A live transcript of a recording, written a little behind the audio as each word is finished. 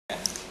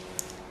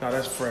No,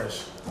 that's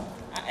fresh.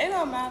 It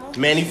don't matter.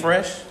 Manny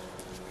Fresh?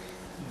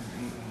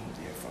 Yeah,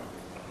 fuck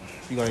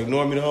it. You gonna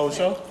ignore me the whole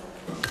show?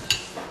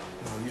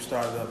 No, you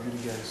started up. You the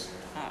guest.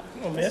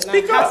 Come on, man.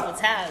 Speak up.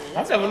 Hospitality.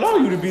 I never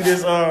known you to be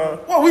this,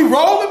 Well, we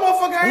rolling,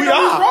 motherfucker. We are.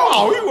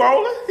 Oh, we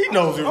rolling. He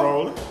knows we're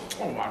rolling.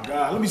 Oh my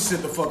God. Let me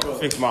sit the fuck up.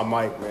 Fix my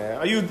mic, man.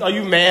 Are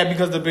you mad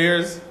because the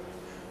Bears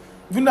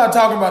We're not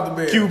talking about the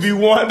Bears.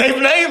 QB1? They've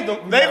named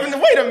them.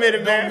 Wait a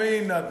minute, man. Don't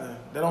mean nothing.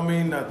 That don't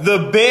mean nothing.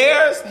 The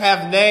Bears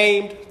have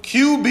named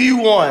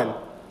QB1.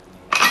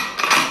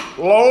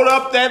 Load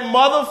up that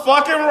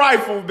motherfucking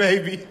rifle,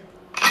 baby.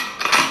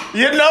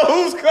 You know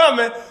who's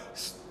coming.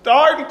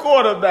 Starting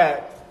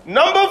quarterback.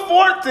 Number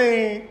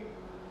 14,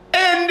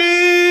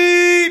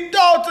 Andy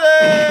Dalton.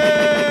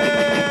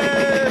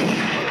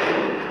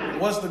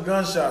 What's the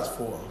gunshots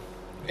for?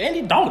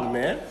 Andy Dalton,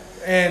 man.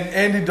 And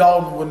Andy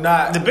Dalton would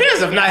not. The Bears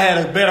have not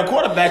had a better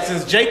quarterback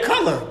since Jay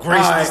Cutler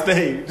graced the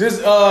stage. This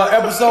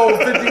episode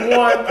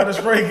 51 of the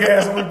Straight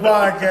Gas on the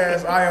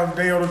podcast. I am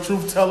Dale, the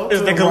truth teller.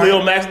 Is the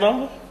Khalil Mack's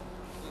number?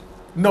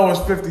 No, it's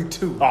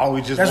 52. Oh,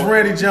 we just That's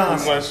Randy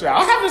Johnson.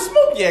 I haven't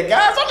smoked yet,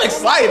 guys. I'm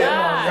excited.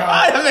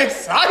 I am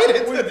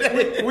excited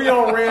today. We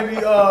on Randy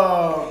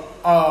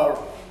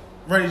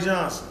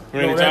Johnson.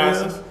 You know Randy who that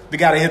Johnson, is? the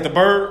guy that hit the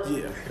bird.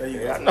 Yeah, there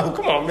you I go. know.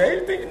 Come on, man.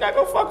 You think you're not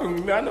gonna fuck with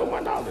me, man? I know my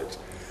knowledge.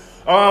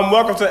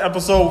 Welcome to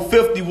episode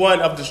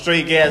 51 of the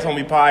Straight Gas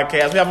Homie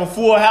Podcast. We have a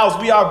full house.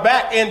 We are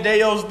back in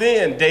Dayo's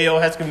den.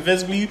 Dayo has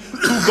convinced me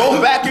to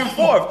go back and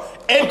forth.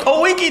 And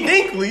Koiki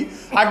Dinkley,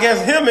 I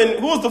guess him and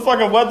who was the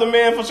fucking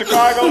weatherman for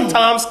Chicago?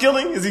 Tom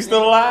Skilling. Is he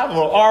still alive?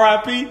 Or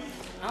R.I.P.?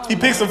 He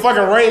picked some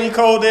fucking rainy,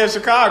 cold day in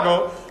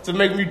Chicago to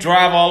make me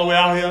drive all the way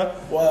out here.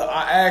 Well,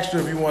 I asked you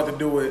if you wanted to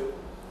do it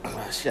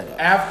Shut up.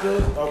 after.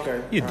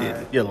 Okay. You all did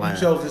right. it. You're lying.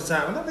 You chose this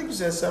time. And I think you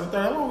said 7:30.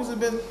 How long has it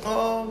been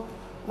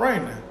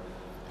raining?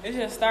 It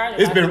just started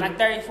It's been- like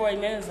 30, 40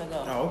 minutes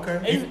ago. Oh,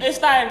 okay. It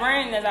started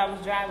raining as I was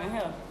driving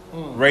here.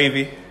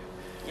 Ravy.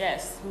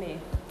 Yes, me.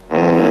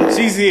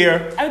 She's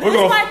here. Does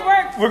this mic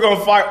work? We're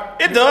gonna fight.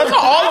 It does.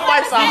 All the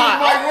mics are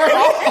hot.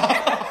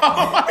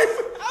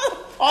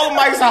 All the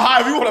mics are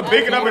hot. If you want to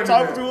pick it up and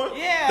talk to it,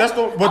 Yeah. that's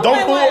the. But I don't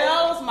want pull. one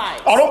of those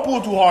mics. Oh, don't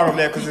pull too hard on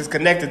that because it's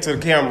connected to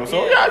the camera.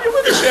 So yeah, you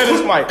can share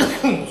this mic.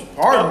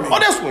 Pardon me. Oh,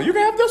 this one. You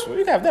can have this one.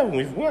 You can have that one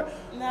if you want.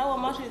 No, I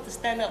want you to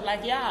stand up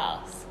like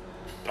y'all's.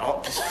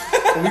 Oh.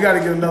 We got to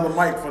get another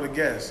mic for the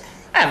guests.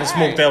 I haven't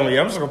smoked that one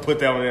yet. I'm just gonna put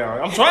that one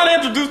down. I'm trying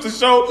to introduce the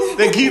show.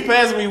 They keep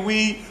passing me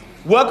weed.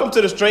 Welcome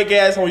to the Straight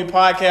Gas Homie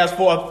Podcast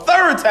for a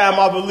third time,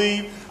 I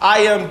believe. I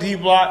am D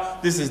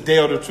Block. This is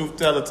Dale, the truth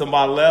teller, to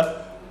my left.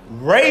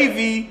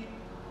 Ravy.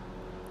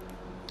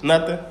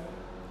 Nothing.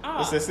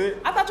 Oh, That's it.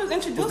 I thought you was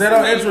introducing Was that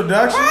our me.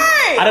 introduction?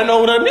 Right. I didn't know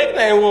what her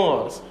nickname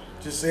was.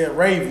 Just said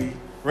Ravy.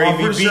 Ravy I'm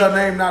pretty B. sure her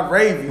name not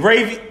Ravy.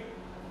 Ravy.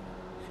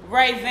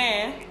 Ray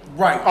Van.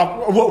 Right.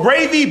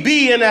 Ravy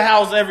B in the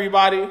house,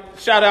 everybody.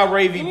 Shout out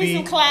Ravy Give me B.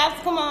 some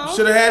claps. Come on.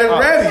 Should have had it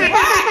ready.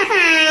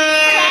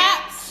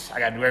 Claps. I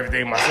gotta do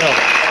everything myself.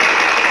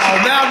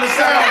 Oh, now I'm the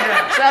sound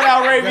guy. Shout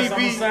out Yes, Ravy I'm the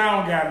B.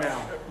 sound guy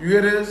now. You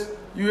hear this?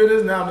 You hear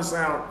this? Now I'm the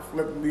sound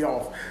flipping me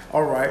off.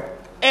 All right.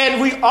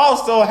 And we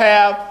also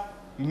have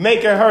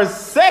making her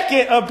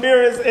second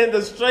appearance in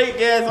the Straight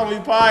Gas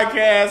Homie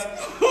Podcast.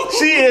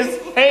 She is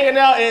hanging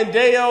out in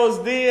Dayo's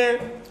den.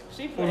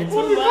 She played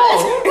What do too we call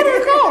her? much. What do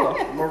we call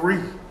her?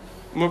 Marie.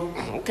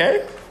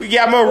 Okay. We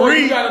got Oh,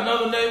 Marie. you got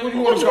another name? What do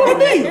you What want you to call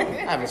want to me? be? I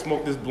haven't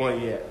smoked this blunt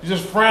yet. You're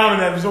just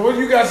frowning at me. So what,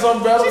 you got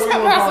something better? What do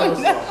you want to call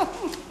yourself?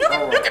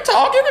 You can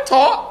talk. You can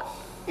talk.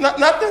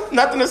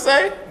 Nothing to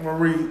say.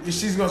 Marie.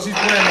 She's playing She's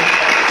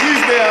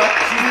there.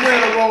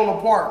 the role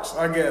of Parks,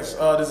 I guess,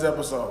 this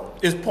episode.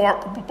 Is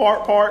Parks? Okay.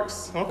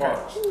 Parks.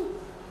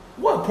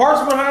 What?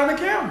 Parks behind the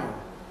camera.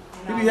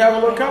 He be having a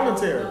little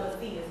commentary.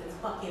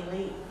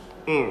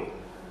 Mm.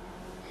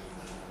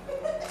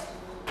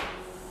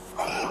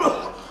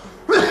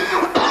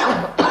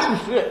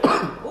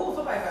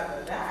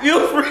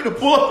 Feel free to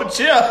pull up a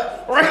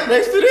chair right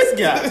next to this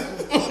guy.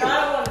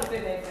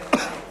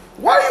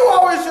 Why you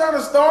always trying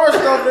to start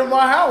stuff in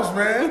my house,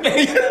 man?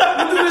 You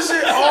do this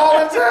shit all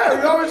the time.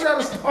 You always trying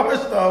to start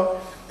stuff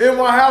in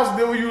my house,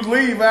 then when you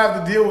leave, I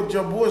have to deal with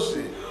your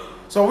bullshit.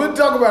 So we'll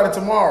talk about it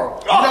tomorrow.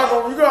 You're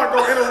not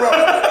gonna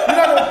interrupt. You're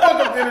not gonna fuck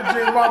up the energy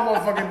in my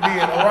motherfucking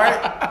den, all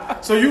right?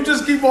 So you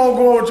just keep on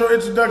going with your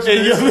introduction.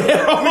 We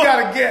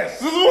got a guest.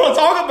 This is what we're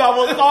talking about.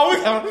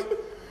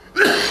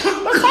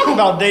 Let's talk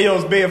about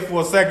Dayo's bed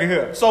for a second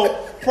here. So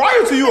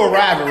prior to you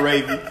arriving,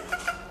 Ravy,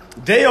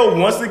 Dayo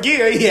once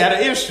again he had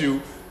an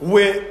issue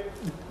with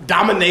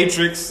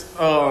dominatrix.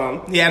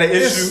 He had an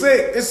issue. It's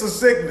sick. It's a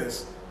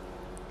sickness.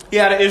 He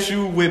had an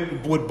issue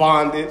with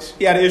bondage.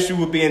 He had an issue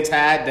with being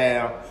tied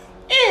down.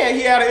 And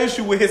he had an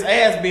issue with his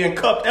ass being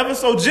cupped ever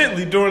so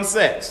gently during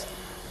sex.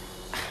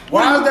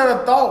 Why is that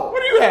a thought?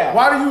 What do you have?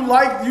 Why do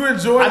you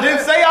enjoy I that?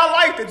 didn't say I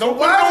liked it. Don't put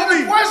Why it is on it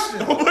me. a question?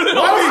 Don't put it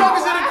Why on the me. fuck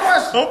is it a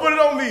question? Don't put it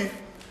on me.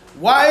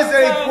 Why is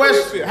that a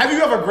question? Have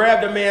you ever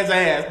grabbed a man's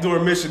ass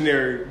during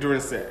missionary during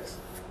sex?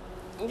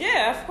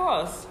 Yeah, of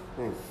course.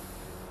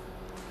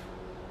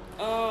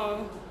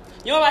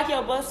 You don't like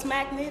your butt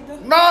smack neither?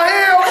 No,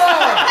 hell no.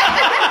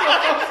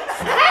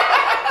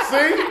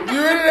 See? You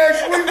into that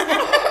sleep?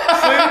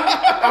 See?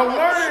 I'm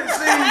learning.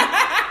 See,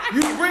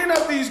 you bring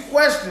up these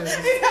questions.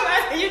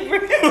 You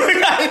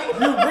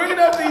bringing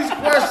up these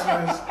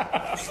questions.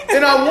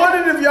 And I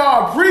wondered if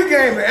y'all are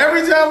pre-gaming.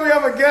 Every time we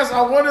have a guest,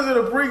 I wonder if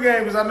it's a pre-game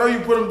because I know you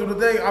put them through the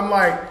thing. I'm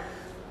like,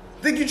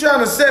 think you trying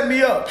to set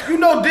me up. You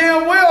know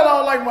damn well I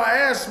don't like my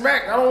ass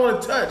smacked. I don't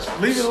want to touch.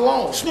 Leave it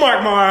alone.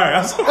 Smack my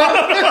ass. Wait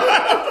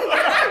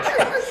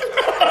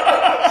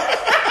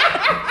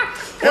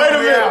a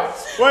minute.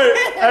 Wait.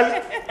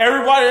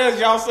 Everybody else,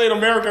 y'all seen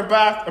American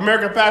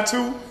Pie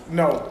 2?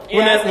 No.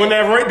 When that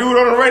dude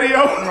on the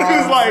radio, he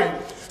was like,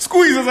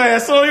 squeeze his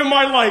ass so you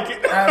might like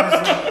it. I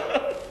haven't seen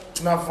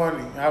it. Not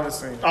funny. I haven't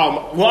seen it.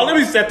 Well, let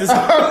me set this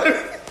up.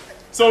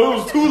 So it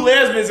was two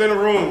lesbians in the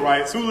room,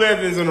 right? Two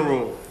lesbians in the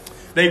room.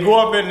 They go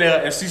up in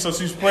there, and she's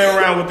playing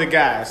around with the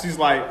guys. She's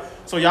like,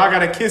 so y'all got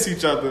to kiss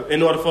each other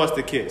in order for us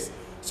to kiss.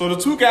 So the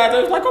two guys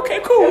are like, okay,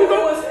 cool. It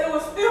was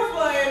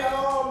Stifler and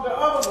the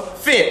other one.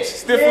 Finch.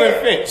 Stifler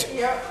and Finch.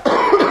 Yeah.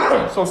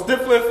 So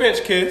Stifler and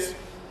Finch kiss.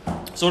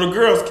 So the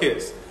girls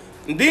kiss.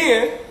 And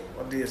then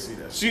I did see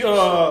that. she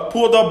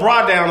pulled her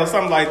bra down or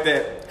something like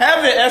that.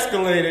 Having it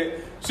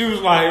escalated, she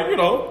was like,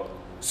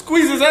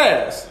 squeeze his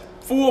ass.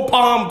 Full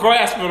palm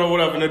grasping or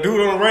whatever. And the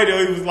dude on the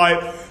radio, he was like,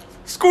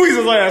 squeeze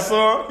his ass,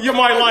 son. You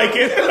might like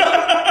it.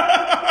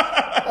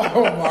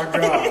 Oh my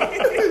God.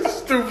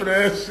 Stupid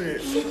ass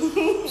shit.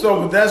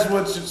 So, but that's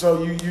what,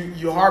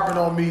 you harping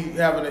on me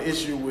having an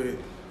issue with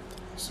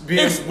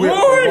being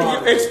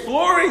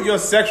exploring your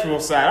sexual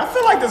side. I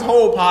feel like this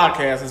whole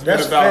podcast has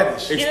been about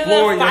fetish.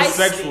 exploring your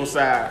sexual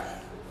side.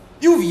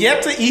 You've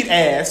yet to eat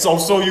ass,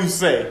 so you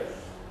say.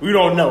 We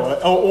don't know,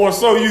 or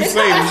so you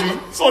say. You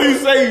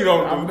say you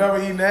don't. I've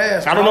never eaten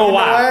ass. I don't know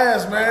why. No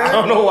ass, man. I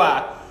don't know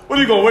why. What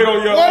are you gonna wait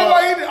on your?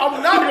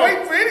 I'm not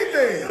waiting for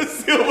anything.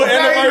 Silver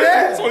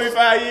anniversary,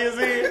 25 years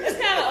in. It's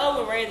kind of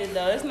overrated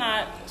though. It's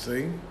not.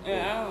 See?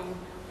 Yeah.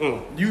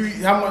 You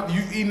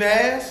eating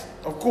ass?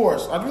 Of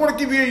course. I just want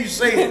to keep hearing you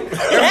say it every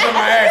time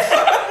I ask.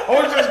 I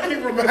want to just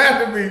keep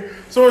reminding me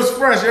so it's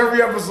fresh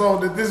every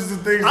episode that this is the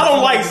thing. I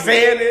don't like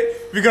saying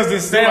it because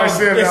it sounds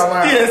it out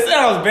loud. Yeah, it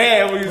sounds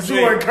bad when you say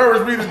it. You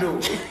encourage me to do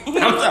it.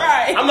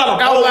 I'm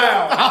not Out opposed.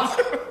 loud.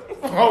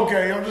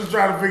 Okay, I'm just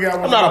trying to figure out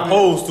what I'm not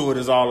opposed to it.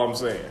 Is all I'm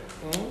saying.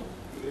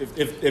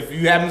 If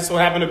you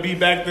happen to be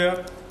back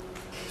there,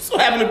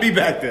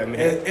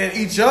 man. And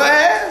eat your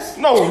ass?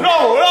 No. You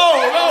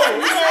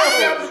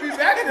have to be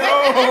back there.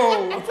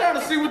 No. I'm trying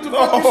to see what the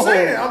fuck you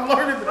saying. I'm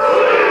learning.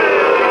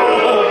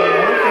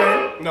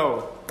 Okay.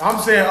 No. I'm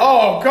saying,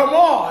 oh, come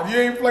on. You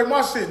ain't play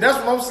my shit.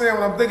 That's what I'm saying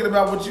when I'm thinking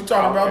about what you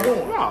talking about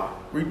doing. No.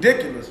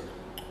 Ridiculous.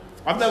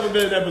 I've never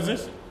been in that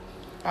position.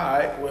 All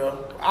right,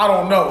 well, I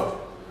don't know.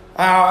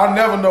 I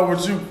never know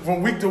what you,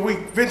 from week to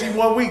week,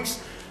 51 weeks,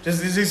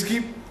 just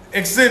keep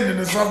extending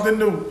to something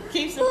new.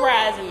 Keep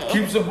surprising them.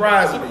 Keep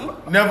surprising me.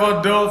 Never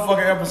a dull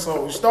fucking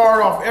episode. You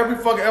start off every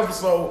fucking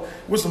episode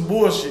with some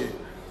bullshit.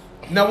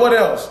 Now what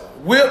else?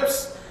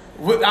 Whips.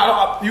 He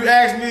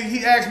asked me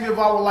if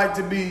I would like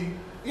to be.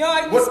 You don't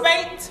like to be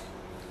spanked?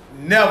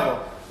 Never.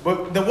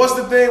 But what's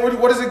the thing?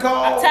 What is it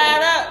called? I'm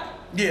tied up.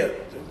 Yeah.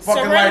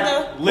 Fucking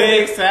Surrender.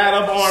 Legs tied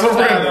up, arms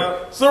tied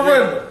up.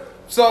 Surrender.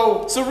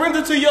 So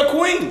surrender to your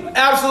queen.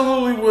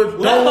 Absolutely would.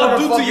 Let her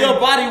do to your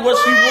body what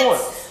she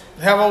wants.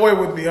 Have her way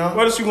with me, huh?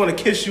 What if she want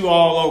to kiss you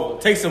all over?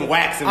 Take some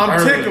wax and I'm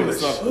burn it or ticklish.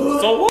 something.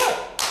 So what?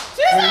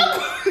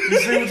 You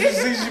see what you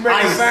see? She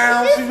making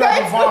sounds. She's about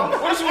to vomit.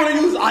 What if she want to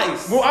use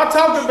ice? Well, I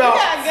talked about.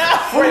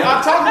 Wait,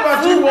 I talked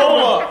about you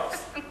on.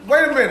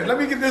 Wait a minute. Let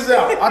me get this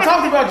out. I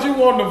talked about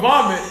you on the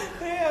vomit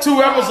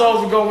 2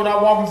 episodes ago when I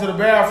walked into the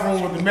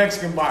bathroom with the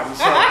Mexican body.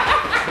 So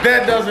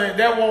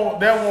that won't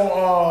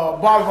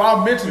bother.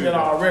 I mentioned it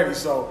already.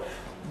 So,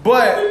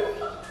 but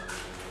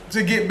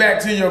to get back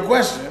to your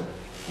question,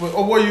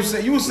 or what you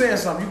said, you were saying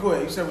something. You go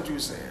ahead. You said what you were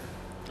saying.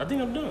 I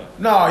think I'm done.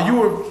 No, you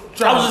were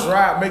trying to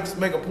drive,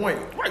 make a point.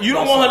 Right. You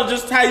don't want her to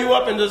just tie you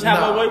up and just have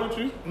her way with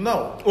you?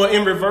 No. Or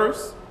in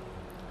reverse?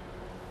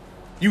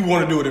 You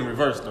want to do it in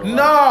reverse, though, right?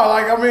 No,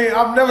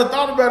 I've never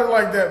thought about it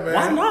like that, man.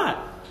 Why not?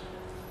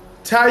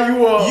 Tie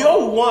you up.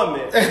 Your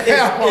woman is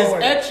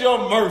at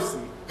your mercy.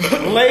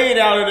 Laid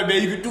out in the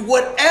bed. You can do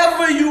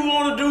whatever you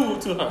want to do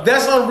to her.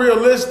 That's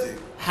unrealistic.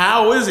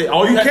 How is it?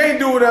 You can't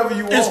do whatever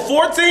you want. It's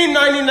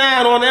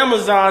 $14.99 on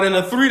Amazon in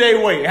a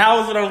 3-day wait. How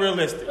is it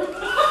unrealistic? You been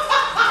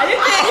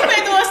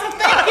doing some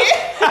thinking.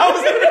 How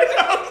is it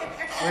realistic?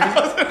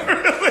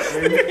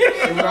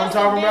 See what I'm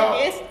talking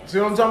about? See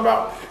what I'm talking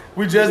about?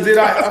 We just did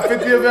our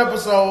 50th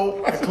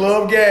episode at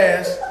Club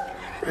Gas.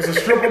 It's a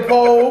stripper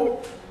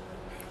pole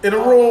in a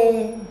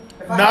room,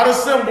 not a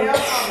symbol.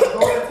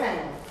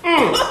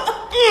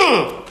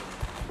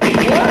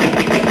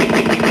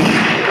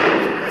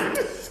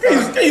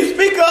 Can you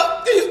speak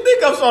up? Can you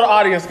speak up so the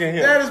audience can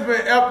hear? That has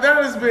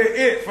been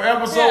it for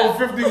episode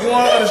 51 of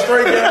the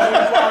Straight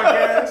Gas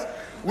Podcast.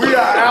 We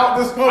are out.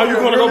 Are you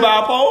going to go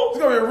buy a pole? It's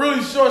going to be a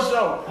really short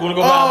show. You want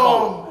to go buy a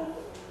pole?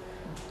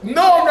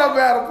 No, I'm not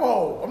behind a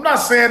pole. I'm not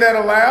saying that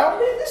aloud.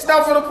 It's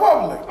not for the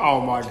public. Oh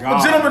my A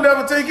God. gentleman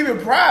never take it in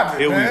private,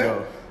 Here we man.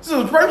 go.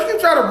 So you keep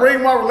trying to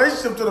bring my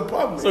relationship to the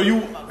public. So you,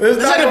 It's this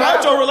not ain't about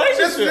about- your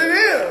relationship.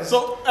 Yes, it is.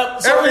 So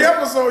Every it's-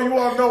 episode, you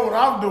want to know what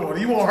I'm doing.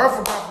 You want her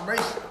for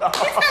confirmation.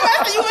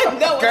 You wouldn't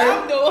know Okay. what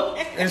I'm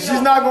doing. And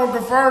she's not going to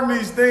confirm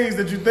these things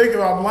that you think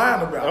I'm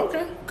lying about.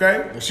 Okay.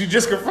 Okay? She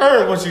just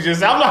confirmed what she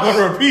just said. I'm not going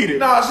to repeat it.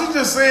 No, she's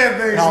just saying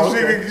things Oh, so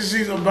okay.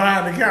 she's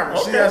behind the camera.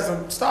 She Okay. has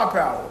some star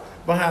power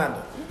behind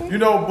her. You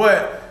know,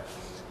 but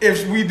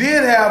if we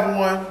did have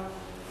one,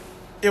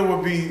 it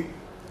would be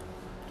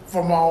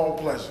for my own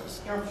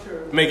pleasures. I'm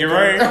sure. Make it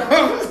rain.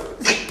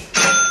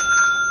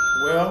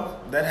 Well,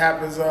 that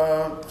happens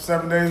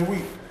 7 days a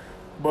week.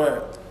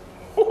 But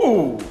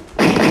Ooh.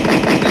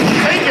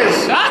 Taking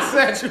shots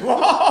at you.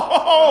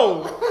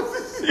 Oh.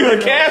 You a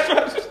cash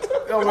register?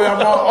 yo,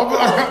 man,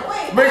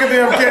 I'm making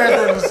them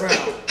cash register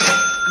sound.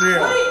 Yeah.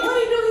 What do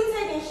you do? He's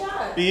taking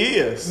shots. He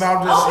is. No,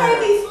 I'm just Okay,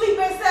 saying. he sleep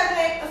at 7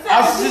 I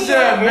just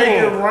said make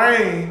it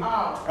rain.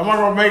 Oh. Am I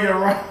gonna make it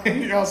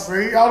rain? Y'all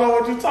see? Y'all know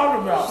what you're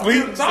talking about.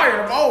 Sleep. I'm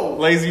tired. I'm old.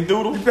 Lazy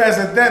doodle. You pass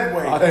it that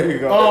way. Oh, there you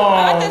go.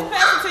 I Oh, just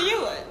passed it to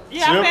you.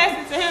 Yeah, Chip? I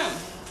passed it to him.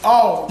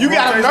 oh. You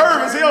got him rotation.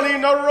 nervous. He don't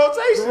even know the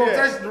rotation.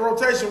 yet. The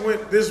rotation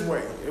went this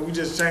way, and we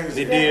just changed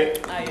It it.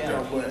 did. Oh, Yeah, yeah.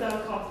 He's but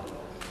uncomfortable.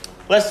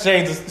 Let's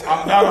change this.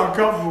 I'm not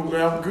uncomfortable,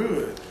 man. I'm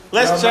good.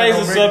 Let's Y'all change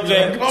not the gonna make me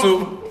subject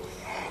uncomfortable. to.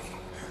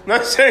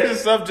 Let's change the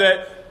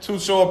subject to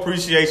show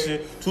appreciation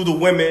to the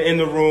women in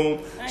the room.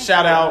 Thank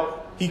Shout you.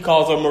 out. He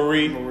calls her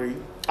Marie. Marie.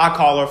 I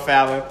call her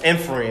Fallon and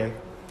friend.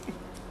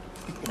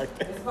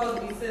 It's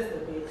supposed to be sister,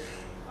 bitch.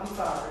 I'm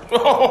sorry.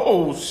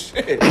 Oh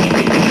shit!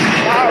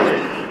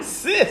 Sorry,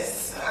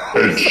 sis.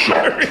 I'm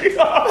sorry.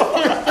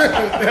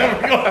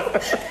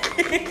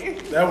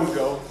 There we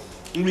go.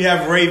 We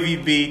have Ray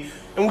VB,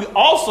 and we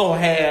also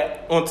had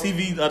on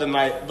TV the other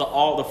night the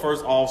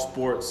first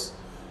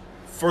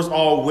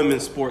all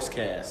women's sports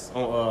cast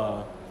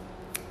on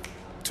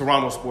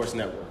Toronto Sports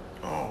Network.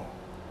 Oh.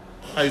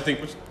 How you think?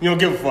 You don't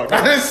give a fuck.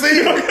 I didn't see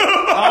it.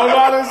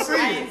 I didn't see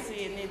I it. didn't see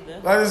it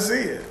neither. I didn't see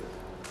it.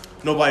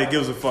 Nobody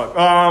gives a fuck.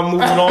 Moving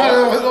That's what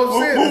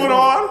I'm saying. on. Moving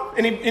on.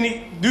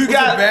 Any? Do you Was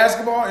got it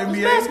basketball, It's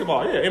NBA?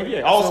 basketball? Yeah,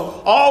 NBA.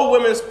 All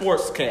women's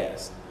sports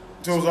cast.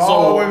 So it was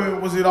all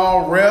women. Was it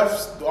all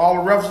refs?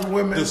 All the refs were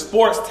women. The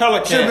sports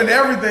telecast. Should have been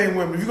everything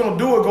women. If you're gonna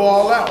do it, go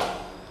all out.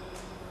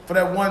 For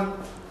that one,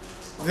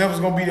 that was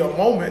gonna be a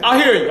moment.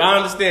 I hear you. I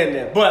understand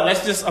that. But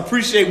let's just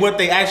appreciate what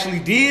they actually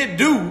did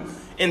do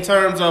in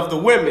terms of the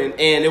women,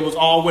 and it was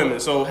all women.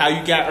 So how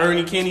you got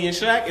Ernie, Kenny, and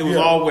Shaq, it was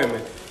Yeah. all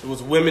women. It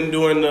was women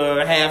during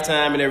the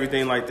halftime and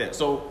everything like that.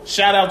 So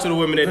shout out to the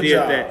women that Good did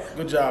job. that.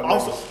 Good job,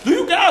 Also, ladies. do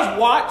you guys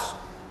watch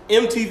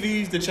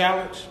MTV's The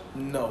Challenge?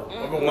 No, I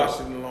haven't watched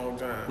it in a long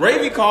time.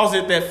 Ravy calls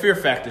it that Fear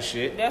Factor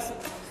shit. That's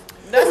what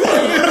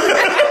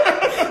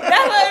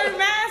it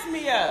reminds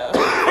me of.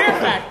 Fear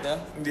Factor.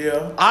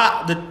 Yeah.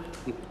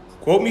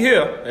 Quote me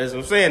here as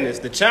I'm saying this.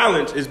 The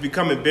challenge is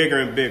becoming bigger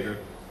and bigger.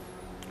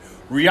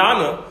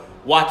 Rihanna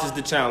watches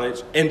the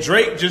challenge, and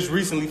Drake just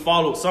recently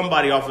followed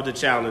somebody off of the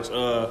challenge,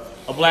 a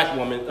black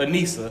woman,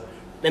 Anissa.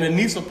 And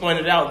Anissa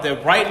pointed out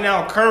that right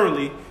now,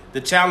 currently,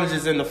 the challenge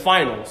is in the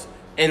finals,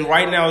 and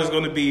right now is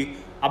going to be,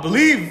 I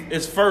believe,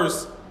 its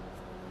first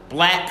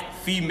black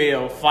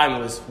female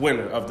finalist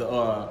winner of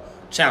the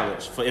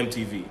challenge for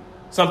MTV.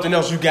 Something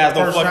else you guys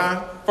don't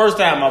first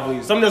time, I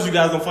believe. Something else you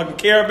guys don't fucking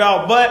care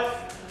about, but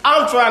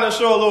I'm trying to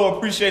show a little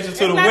appreciation to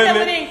the It's not that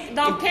women. we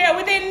don't care.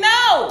 We didn't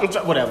know.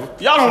 Whatever.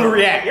 Y'all don't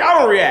react.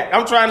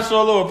 I'm trying to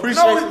show a little No,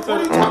 appreciation what are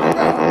you to talking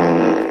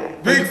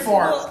about? Big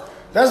fart.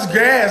 That's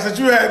gas that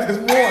you had this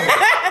morning.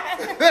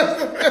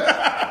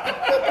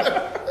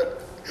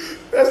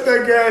 That's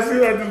that gas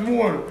you had this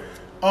morning.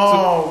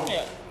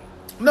 Yeah.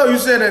 No, you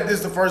said that this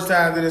is the first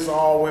time that it's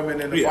all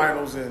women in the Yeah.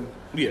 finals, and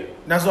Yeah.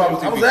 that's what I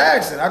was MTV.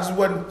 asking. I just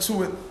wasn't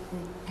too.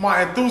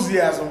 My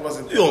enthusiasm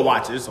wasn't. You don't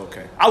watch it. It's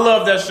okay. I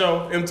love that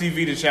show,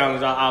 MTV The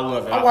Challenge. I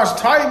love it. I watched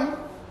Titan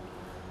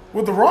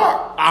with The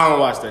Rock. I don't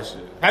watch that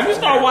shit. Have you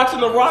started watching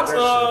The Rock's?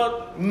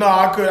 No,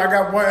 I could. I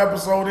got one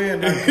episode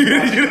in.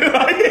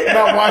 I'm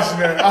not watching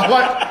that.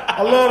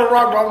 I love The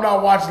Rock, but I'm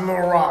not watching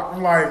Little Rock.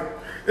 I'm like,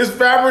 it's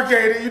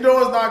fabricated. You know,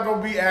 it's not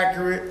gonna be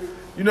accurate.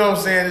 You know what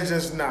I'm saying? It's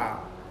just Nah,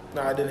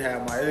 it didn't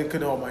have it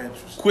couldn't hold my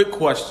interest. Quick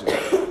question.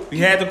 We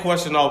had the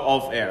question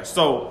off air.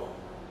 So,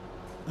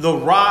 The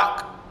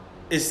Rock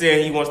is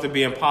saying he wants to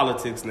be in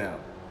politics now.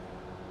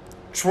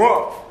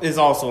 Trump is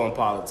also in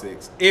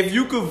politics. If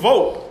you could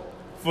vote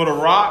for The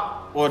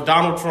Rock or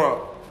Donald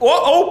Trump or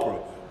Oprah,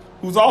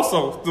 who's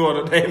also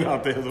throwing a name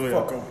out there as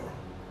well, Fuck Oprah.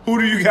 who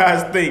do you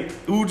guys think?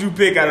 Who would you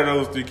pick out of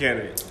those three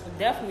candidates?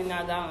 Definitely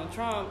not Donald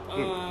Trump.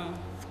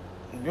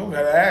 You don't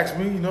gotta ask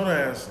me. You know the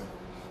answer.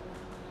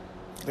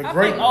 The I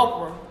great pick one.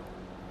 Oprah.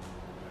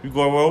 You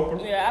going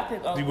with Oprah? Yeah, I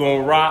pick You Oprah. going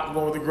with Rock? I'm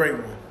going with the great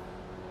one.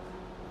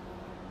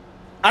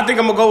 I think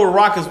I'm gonna go with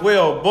Rock as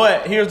well.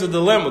 But here's the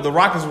dilemma: The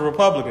Rock is a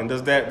Republican.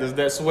 Does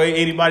that sway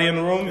anybody in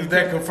the room? Is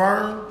that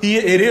confirmed?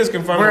 It is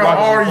confirmed. Where Rock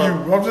is a are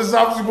Republican. you? I'm just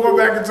going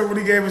back into when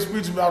he gave a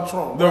speech about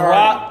Trump. The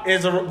Rock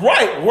is a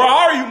right. Where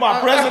are you, my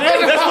president?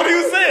 That's what he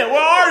was saying.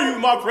 Where are you,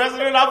 my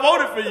president? I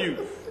voted for you.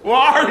 Where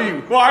are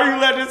you? Why are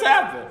you letting this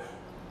happen?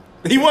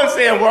 He wasn't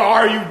saying, "Where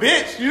are you,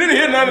 bitch?" You didn't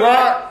hear none of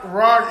that.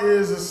 Rock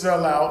is a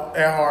sellout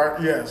at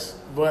heart, yes,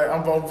 but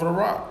I'm voting for The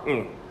Rock.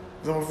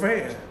 'Cause I'm a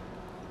fan.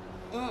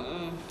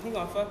 He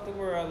gonna fuck the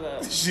world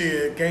up.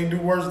 Shit, can't do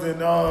worse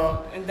than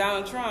And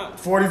Donald Trump.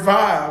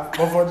 45.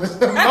 But for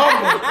just a number,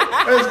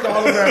 let's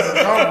call it as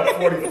a number.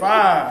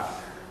 45.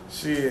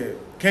 Shit,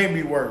 can't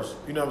be worse.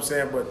 You know what I'm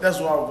saying? But that's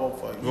what I would vote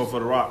for. Vote for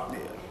The Rock. Yeah.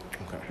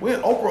 Okay.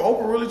 When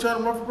Oprah really trying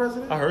to run for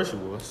president? I heard she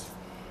was.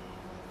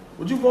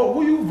 Would you vote?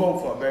 Who you vote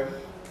for, baby?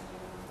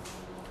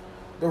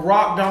 The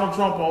Rock, Donald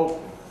Trump, or Oprah?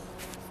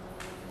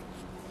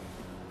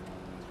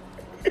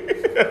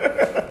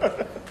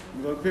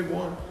 You gonna pick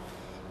one?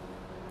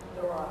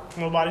 The Rock.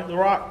 Nobody. The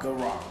Rock. The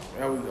Rock.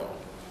 There we go.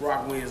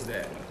 Rock wins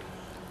that.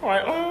 All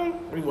right.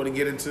 We want to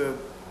get into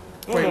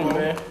Quavo, Quavo,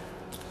 man.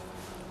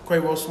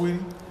 Quavo, Sweetie.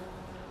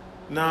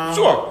 Nah.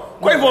 Sure.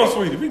 Quavo and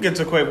Sweetie. We get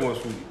to Quavo and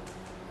Sweetie.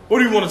 What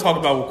do you want to talk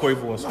about with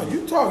Quavo and No, Sweetie?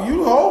 you talk. You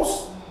the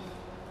host.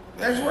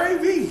 That's Ray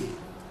V.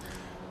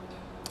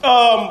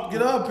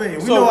 Get her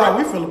opinion. We know how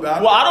we feel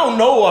about it. Well, I don't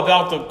know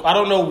about I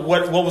don't know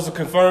what was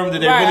confirmed.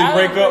 Did they Right, really I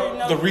break don't up? really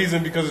know. The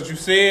reason because what you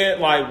said,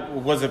 like,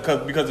 was it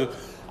because of?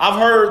 I've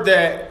heard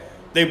that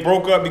they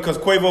broke up because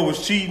Quavo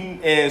was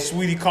cheating and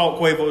Sweetie caught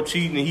Quavo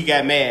cheating and he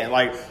got mad.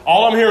 Like,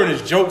 all I'm hearing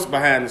is jokes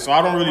behind it, so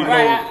I don't really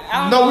Right. know.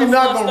 I don't No, know we're the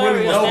not full gonna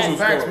really story know of the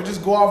that. facts. We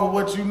just go off of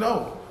what you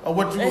know or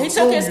what you. He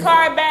assume took his you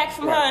car know. back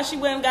from Right. her and she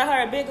went and got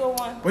her a bigger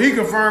one. But he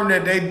confirmed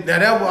that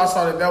I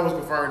saw that was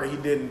confirmed that he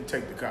didn't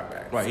take the car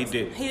back. Right, he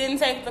did. He didn't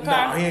take the No,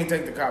 car. he ain't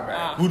take the car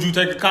back. Would you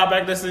take the car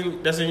back? That's in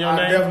your I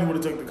name. definitely would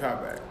have took the car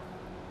back.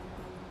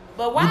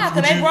 But why? Would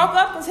Because they you- broke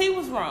up because he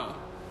was wrong.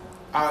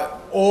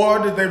 Or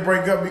did they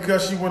break up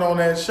because she went on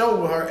that show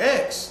with her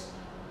ex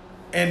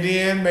and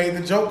then made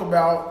the joke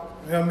about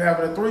him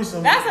having a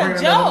threesome? That's a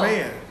bringing joke. another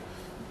man.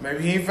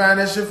 Maybe he ain't find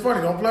that shit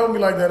funny. Don't play with me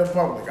like that in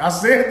public. I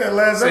said that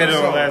last Said it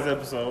episode. on the last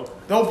episode.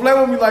 Don't play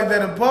with me like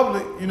that in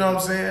public. You know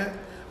what I'm saying?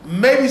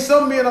 Maybe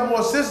some men are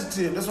more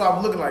sensitive. That's what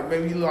I'm looking like.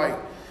 Maybe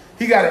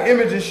he got an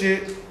image and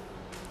shit.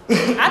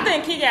 I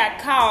think he got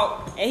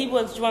caught and he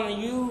was trying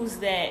to use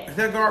that. Is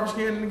that garbage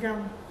can in the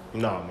camera?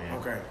 No, man.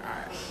 Okay, all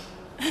right.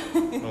 I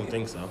don't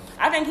think so.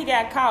 I think he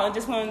got caught and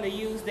just wanted to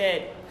use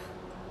that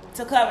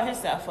to cover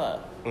himself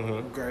up.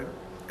 Okay.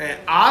 And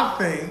I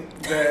think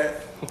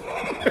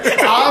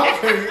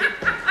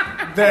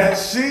that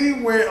she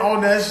went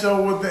on that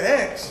show with the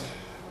ex.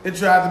 It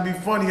tried to be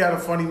funny, had a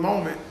funny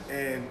moment,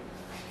 and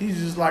he's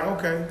just like,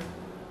 okay,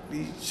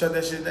 he shut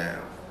that shit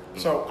down.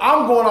 So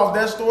I'm going off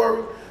that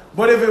story.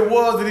 But if it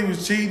was that he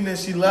was cheating and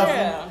she left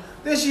Yeah. him,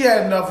 then she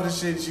had enough of the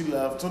shit she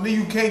left. So then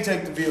you can't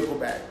take the vehicle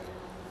back.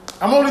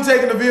 I'm only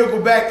taking the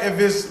vehicle back if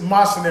it's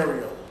my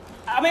scenario.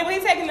 I mean, we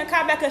taking the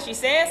car back because she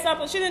said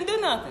something. She didn't do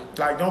nothing.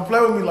 Like, don't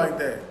play with me like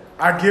that.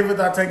 I give it,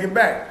 I take it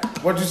back.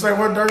 What you say,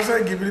 what Dirk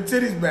said? Give me the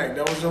titties back.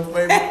 That was your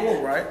favorite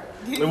quote, right?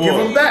 It Give was.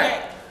 them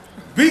back.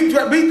 Be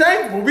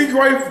thankful, be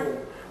grateful.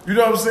 You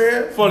know what I'm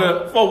saying?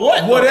 For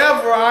what?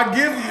 Whatever I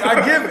give you,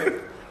 I give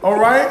it. All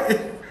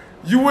right?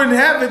 You wouldn't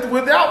have it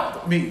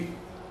without me.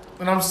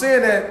 And I'm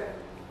saying that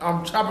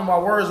I'm chopping my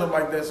words up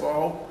like that, so I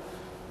hope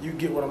you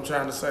get what I'm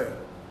trying to say.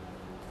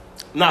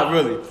 Not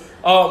really.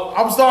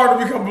 I'm starting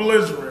to become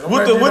belligerent.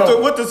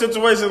 With the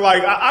situation,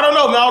 like I don't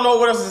know, man. I don't know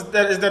what else is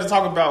there to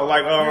talk about.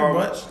 Like Pretty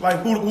much. Like,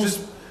 who's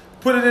just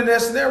put it in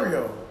that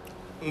scenario.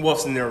 what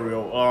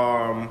scenario?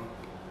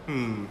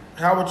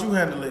 How would you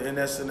handle it in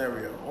that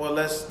scenario? Or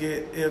let's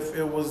get if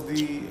it was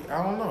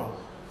I don't know.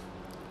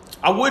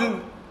 I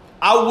wouldn't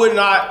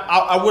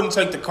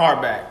take the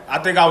car back. I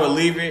think I would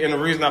leave it, and the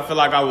reason I feel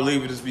like I would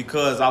leave it is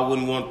because I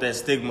wouldn't want that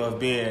stigma of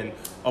being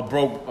a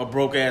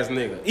broke ass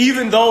nigga.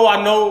 Even though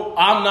I know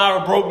I'm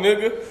not a broke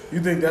nigga,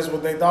 You think that's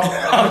what they thought?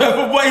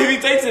 but if he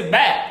takes it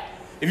back,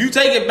 if you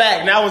take it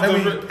back, now it's That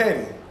the mean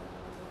petty.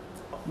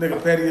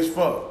 Nigga petty as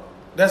fuck.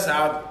 That's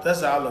how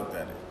I looked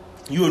at it.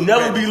 you will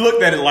never be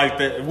looked at it like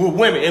that with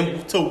women,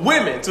 and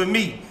to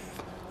me,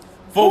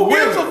 for Who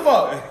gives women. a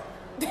fuck?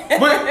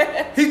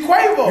 But he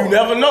Quavo. You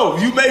never know.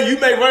 You may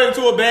run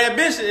into a bad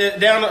bitch a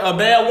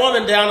bad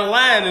woman down the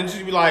line, and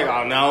she be like,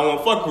 "Oh, now I don't want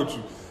to fuck with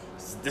you."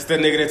 This that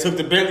nigga that took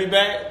the Bentley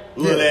back.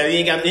 Little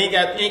Yeah. ass, he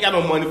ain't got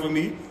no money for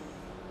me.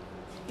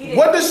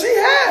 What does she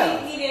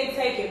have? He didn't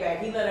take it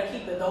back. He let her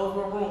keep it. Those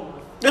were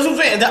rumors. That's what I'm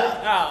saying.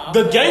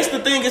 The gangster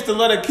thing is to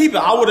let her keep it.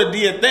 I would have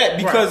did that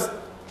because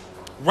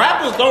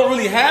rappers don't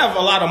really have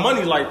a lot of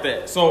money like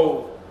that.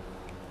 So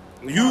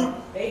They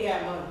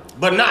got money.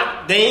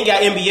 but they ain't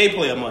got NBA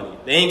player money.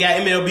 They ain't got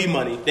MLB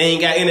money. They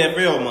ain't got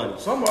NFL money.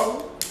 Some of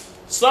them.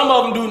 Some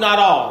of them do, not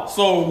all.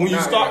 So when you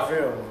start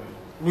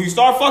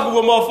fucking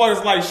with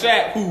motherfuckers like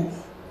Shaq, who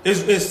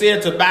is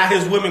said to buy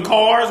his women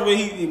cars when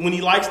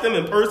he likes them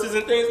and purses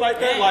and things like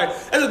that, like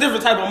that's a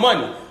different type of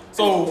money.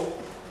 So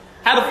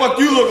how the fuck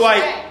you look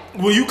like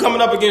when you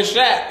coming up against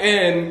Shaq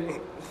and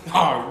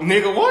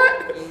nigga,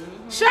 what?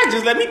 Shaq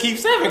just let me keep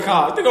 7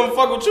 cars. They gonna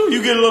fuck with you.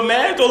 You get a little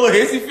mad, throw a little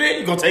hissy fit.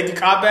 You gonna take your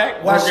car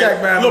back? Why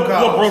Shaq buying them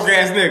cars? Little broke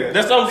ass nigga.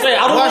 That's what I'm saying.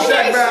 I don't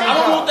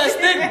want that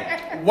stigma.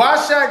 Why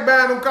Shaq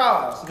buying them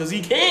cars? Because he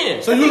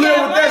can. So you live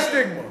with that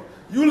stigma.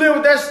 You live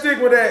with that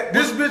stigma that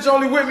this bitch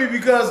only with me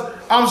because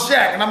I'm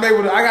Shaq and I'm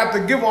able to. I got to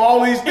give her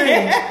all these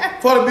things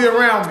for her to be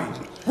around me.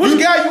 Which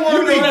guy you want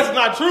to be? You know that's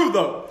not true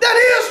though. That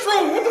is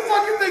true. What the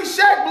fuck you think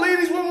Shaq believe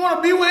these women want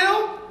to be with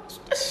him?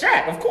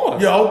 Shaq, of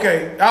course. Yeah,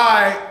 okay. All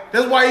right.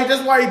 That's why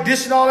he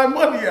dishing all that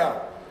money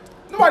out.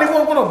 Nobody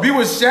want to be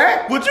with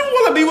Shaq. Would you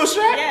want to be with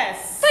Shaq?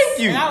 Yes. Thank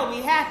you. And I would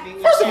be happy.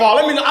 First of all,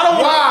 I don't want.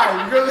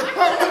 Why?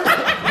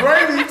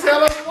 Brady,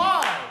 tell us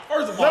why.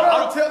 First of all,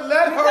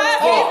 let her.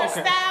 Because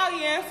he's a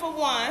stallion for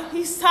one.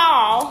 He's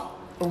tall.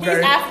 Okay.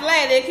 He's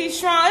athletic. He's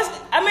strong.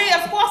 I mean,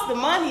 of course, the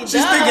money.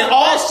 She's thinking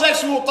all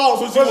sexual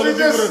thoughts when she But want to she be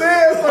just with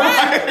said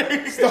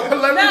Right. so let me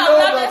No, know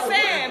I'm about just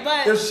saying,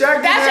 but if Shaq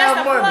didn't that's just have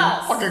a money,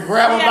 plus. fucking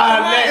grab her He by has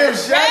the neck. money. If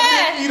Shaq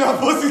Yes. eat her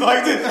pussy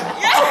like this.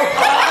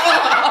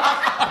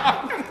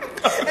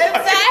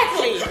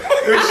 Exactly.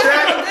 If I Shaq,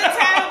 had a good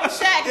time with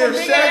Shaq. if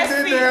Shaq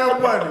didn't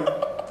have money,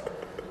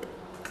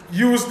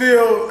 you would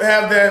still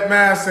have that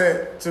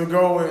mindset to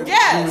go and do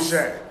with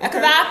Shaq.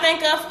 Because I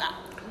think of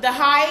the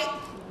height,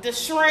 the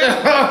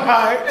strength.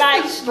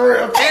 Like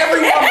strip.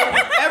 Every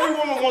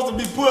woman wants to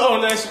be put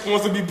on the Yeah.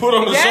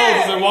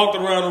 shoulders and walked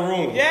around the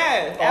room.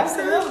 Yeah,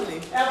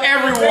 absolutely.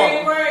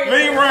 Everyone.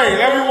 Lean rain.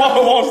 Every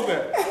woman wants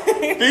that.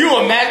 Can you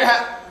imagine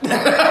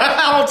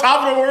how on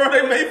top of the world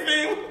they may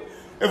feel?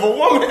 If a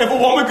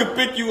woman could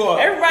pick you up.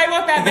 Everybody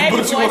wants that baby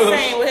But you boy wanna-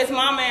 scene with his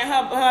mama and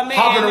her man.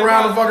 Hopping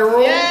around the fucking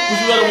room. Yeah. Would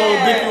you let a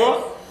woman pick you up?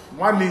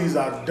 My knees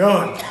are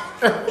done.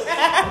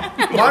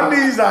 My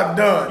knees are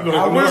done.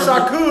 I wish I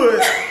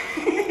could.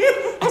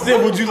 I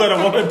said, would you let a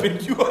woman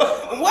pick you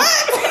up?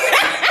 What?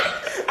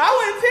 I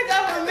wouldn't pick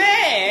up a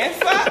man.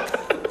 Fuck.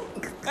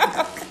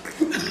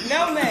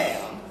 No,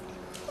 ma'am.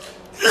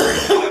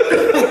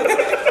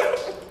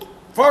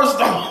 First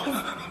off,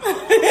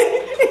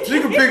 she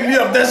can pick me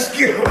up. That's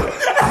scary.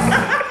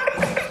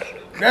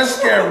 That's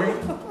scary.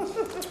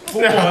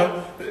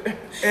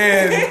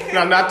 And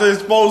Now, not to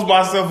expose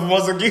myself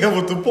once again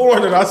with the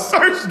porn that I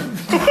searched.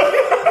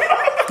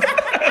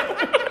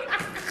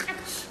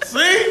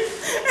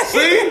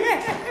 see,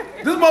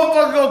 this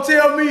motherfucker gonna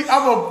tell me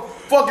I'm a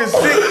fucking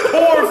sick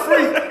porn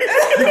freak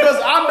because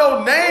I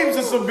know names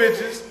of some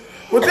bitches.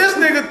 But this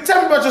nigga,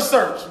 tell me about your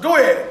search. Go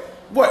ahead.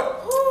 What?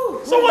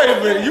 So wait a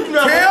minute, you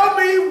never. Tell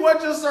me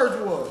what your search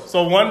was.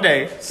 So one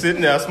day,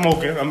 sitting there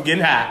smoking, I'm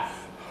getting high.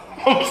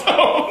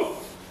 I'm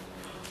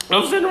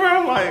sitting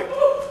around like,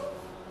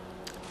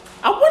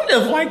 I wonder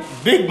if like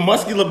big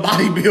muscular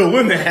bodybuilder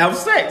women have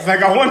sex.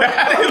 Like I wonder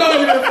how they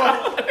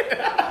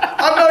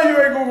I know you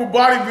ain't Google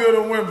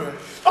bodybuilding women.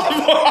 I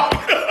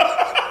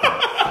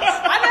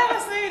never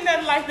seen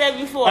nothing like that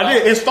before. I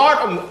did. It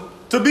started,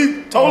 to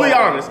be totally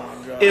honest,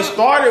 it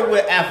started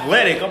with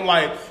athletic. I'm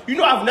like,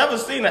 I've never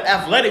seen an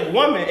athletic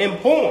woman in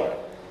porn.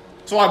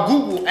 So I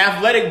Googled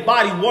athletic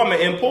body woman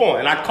in porn.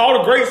 And I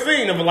caught a great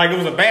scene of it, like it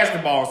was a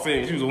basketball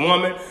scene. She was a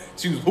woman.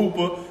 She was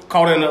hooper,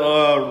 caught in the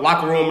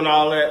locker room and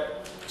all that.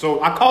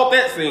 So I caught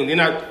that scene. Then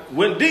I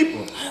went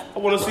deeper. I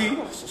want to see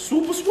a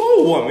super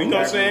swole woman. You know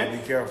what I'm saying?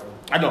 Be careful.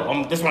 I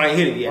know. That's why I ain't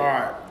hit it yet. All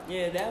right.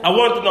 Yeah, that I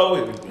wanted to know.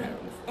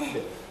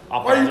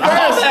 Why you I'll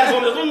passing? pass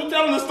on this. I'm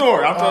telling the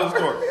story. I'm telling the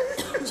story.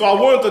 So I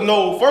wanted to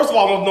know, first of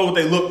all, I want to know what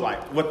they look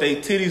like. What they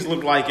titties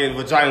look like and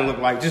vagina look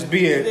like. Just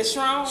being The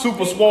strong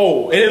super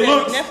swole. And it the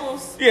looks.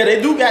 nipples? Yeah,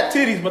 they do got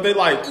titties, but they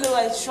like. look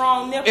like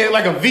strong nipples. It's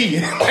like a V.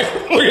 Like,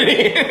 look at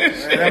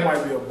it. Man, that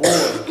might be a boy.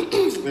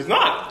 It's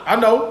not. I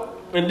know.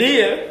 And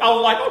then I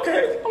was like,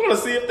 okay, I want to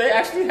see if they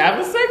actually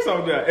having sex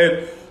on there.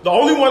 And the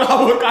only one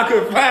I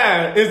could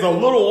find is a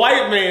little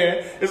white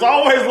man. It's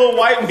always little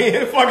white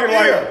men fucking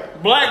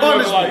like black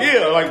Punish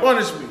women. Like,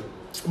 Punish me.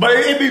 But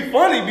it'd be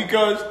funny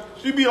because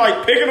she'd be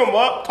like picking them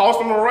up,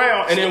 tossing them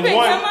around, and She then picked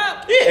one, him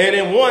up? and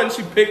then one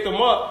she picked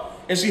him up,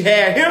 and she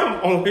had him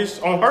on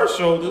her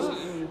shoulders,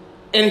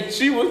 and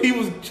she was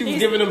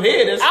giving him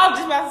head. I was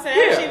just about to say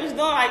Yeah. she was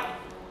doing like,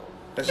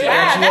 That wow, shit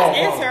got you that's off,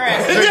 huh?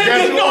 interesting. It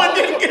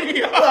didn't get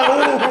me off.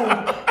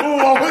 Ooh, I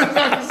wish I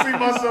could see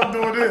myself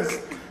doing this.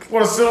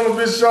 Want to sit on a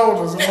bitch's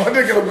shoulders and my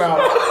nigga about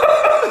it.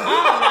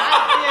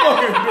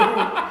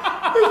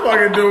 This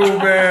fucking dude,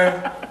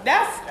 man.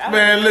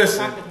 Man,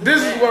 listen.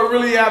 This is what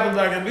really happens.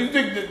 Like, do you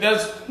think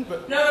that's?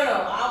 No.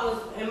 I was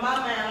in my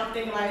mind. I'm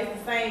thinking like it's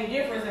the same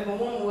difference if a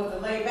woman was to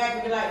lay back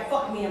and be like,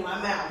 "Fuck me in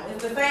my mouth."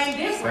 It's the same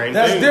difference.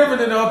 That's different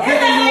than her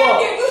picking you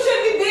up. You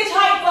should be bitch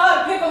hype for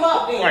her to pick them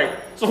up. Then. Right.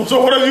 So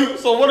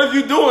what if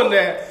you doing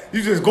that?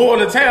 You just go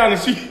into town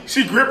and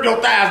she grip your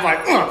thighs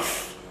like,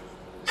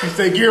 She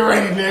say, "Get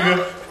ready,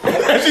 nigga,"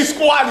 and she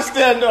squat and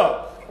stand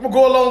up. I'm gonna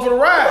go along for the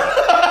ride.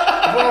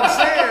 What I'm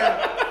saying,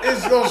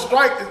 it's gonna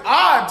strike. It's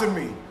odd to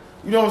me.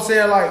 You know what I'm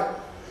saying? Like,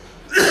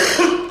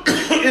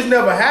 it's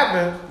never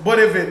happened. But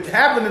if it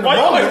happened in the Why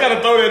you always moment,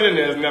 gotta throw that in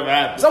there? It's never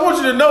happened. so I want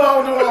you to know I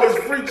don't do all this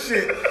freak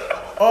shit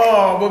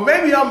But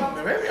maybe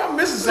I'm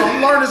missing something.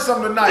 I'm learning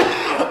something tonight.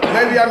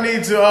 Maybe I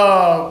need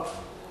to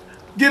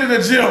get in the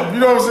gym. You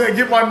know what I'm saying?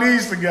 Get my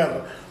knees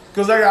together.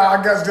 Because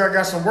I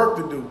got some work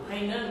to do.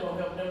 Ain't nothing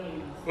gonna help them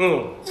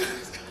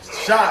knees.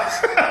 Shots.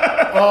 Should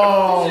have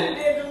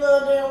did the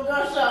little damn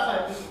gunshots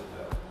like this.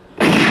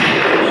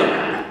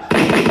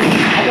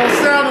 I'm on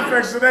sound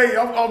effects today.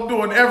 I'm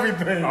doing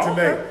everything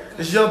today.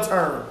 It's your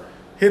turn.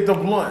 Hit the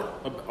blunt.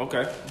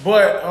 Okay.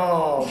 But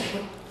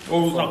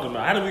What was we talking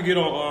about? How did we get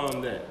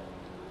on that?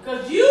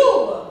 Cause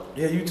you.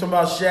 yeah, you talking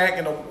about Shaq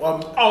and the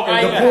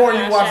Okay. porn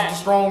you Yeah, watch Shaq. with the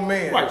strong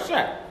man. Right,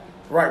 Shaq.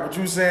 Right, but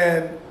you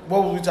saying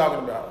what was we talking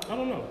about? I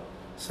don't know.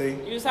 See,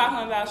 You was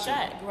talking about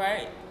Shaq,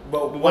 right?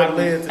 but what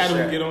led to How did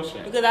we Shaq? get on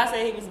Shaq? Because I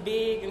said he was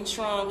big and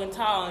strong and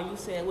tall, and you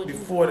said what you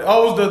Before that, it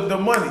was the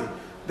money.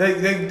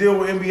 They deal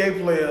with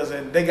NBA players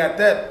and they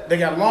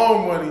got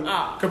long money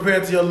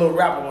compared to your little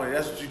rapper money.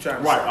 That's what you're trying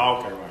to say. Right. Oh,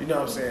 okay. Right. You know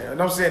what I'm saying?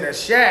 And I'm saying that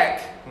Shaq,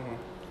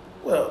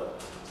 well,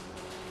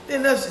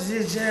 then that's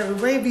just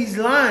Raby's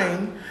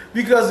lying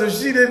because if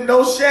she didn't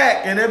know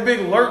Shaq and that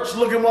big lurch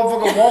looking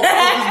motherfucker walked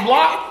off this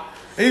block,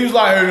 and he was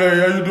like, hey,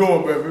 how you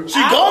doing, baby? She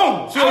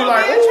gone. She was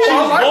like, been ooh, I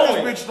trying like to this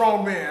go. big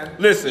strong man.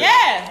 Listen. Yeah,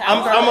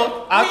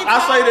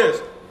 I say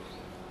this.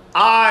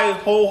 I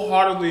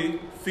wholeheartedly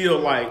feel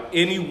like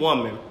any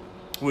woman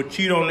would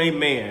cheat on a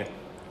man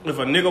if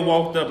a nigga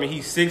walked up and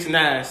he's 6'9",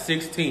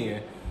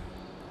 6'10",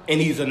 and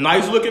he's a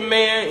nice looking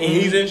man and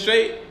he's in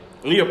shape,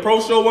 and he a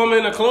pro show woman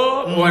in a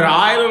club or at an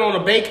island on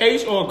a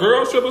vacation or a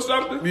girl trip or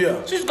something.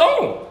 Yeah. She's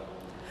gone.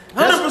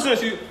 100%.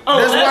 She.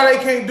 That's why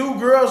they can't do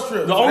girls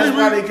trips. The only That's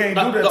why reason, they can't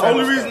do that. the type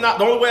only of reason, stuff.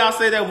 the only way I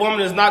say that woman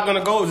is not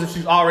gonna go is if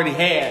she's already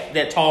had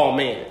that tall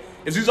man.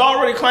 If she's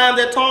already climbed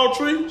that tall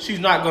tree, she's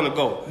not gonna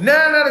go. 9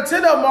 out of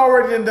 10 of them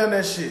already done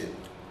that shit.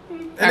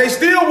 And they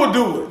still would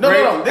do it. No.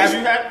 Have you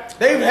had?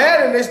 They've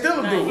had it and they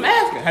still do I'm it.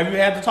 asking. Have you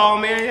had the tall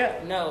man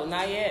yet? No,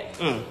 not yet.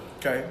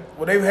 Okay.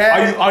 Well, they've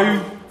had it. Are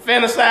you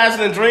fantasizing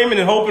and dreaming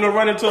and hoping to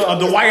run into a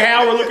Dwight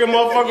Howard looking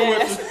motherfucker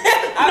Yes. with?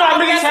 You know how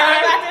many I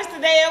times? about this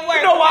today at work.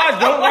 You know why I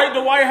don't like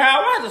Dwight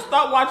Howard? I just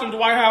stop watching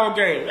Dwight Howard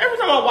games. Every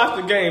time I watch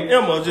the game,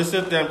 Emma just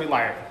sit there and be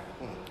like,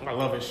 I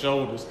love his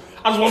shoulders.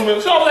 I just want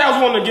him. She always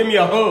wanted to give me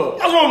a hug. I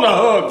just want him to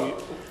hug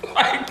me.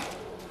 Like,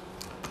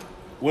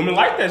 women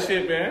like that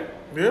shit, man.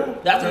 Yeah.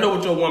 You have to know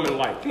what your woman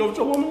likes. You know what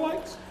your woman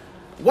likes?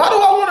 Why do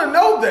I want to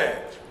know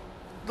that?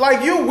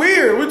 Like, you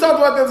weird. We talked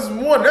about that this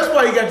morning. That's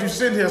why he got you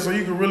sitting here so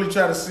you can really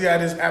try to see how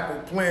this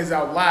plays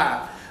out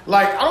live.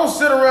 Like, I don't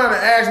sit around and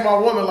ask my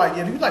woman, like,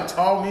 yeah, do you like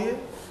tall men?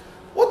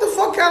 What the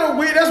fuck kind of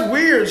weird? That's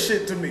weird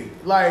shit to me.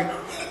 Like,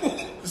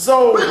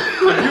 so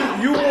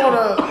you want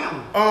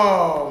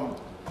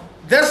to,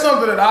 that's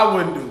something that I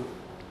wouldn't do.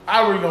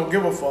 I really don't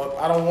give a fuck.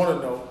 I don't want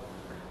to know.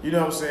 You know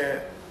what I'm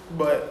saying?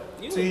 But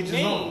You to each his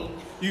mean. own.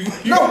 You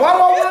No, why do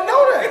I want to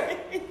know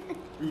that?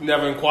 you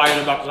never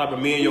inquired about the type of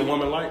men your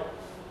woman like?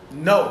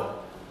 No.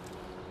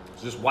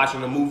 Just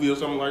watching a movie or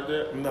something like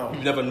that? No. You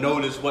never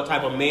noticed what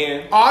type of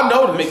man I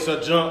noticed. makes her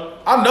jump?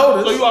 I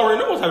noticed. So you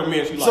already know what type of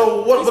man she likes.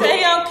 So what? He said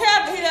he don't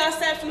care, but he don't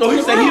accept him. No, to he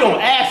the said he room.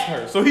 don't ask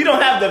her. So he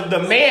don't have the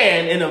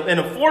man in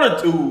a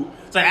fortitude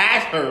to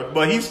ask her.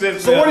 But he said,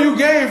 So what do you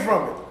gain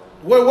from it?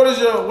 What is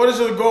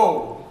your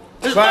goal?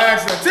 It's By not-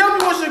 accident. Tell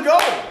me what's your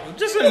goal.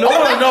 just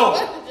annoying.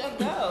 No.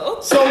 No.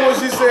 So when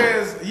she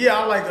says, "Yeah,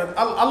 I like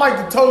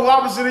the total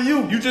opposite of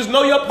you," You just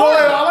know your Boy,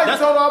 partner. I like the That's-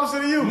 total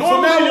opposite of you. So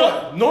normally, now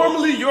what?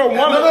 normally you're a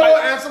woman. No,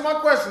 like- answer my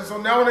question. So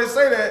now when they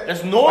say that,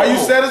 That's normal. Are you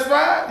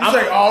satisfied? You I'm-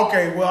 say, "Oh,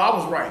 okay. Well, I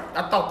was right.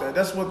 I thought that.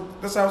 That's how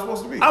it's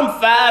supposed to be." I'm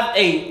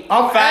 5'8".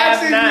 I'm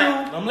asking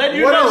 5'9". you, I'm letting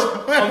you what know.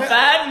 is- I'm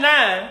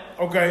 5'9".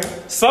 Okay,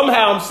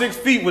 Somehow I'm 6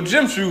 feet with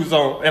gym shoes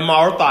on and my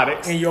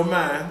orthotics. in your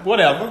mind.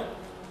 Whatever.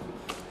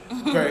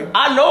 Okay.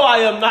 I know I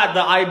am not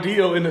the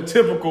ideal and the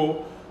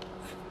typical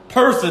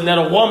person that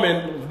a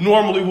woman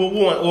normally would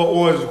want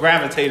or is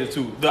gravitated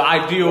to. The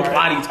ideal Right.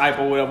 body type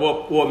or whatever,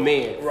 or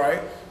man. Right.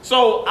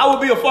 So I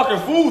would be a fucking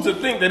fool to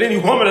think that any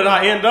woman that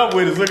I end up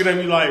with is looking at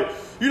me like,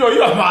 you know,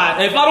 you're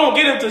mine. If I don't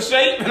get into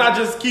shape and I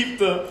just keep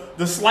the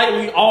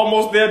slightly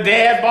almost there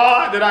dad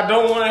bod that I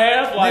don't want to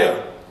have, like, Yeah.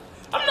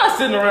 I'm not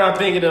sitting around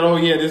thinking that, oh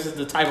yeah, this is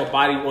the type of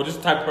body or this is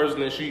the type of person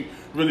that she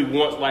really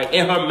wants. Like,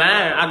 in her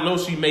mind, I know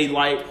she may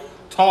like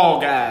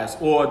tall guys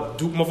or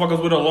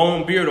motherfuckers with a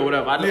long beard or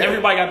whatever. I know Yeah.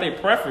 everybody got their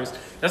preference.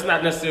 That's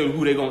not necessarily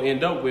who they gonna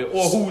end up with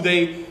or who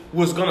they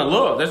was gonna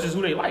love. That's just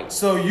who they like.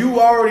 So you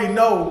already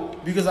know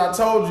because I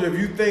told you if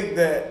you think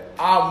that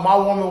my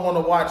woman want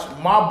to watch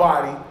my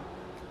body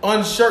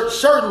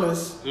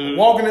shirtless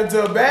walking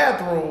into a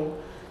bathroom,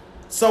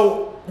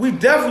 so we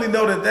definitely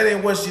know that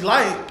ain't what she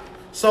like.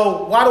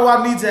 So why do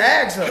I need to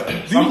ask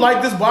her? Do you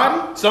like this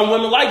body? Some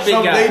women like big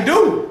Some guys. they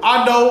do.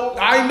 I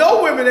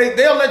know women.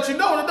 They'll let you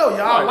know. Y'all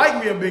Right.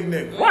 like me a big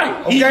nigga. Right.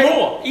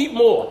 Okay. Eat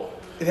more.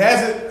 It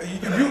hasn't.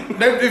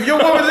 If your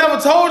woman's ever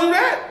told you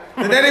that,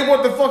 then that ain't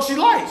what the fuck she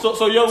likes. So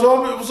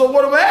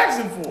what am I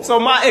asking for? So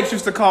my ex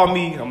used to call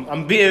me.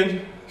 I'm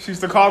being. She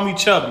used to call me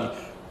chubby,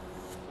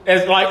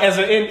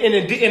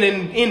 in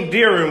an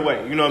endearing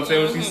way. You know what I'm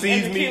saying? When she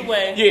sees in a me, cute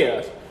way.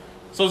 yeah.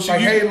 So she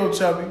like, used- hey, little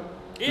chubby.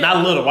 Yeah.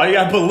 Not little. Why you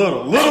gotta put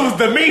little? Little is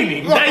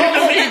demeaning. Now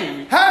you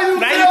demeaning. How do you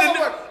Now tell you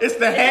somebody? It's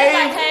the It's hey.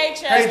 like, hey,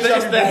 Chuck. Hey, It's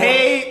chubby the boy.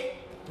 hey.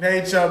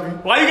 Hey, chubby.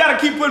 Why you gotta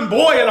keep putting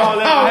boy in all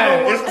that? I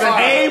don't know It's what's the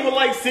why. hey with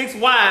like 6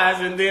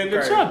 Y's and then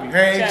the chubby.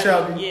 Hey,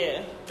 chubby.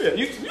 Yeah. Yeah,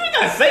 you ain't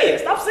gotta say it.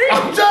 Stop saying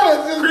I'm it. trying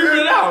to just Creep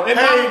it out. And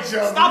Hey, I-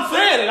 chubby. stop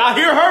saying it. I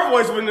hear her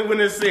voice when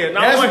it's said. And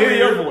I That's want to hear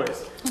your weird.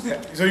 voice.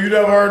 So you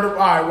never heard of? All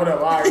right,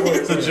 whatever. All right, go ahead.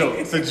 It's a joke.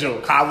 It's a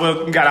joke. I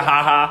will got a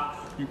ha,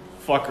 you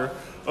fucker.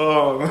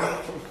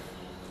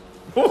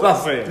 What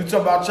was I You saying?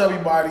 talk about chubby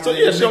bodies. So and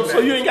yeah, big so backs.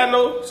 you ain't got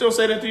no. She don't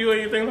say that to you or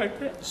anything like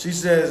that. She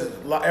says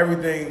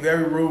everything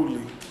very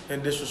rudely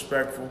and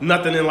disrespectful.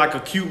 Nothing in like a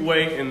cute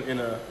way. In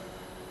a.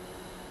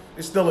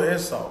 It's still an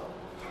insult.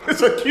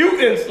 It's a cute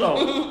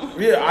insult.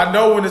 Yeah, I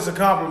know when it's a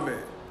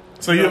compliment.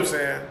 So You know you. what I'm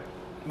saying?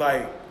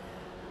 Like,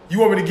 you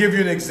want me to give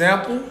you an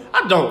example?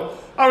 I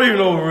don't even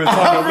know what we're I'm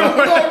talking really,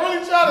 about. I'm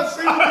really trying to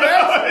see what you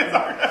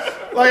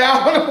answer. Like,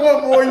 I don't know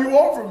what more you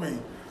want from me.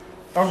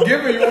 I'm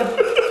giving you.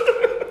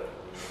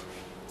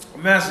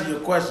 I'm answering your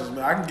questions,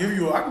 man. I can give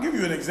you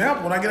an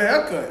example when I get a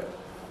haircut.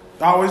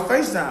 I always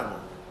FaceTime her,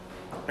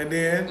 and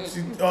then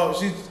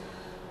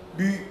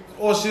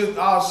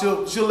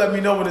she'll let me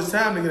know when it's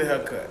time to get a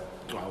haircut.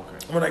 Oh,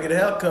 okay. When I get a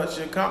haircut,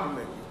 she'll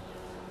compliment me.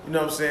 You know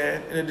what I'm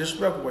saying? In a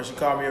disrespectful way. She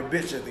called me a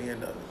bitch at the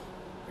end of it.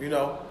 You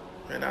know?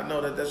 And I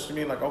know that should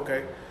mean like,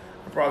 okay,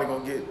 I'm probably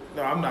gonna get.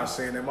 No, I'm not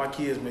saying that. My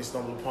kids may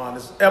stumble upon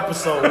this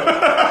episode,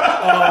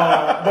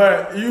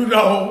 but you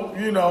know,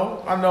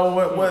 I know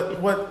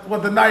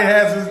what the night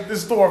has in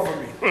store for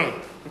me. You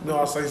know,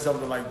 I'll say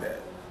something like that.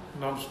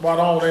 You know, I'm spot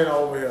on ain't I,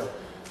 over here,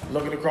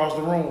 looking across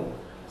the room,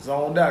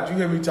 zoned out. You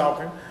hear me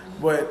talking,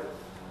 but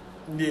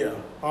yeah,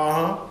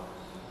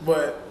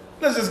 But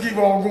let's just keep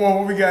on going.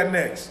 What we got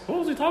next? What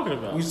was he talking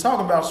about? We was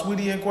talking about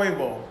Sweetie and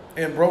Quavo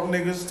and broke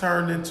niggas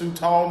turned into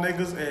tall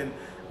niggas and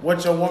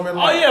what your woman Oh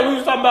like. yeah, we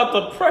was talking about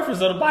the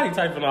preference of the body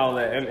type and all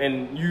that,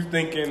 and you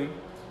thinking,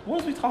 what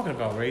was we talking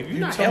about, Ray? You're You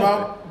not talking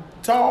helping.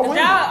 about tall women?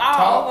 Y'all all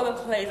Tall. over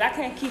the place. I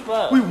can't keep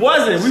up. We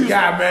wasn't. We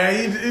got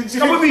man.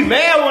 I would be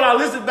mad when I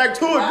listen back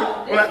to it.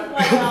 No, when this I-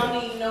 is why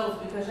y'all need notes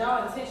because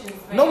y'all attention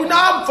span. No,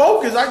 I'm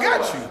focused. I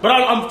got you. But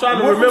I'm trying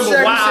to What remember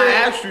Shaggy why I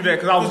said- asked you that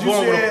because I was you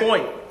going with said, a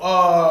point.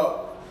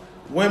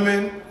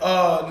 Women,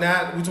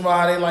 now we talking about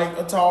how they like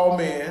a tall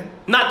man.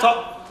 Not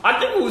talk. I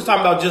think we was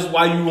talking about just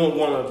why you won't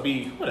want to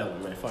be whatever,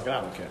 man. Fuck it,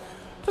 I don't care.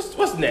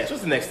 What's next?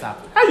 What's the next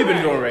topic? How you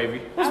been doing,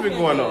 Ravy? What's I've been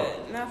going on?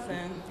 good.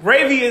 Nothing.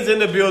 Ravy is in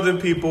the building,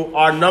 people.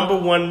 Our number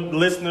one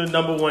listener,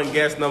 number one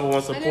guest, number one I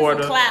need some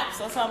supporter. claps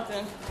or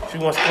something. She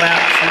wants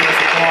claps. She wants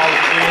applause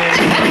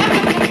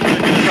again.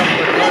 Get a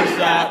couple of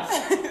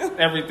gunshots.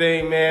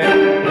 Everything,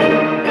 man.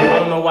 I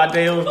don't know why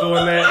Dale's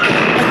doing that.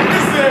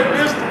 It said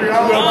mystery.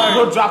 I was like,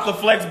 We'll drop the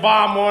flex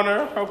bomb on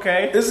her.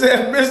 Okay. it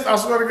said mystery. I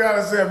swear to God,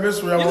 it said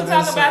mystery. I You was can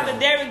talk insane. about the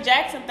Derrick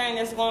Jackson thing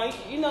that's going.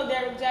 You know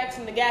Derrick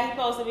Jackson, the guy he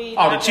supposed to be.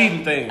 Oh, the like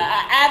cheating thing.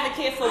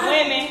 Advocate for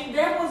women.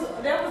 That was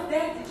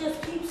that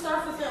just keeps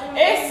surfacing on the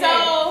It's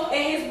internet. so-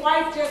 And his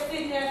wife just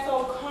sitting there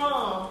so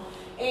calm.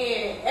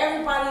 And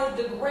everybody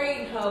is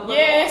degrading her. But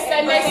Yes,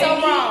 that makes so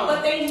wrong.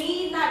 But they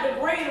need not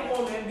degrade a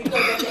woman because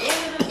at the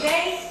end of the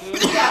day, you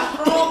got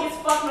strong as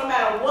fuck no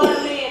matter what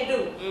a man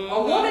do.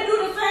 A woman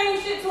do the same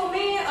shit to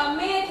a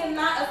man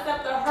cannot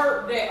accept the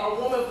hurt that a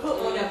woman put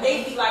on them.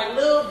 They be like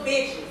little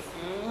bitches,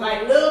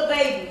 like little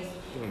babies.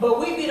 But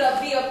we be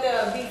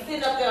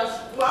sitting up there.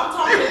 Well, I'm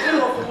talking in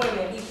general for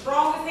women. Be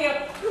strong as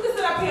hell. You can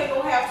sit up here and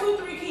go have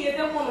 2-3 kids.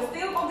 That woman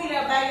still gonna be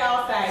there by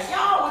y'all side.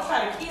 Y'all always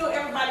try to kill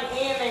everybody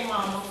and their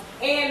mama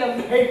and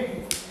the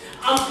babies.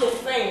 I'm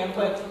just saying,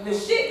 but the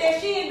shit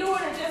that she endured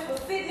and just was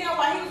sitting there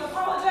while he was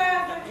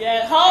apologizing.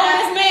 Yeah, hold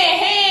this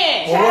man's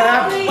hand. Well, what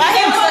happened? Why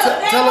he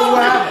was- Tell us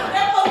what happened.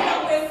 That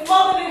motherfucker been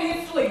smothered in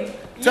his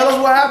sleep. Tell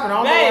us what happened. I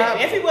don't know what Babe,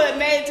 happened. if he would have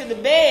made it to the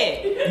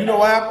bed. You know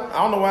what happened? I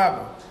don't know what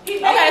happened.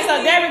 Okay,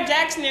 so Derrick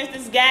Jackson is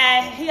this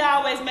guy. He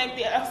always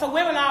so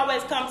women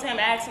always come to him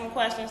asking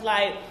questions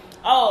like,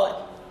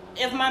 "Oh,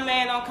 if my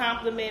man don't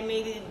compliment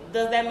me,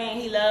 does that mean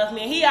he loves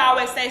me?" He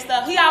always say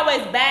stuff. He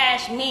always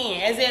bash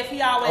men as if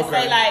he always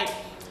Okay. say like,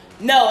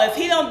 "No, if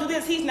he don't do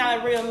this, he's not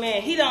a real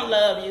man. He don't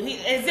love you."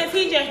 As if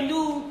he just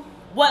knew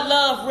what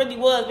love really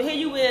was. But here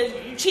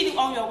you cheating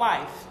on your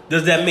wife.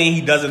 Does that mean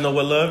he doesn't know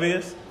what love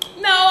is?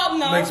 No.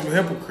 Makes him a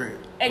hypocrite.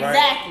 right?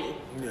 Exactly.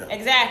 Yeah.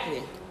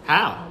 Exactly.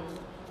 How?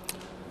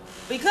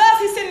 Because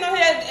he's sitting on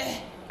here.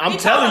 I'm he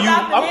telling talking you.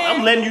 about the man.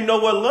 I'm letting you know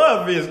what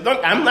love is.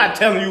 I'm not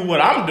telling you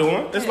what I'm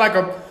doing. It's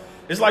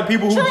like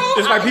people who True.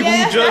 who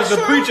judge That's the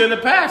true. preacher in the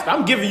past.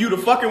 I'm giving you the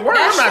fucking word.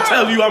 That's I'm not true.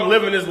 telling you I'm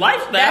living this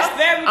lifestyle. That's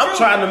very I'm true.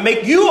 trying to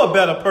make you a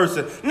better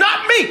person,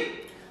 not me.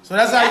 So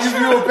that's how you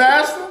view a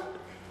pastor?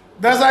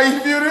 That's how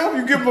you view them?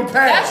 You give them a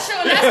pass. That's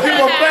true. That's You give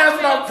them a kinda pass how I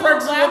without feel,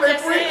 practicing but what they I'm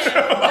just preach.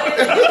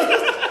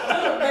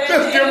 saying.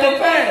 Just give them a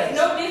pass.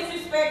 No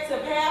disrespect to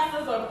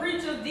pastors or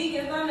preachers,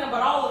 deacons, none of them,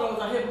 but all of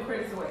those are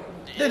hypocrites away.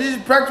 They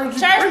just practice what you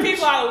Church preach.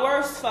 people are the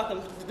worst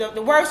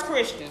the worst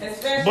Christians.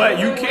 Especially But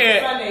you when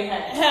can't- Sunday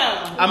hat.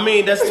 Him. I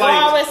mean, that's I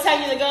like. always tell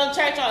you to go to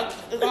church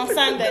on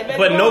Sunday. Baby,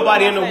 But go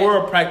nobody to in the my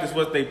world practiced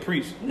what they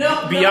preach. No,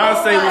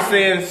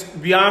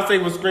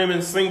 Beyonce was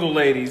screaming single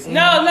ladies.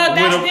 No, that's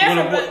with a-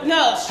 different. with a- But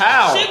no,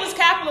 How? she was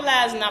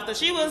capitalizing off that.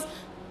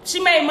 She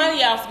made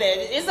money off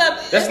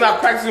that. That's not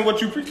practicing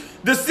what you preach.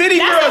 The city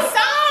That's girls, a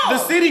song. the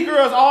city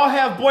girls all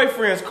have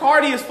boyfriends.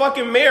 Cardi is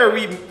fucking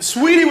married.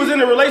 Sweetie was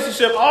in a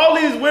relationship. All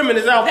these women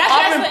is out That's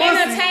popping just for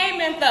pussy.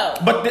 entertainment, though.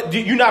 But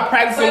you're not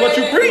practicing what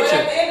you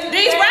preaching.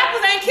 These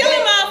rappers ain't killing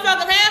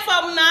motherfuckers. Half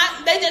of them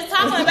not. They just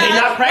talking about They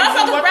not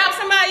practicing motherfuckers what- rap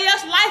somebody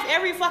else's life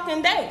every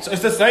fucking day. So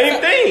it's the same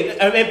thing,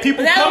 and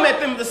people That- come at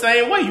them the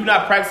same way. You're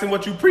not practicing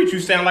what you preach. You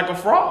sound like a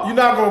fraud. You're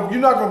not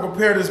gonna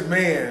compare this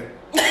man.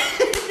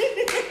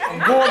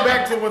 Going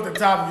back to what the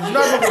topic is, you're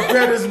not gonna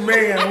compare this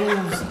man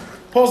who's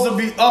supposed to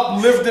be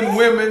uplifting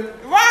women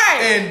Right.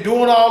 and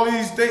doing all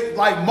these things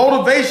like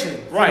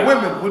motivation for Right.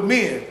 women with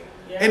men,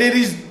 and then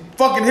he's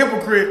fucking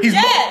hypocrite. He's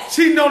Yes.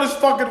 cheating on his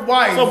fucking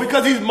wife. So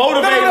because he's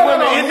motivating No,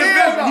 women hell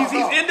individually,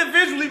 no. he's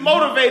individually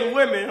motivating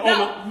women.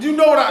 No. You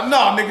know what? No,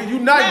 nigga, you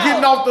not No,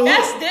 getting off the hook.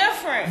 That's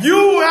different.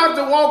 You have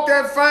to walk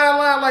that fine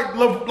line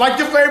like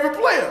your favorite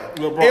player,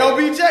 LeBron.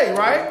 LBJ,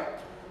 right?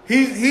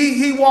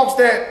 He walks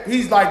that.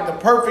 He's like the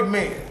perfect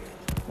man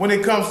when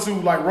it comes to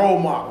like role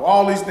model,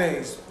 all these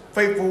things,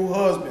 faithful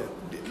husband,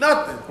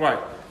 nothing. Right.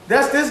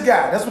 That's this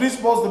guy. That's what he's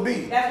supposed to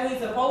be. That's what he's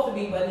supposed to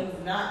be, but he's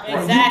not.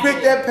 Exactly. You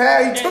picked that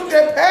path. He took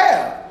that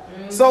path.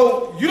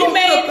 So you He don't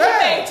made need a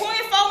path.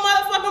 24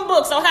 motherfucking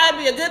books on how to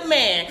be a good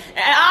man.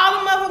 And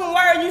all the motherfucking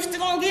words, you still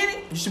gonna get it?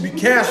 You should be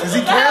canceled. Is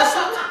he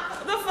canceled?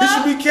 The fuck? He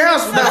should be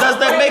canceled. Does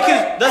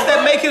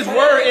that make his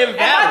word And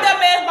my invalid?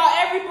 dumb ass bought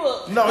every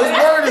book. No, his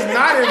word is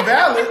not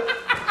invalid.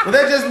 But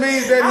that just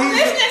means that I'm he's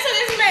listening to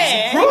this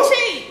man. He crook.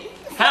 cheat.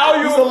 How a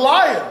you?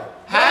 liar.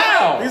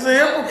 How? He's a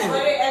But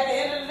hypocrite. at the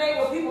end of the day,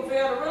 what people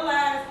fail to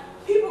realize,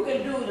 people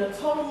can do the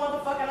total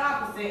motherfucking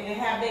opposite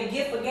and have their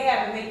gift of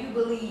gab and make you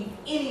believe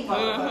any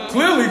motherfucker.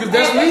 Clearly, because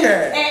that's what he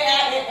had.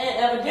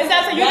 And It's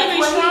up to you to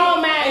be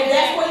strong-minded. And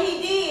that's what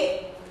he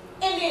did.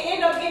 And then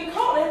end up getting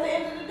caught at the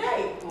end of the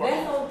day.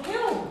 That's on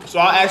him. So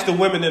I'll ask the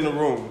women in the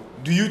room: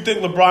 do you think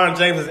LeBron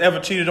James has ever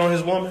cheated on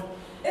his woman?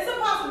 It's a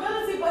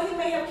possibility, but he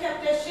may have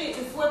kept that shit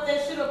and swept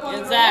that shit up under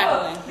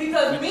Exactly. the rug.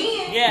 Because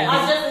men Yeah.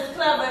 are just as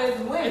clever as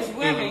women. It's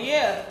women,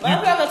 yeah.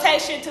 Motherfuckers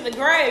take shit to the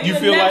grave. You You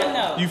feel never like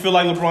know. you feel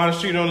like LeBron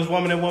cheated on his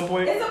woman at one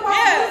point? It's a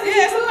possibility.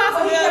 Yeah, it's a too,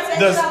 but he kept that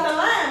Does- shit out the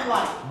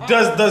limelight.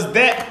 Does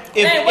that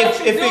Hey, what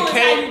you if do it is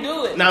came how you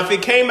do it. now if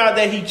it came out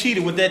that he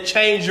cheated, would that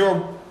change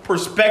your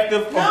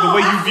perspective of the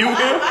way you view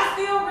him? I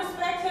still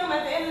respect him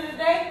at the end of the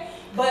day.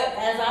 But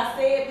as I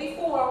said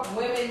before,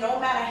 women, no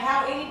matter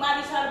how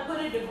anybody try to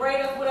put it,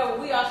 degrade us, whatever,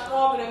 we are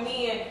stronger than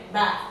men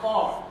by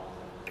far.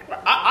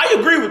 I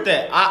agree with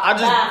that.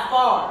 By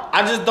far.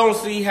 I just don't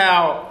see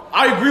how.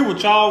 I agree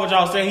with y'all. What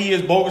y'all saying, he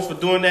is bogus for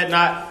doing that,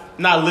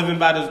 not living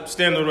by the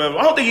standard or whatever.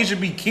 I don't think he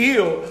should be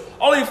killed.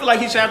 I only feel like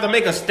he should have to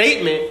make a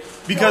statement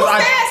because Who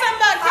said something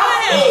about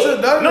killing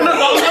him? No,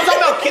 I'm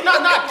talking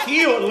about not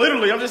killed,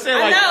 literally. I'm just saying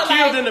I like know,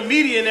 killed like- in the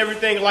media and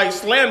everything, like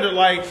slandered,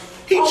 like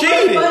he Oh,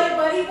 cheated.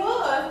 But he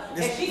was.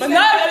 And she But said-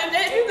 no,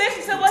 if you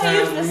listen to what he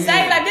used to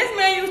say, like this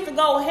man used to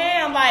go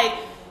ham, like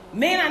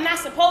men are not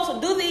supposed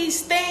to do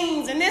these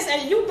things and this,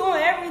 and you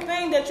doing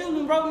everything that you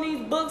done wrote in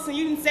these books and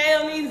you can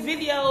sell in these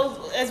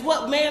videos as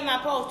what men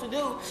not supposed to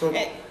do. So-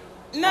 And-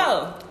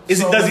 no. Does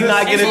he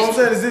not get So it? I'm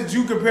saying, is it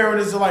you comparing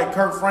this to like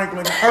Kirk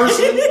Franklin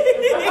cursing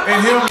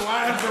and him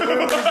lying to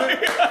women?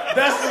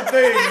 That's the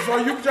thing. So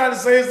you trying to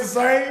say it's the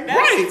same? That's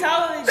Right.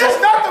 totally That's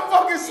different. not the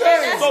fucking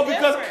same.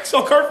 That's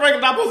So Kurt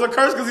Franklin not supposed to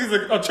curse because he's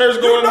a church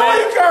You going know man.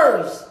 he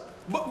curse.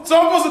 So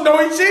I'm supposed to know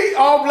he cheat?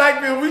 All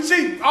black men, we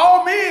cheat.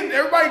 All men,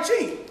 everybody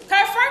cheat.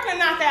 Kurt Franklin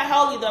not that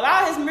holy though.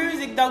 All his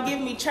music don't give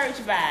me church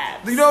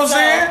vibes. You know what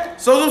I'm saying?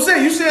 So what I'm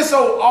saying, you said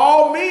so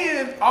all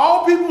men,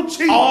 all people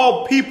cheat.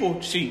 All people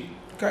cheat.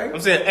 Okay.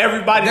 I'm saying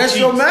everybody That's cheats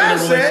your in a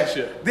mindset.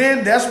 relationship.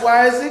 Then that's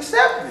why it's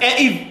accepted.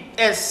 And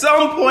at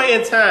some point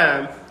in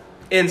time,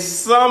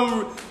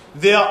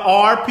 there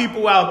are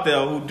people out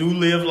there who do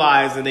live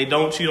lives and they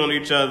don't cheat on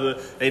each other.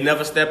 They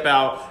never step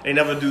out. They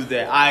never do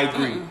that. I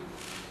agree.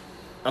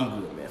 I'm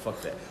good, man.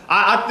 Fuck that.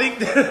 I think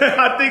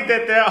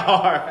that there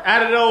are,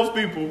 out of those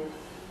people,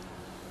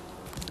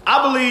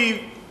 I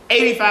believe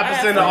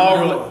 85% of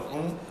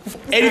all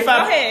 85. Go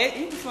ahead,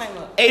 you can flame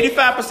up.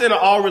 85% of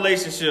all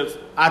relationships,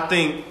 I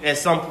think at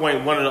some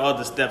point one or the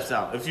other steps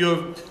out. If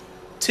you're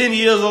 10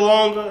 years or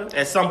longer,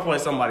 at some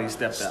point somebody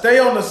steps out. Stay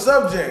on the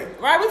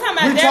subject. Right, we talking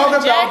about We talking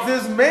Derrick about Jackson.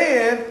 this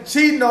man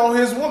cheating on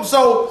his woman.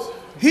 So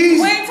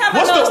he's We ain't talking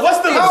What's about the what's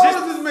the How old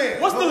logis- is this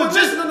man? What's the No,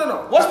 logistics?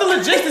 no. What's the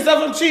logistics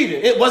of him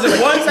cheating? Was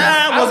it one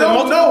time? I Was it don't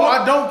multiple? know.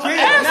 I don't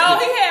care. No,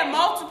 he had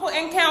multiple.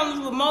 encounters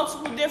with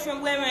multiple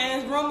different women,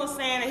 and his rumors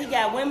saying that he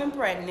got women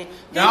pregnant.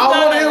 Now, I don't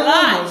want to hear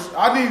rumors.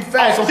 I need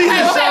facts. Oh, so Even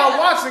okay. Sean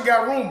Watson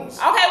got rumors.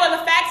 Okay, well,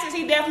 the fact is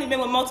he definitely been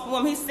with multiple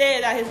women. He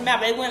said out his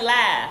mouth, they went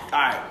live. All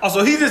right. Oh,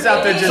 so he's just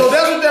out there just. So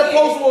that's what that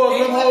post was,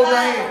 them holding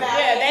hands.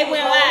 Yeah, they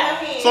went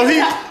live. So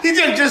he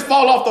didn't just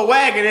fall off the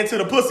wagon into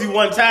the pussy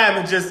one time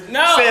and just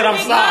said I'm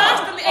he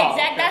sorry. constantly,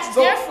 exactly. That's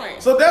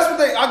different. So that's what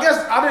they. I guess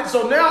I didn't.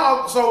 So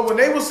now, so when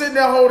they were sitting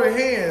there holding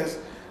hands,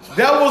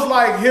 that was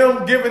like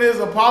him giving his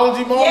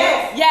apology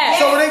moment. Yes.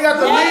 So when they got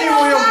the lean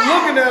with him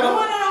looking at him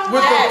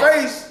with the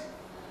face.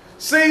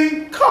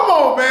 See, come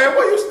on, man.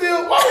 Why we just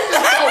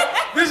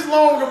talk this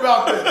long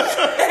about this?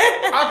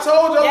 I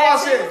told you, I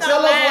said, tell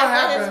us what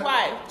happened.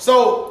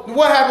 So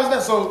what happens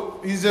then? So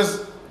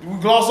we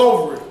gloss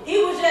over it.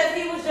 He was just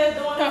doing his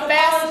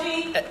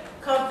apology,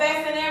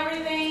 confessing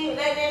everything,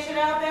 letting that shit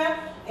out there.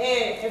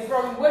 And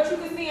from what you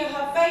can see in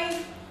her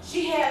face,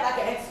 she had like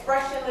an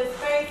expressionless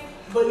face.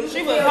 But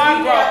she was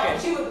heartbroken.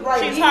 She was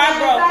right. She's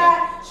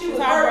heartbroken. She was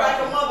hurt like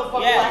a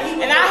motherfucker. Yeah.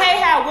 Like and I hate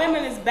how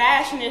women is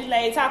bashing this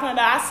lady, talking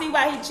about I see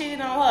why he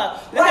cheated on her.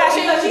 Look how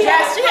she was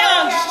dressed.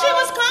 She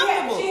was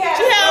comfortable. She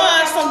had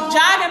on some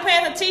jogging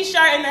pants, a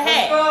t-shirt, and a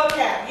hat.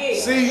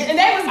 See, and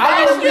they was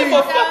bashing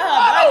her.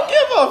 I don't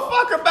give a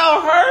fuck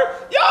about her.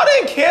 Y'all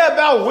didn't care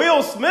about Will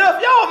Smith.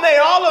 Y'all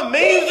made all the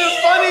memes and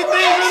funny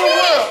things in the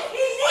world.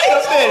 Wait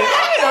a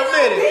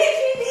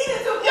minute.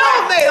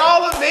 Y'all made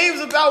all the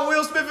memes about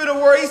Will Smith in the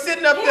world. He's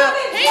sitting up there.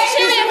 He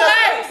cheated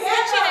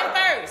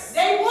first.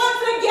 They weren't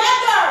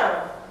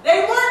together.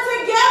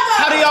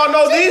 How do y'all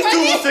know these two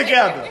were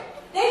together?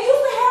 They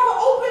used to have an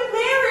open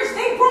marriage.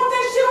 They broke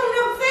that shit on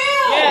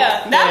themselves.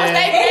 Yeah, that was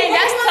their thing.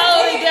 That's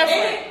totally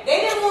different. They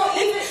didn't want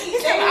either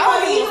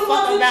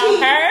one to cheat.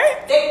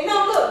 They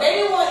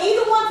didn't want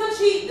either one to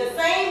cheat. The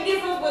same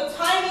difference with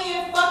Tiny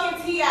and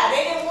fucking T.I.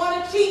 They didn't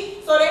want to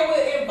cheat, so they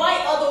would invite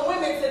other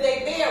women to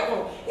their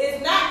bedroom. It's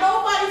not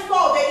nobody's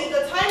fault that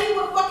either Tiny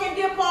would fucking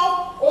dip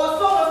off or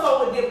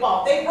so-and-so would dip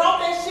off. They brought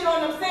that shit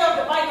on themselves,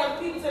 inviting other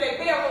people to their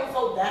bedroom,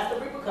 so that's the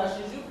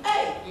repercussions you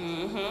pay.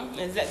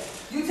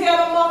 You tell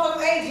them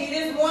motherfuckers, hey, G,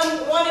 this one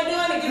and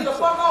done and get the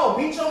fuck on.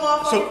 Beat your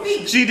motherfucking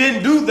feet. She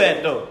didn't do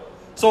that though.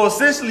 So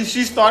essentially,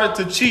 she started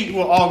to cheat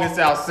with August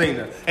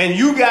Alsina, and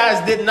you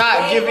guys did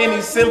not give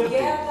any sympathy.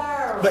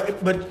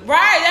 But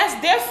right, that's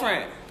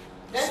different.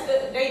 Even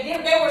though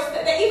they were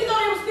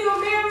still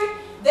married,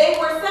 they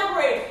were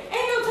separated.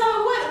 Ain't no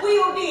telling what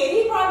Will did.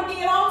 He probably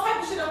did all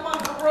type of shit up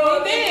under the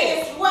rug. He did.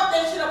 And swept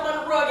that shit up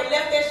under the rug and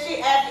left that shit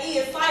after he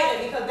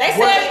decided because they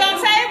said it's on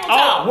table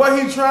talk. What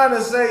he's trying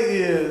to say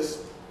is,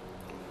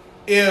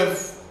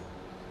 if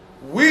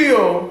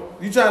Will,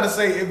 you trying to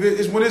say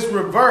if when it's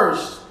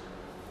reversed.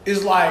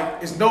 It's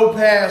like it's no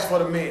pass for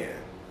the man,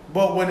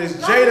 but when it's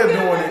Jada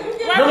doing it,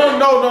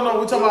 no.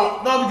 We're talking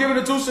about I'm giving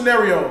the two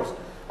scenarios.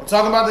 I'm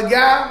talking about the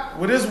guy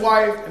with his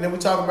wife, and then we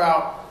talk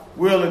about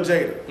Will and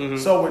Jada. Mm-hmm.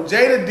 So when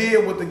Jada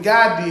did what the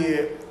guy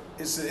did,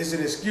 it's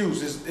an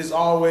excuse. It's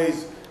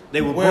always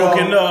they were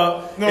broken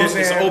up. You know it's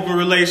an open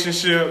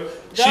relationship.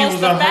 She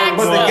was a hurt,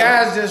 but the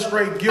guy's just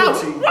straight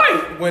guilty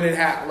when it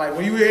happened. Like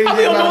when you hear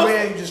anything about a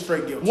man, you just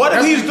straight guilty. What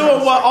if he's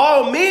doing what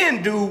all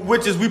men do,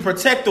 which is we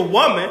protect the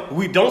woman,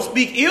 we don't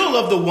speak ill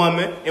of the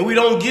woman, and we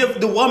don't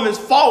give the woman's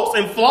faults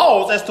and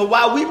flaws as to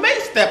why we may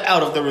step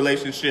out of the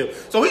relationship.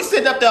 So he's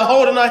sitting up there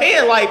holding her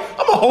hand like,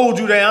 I'm gonna hold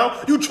you down,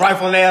 you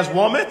trifling ass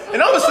woman,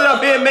 and I'm gonna sit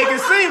up here and make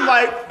it seem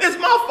like it's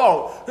my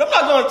fault. I'm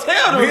not gonna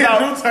tell them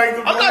about.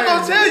 I'm not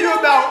gonna tell you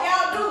about.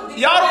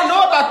 Y'all don't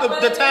know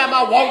about the time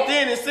I walked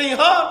in and seen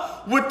her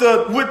with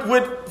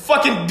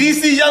fucking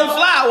DC Young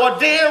Fly or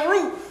Dan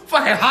Root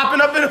fucking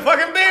hopping up in the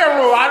fucking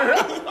bedroom.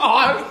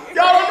 Y'all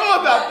don't know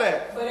about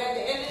that. But at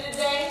the end of the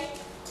day,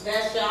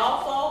 that's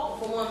y'all fault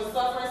for wanting to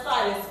suffer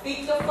inside and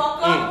speak the fuck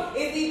up.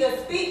 It's either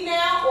speak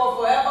now or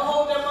forever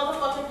hold that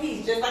motherfucking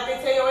peace. Just like they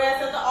tell your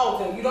ass at the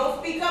altar. You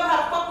don't speak up, how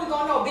the fuck we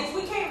gonna know? Bitch,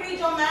 we can't read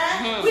your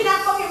mind. We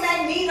not fucking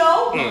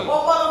Magneto or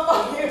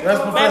motherfucking.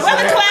 That's Professor. Where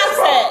the claps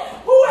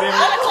at? Where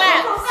the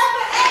claps?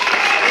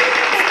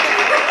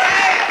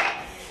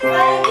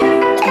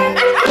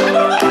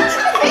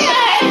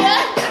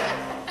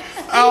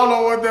 I don't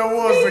know what that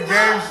was, the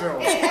game show.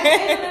 At the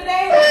end of the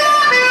day,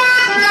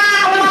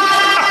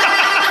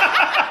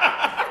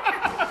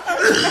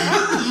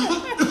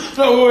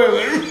 so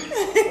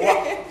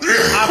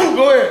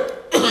go ahead.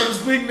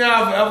 Speak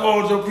now, forever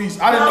hold your peace.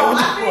 I didn't know what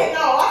you said.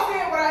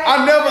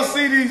 I never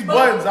see these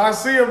buttons. I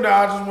see them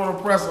now. I just want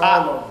to press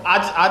all of them. I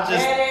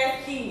just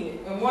badass kid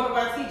and one of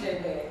our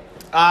TJ bag.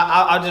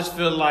 I just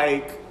feel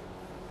like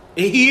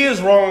he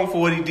is wrong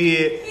for what he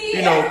did.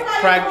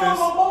 Practice. Wrong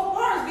on both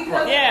parts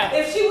because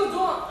if she was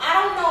doing,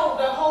 I don't know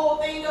the whole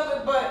thing of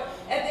it, but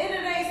at the end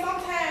of the day,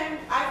 sometimes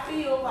I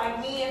feel like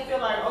men feel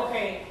like,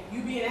 okay,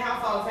 you be in the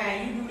house all the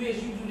time, you do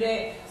this, you do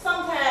that.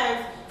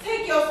 Sometimes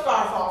take your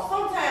scarf off.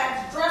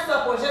 Sometimes dress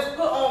up or just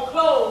put on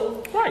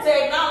clothes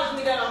to acknowledge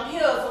me that I'm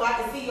here so I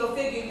can see your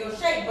figure, your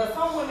shape. But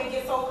some women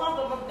get so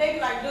comfortable, they be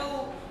like,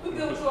 dude, we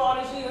been with you all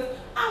these years.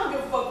 I don't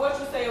give a fuck what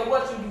you say or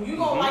what you do. You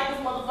gonna like this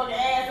motherfucking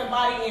ass and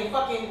body and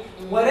fucking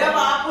whatever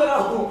I put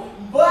on.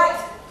 But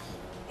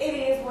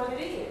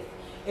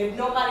if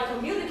nobody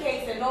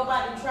communicates and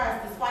nobody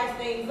tries to spice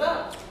things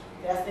up,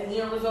 that's the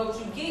end result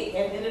you get.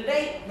 At the end of the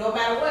day, no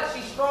matter what,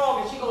 she's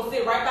strong and she gonna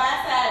sit right by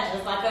her side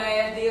just like her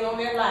ass did on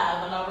that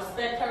live, and I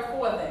respect her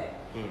for that.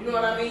 You know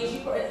what I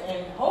mean?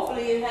 And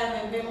hopefully it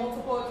hasn't been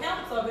multiple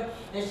accounts of it,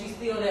 and she's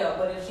still there.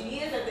 But if she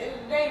is, at the end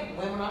of the day,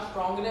 women are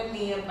stronger than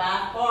men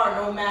by far,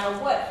 no matter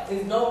what.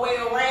 There's no way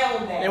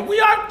around that. And you're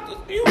right.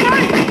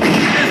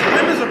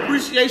 It's Women's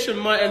Appreciation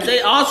Month, and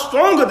they are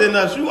stronger than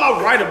us. You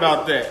are right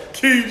about that.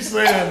 Keep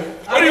saying it.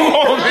 What do you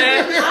want,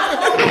 man?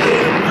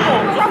 Come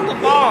on, drop the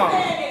bomb.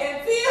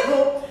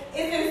 Until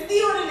it's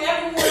instilled in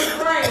everyone's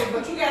brain,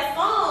 but you got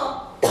some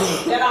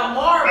that are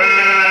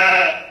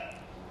marvelous.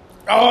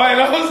 Oh, I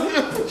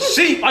know.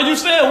 Sheep. Are you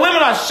saying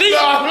women are sheep?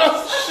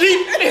 No.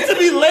 Sheep need to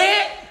be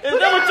led? Is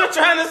that what you're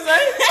trying to say?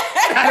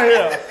 Get out of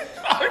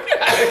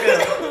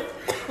here.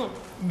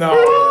 No.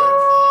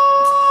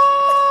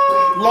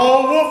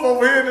 Lone Wolf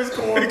over here in this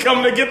corner. He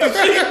coming to get the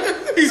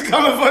sheep. He's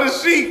coming for the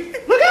sheep.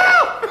 Look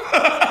out!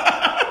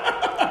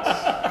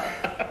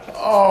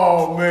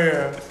 Oh,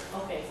 man.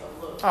 Okay, so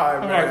look. All right,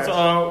 All man. right,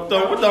 so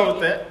we're done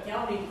with that.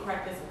 Y'all need to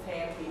crack this a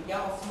tad bit.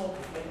 Y'all smoke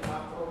is making my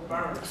throat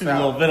burn. A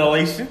little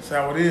ventilation. That's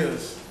how it is.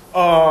 This is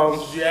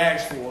what you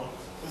asked for.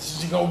 This is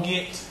what you gonna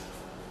get.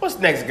 What's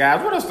next,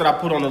 guys? What else did I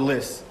put on the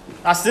list?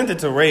 I sent it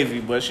to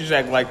Ravy, but she's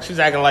acting like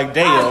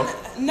Dale.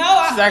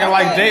 No, She's acting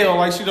like Dale,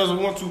 like she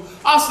doesn't want to.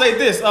 I'll say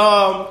this.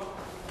 I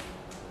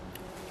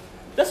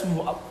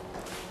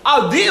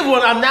did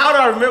one. Now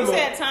that I You remember.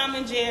 said Tom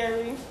and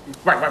Jerry.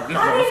 Right.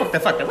 No, fuck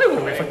that. Wait.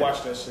 I ain't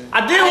watched that shit.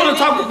 I did want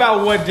to talk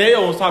about what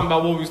Dale was talking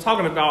about, what we was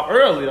talking about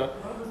earlier,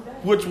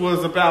 which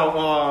was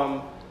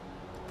about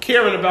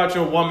caring about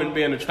your woman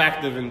being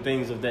attractive and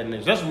things of that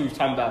nature. That's what we was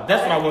talking about.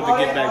 That's what I wanted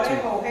to get back to.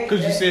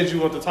 Because you said you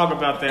wanted to talk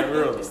about that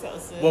earlier. So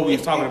silly. What we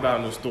was talking about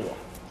in the store.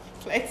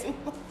 Play too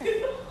much.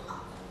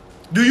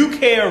 Do you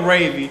care,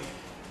 Ravy?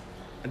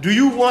 Do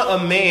you want a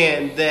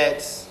man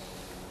that's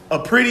a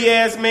pretty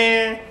ass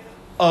man,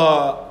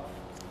 a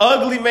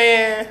ugly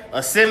man,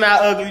 a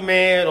semi-ugly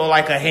man, or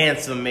like a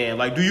handsome man?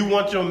 Like, do you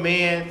want your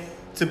man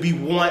to be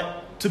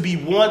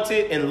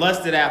wanted and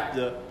lusted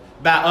after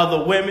by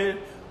other women,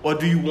 or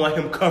do you want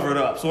him covered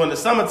up? So in the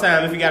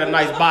summertime, if he got a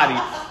nice body,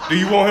 do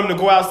you want him to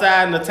go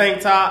outside in a tank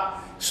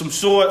top, some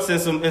shorts,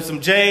 and some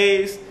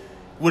J's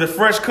with a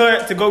fresh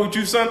cut to go get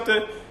you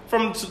something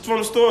from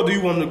the store? Or do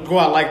you want him to go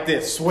out like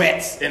this,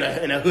 sweats in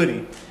a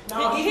hoodie?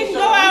 No, He can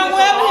go out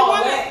wherever he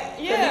wants.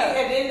 Yeah.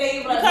 And then they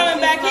You coming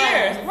back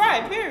here.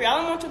 Right, period. I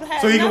don't want you to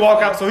have So he can nothing.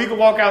 walk out. So he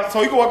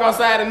can walk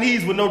outside in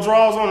these with no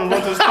drawers on and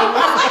run to the store.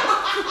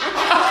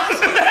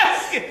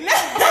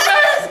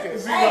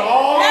 It's either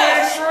all the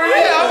extreme.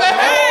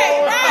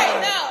 Right,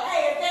 no.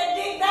 Hey, if that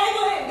dick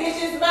dangling, bitch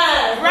is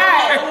mine.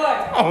 Right. No matter what.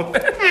 Oh, Long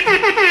as you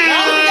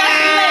got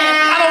some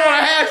legs. I don't want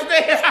to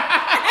hashtag.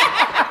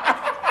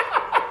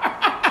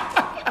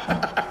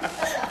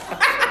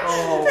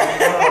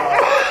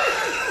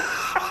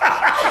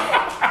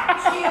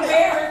 He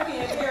embarrassed me,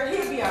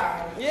 he'll be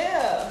alright.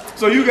 Yeah.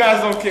 So you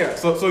guys don't care.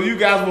 So you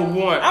guys will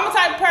want. I'm a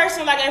type of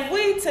person, like, if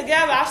we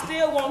together, I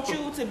still want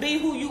you to be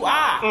who you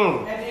are.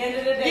 At the end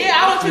of the day. Yeah,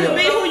 I want you to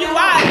be who you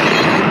are.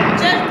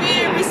 Just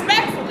being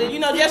respectfully,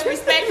 just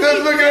respectfully.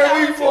 Just look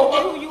at me Be for.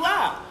 who you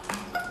are.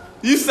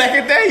 You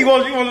second that? You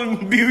want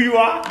to be who you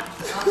are?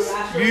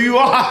 Who you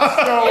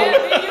are?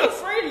 Yeah, be you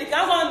freely.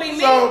 I'm gonna be me.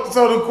 So the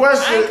I ain't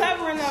question.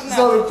 covering up now.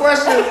 So the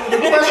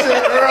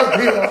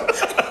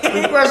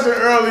question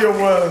earlier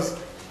was,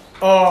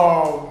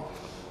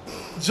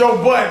 Joe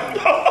Budden.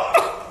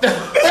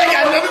 That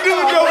got nothing to do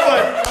with Joe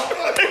Budden.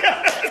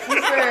 He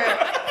said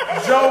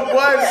Joe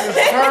Budden is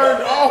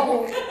turned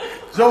on.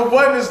 Joe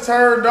Budden is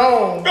turned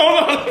on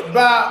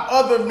by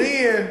other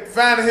men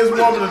finding his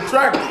woman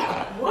attractive.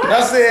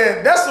 I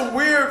said, that's some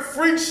weird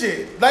freak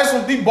shit. Like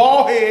some deep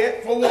bald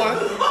head, for one.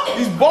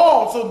 He's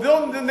bald, so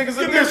them niggas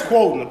are You're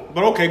misquoting him,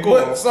 but okay, go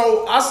on. But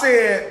so I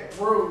said,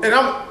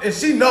 and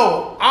she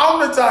know, I'm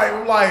the type,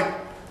 I'm like,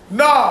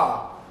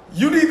 nah,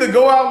 you need to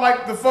go out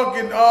like the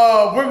fucking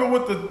women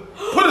with the,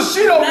 put a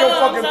sheet over your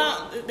fucking,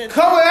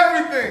 cover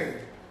everything.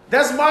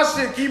 That's my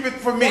shit, keep it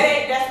for me.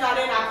 That's not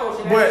in our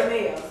culture, that's But in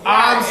theirs.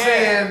 I'm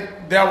saying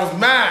that was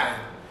mine.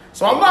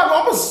 So I'm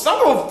gonna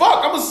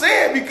fuck. I'm gonna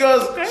say it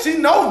because she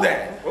knows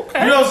that.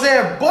 Okay. You know what I'm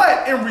saying?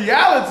 But in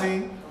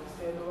reality,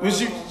 when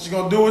she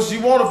gonna do what she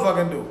wanna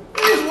fucking do.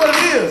 It is what it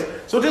is.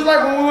 So just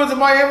like when we went to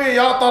Miami and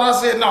y'all thought I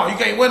said, no, you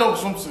can't wear no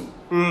swimsuit.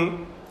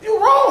 Mm-hmm. You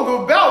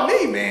wrong about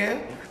me,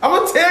 man. I'm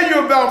gonna tell you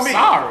about me.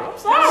 Sorry. I'm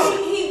sorry.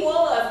 He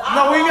was.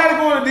 No, we ain't gotta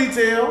go into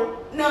detail.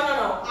 No. I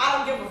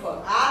don't give a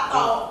fuck. I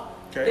thought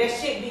Okay. that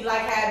shit be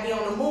like how it be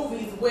on the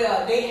movies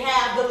where they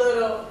have the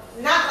little,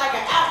 not like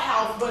an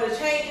outhouse, but a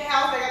changing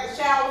house. They got the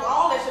showers,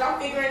 all that shit. I'm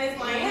figuring it's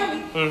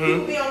Miami.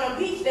 People be on the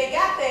beach, they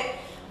got that.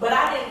 But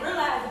I didn't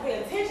realize to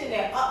pay attention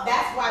that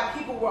that's why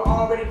people were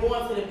already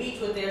going to the beach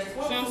with their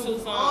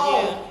swimsuits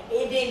on. Yeah.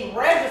 It didn't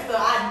register.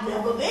 I'd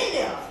never been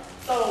there.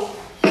 So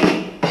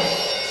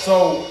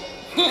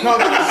Come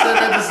said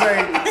that to say,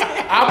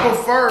 I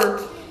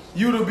prefer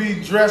you to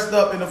be dressed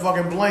up in a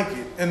fucking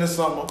blanket in the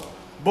summer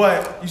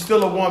But you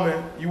still a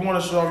woman. You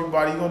want to show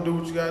everybody. You gonna do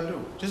what you gotta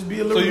do. Just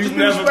be a little. Just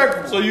be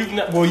respectful. So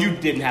well, you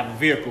didn't have a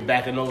vehicle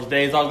back in those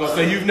days. I was gonna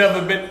say you've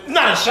never been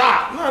not a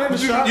shot. Not in a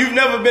shot. You've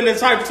never been the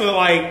type to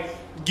like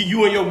get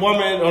you and your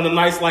woman on a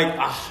nice like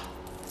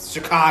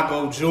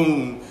Chicago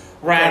June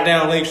ride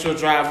down Lakeshore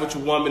Drive with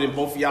your woman and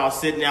both of y'all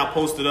sitting out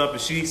posted up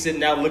and she's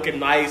sitting out looking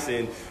nice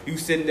and you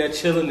sitting there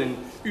chilling and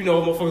you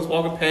know motherfuckers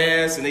walking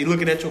past and they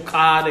looking at your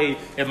car, they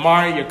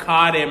admiring your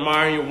car, they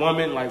admiring your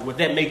woman. Like would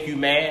that make you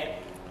mad?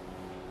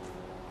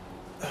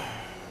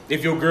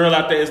 If your girl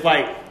out there, it's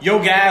like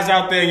your guys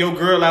out there, your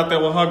girl out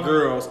there with her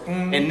girls,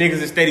 and niggas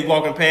is steady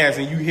walking past,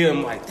 and you hear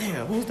them like,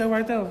 damn, who's that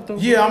right there?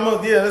 Yeah,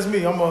 that's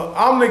me.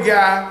 I'm the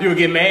guy. You would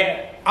get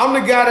mad. I'm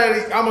the guy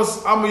that I'm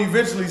gonna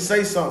eventually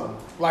say something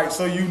like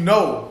so you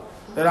know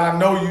that I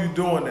know you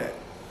doing that.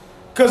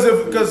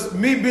 Cause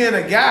me being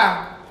a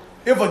guy,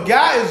 if a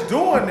guy is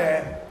doing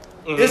that,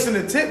 it's an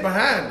intent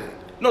behind it.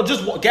 No,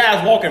 just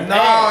guys walking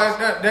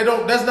past.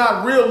 No, that's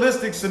not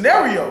realistic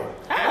scenario.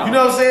 How? You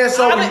know what I'm saying?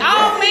 So I mean,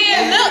 all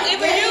men look,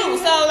 even you.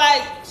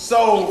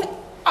 So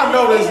I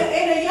know this.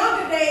 In the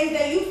younger days,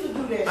 they used to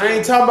do that. I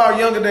ain't talking about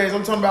younger days.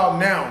 I'm talking about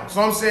now.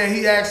 So I'm saying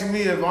he asking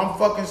me if I'm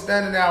fucking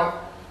standing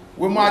out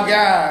with my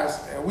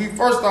guys, and we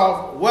first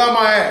off, where am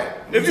I at?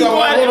 If you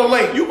by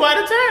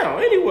the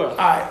town, anywhere. All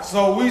right,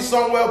 so we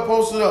somewhere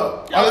posted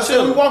up. Let's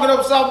say we walking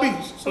up South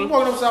Beach. So we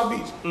walking up South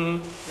Beach,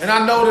 and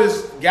I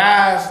notice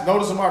guys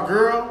noticing my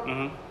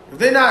girl. If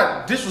they're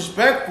not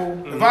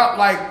disrespectful, if I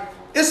like,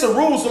 it's a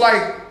rule. So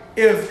like,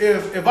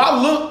 if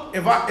I look,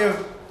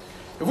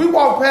 if we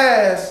walk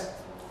past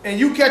and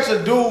you catch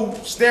a dude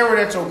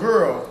staring at your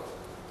girl,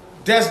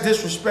 that's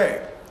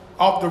disrespect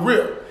off the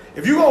rip.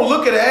 If you gonna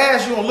look at her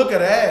ass, you gonna look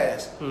at her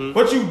ass.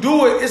 But you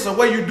do it, it's a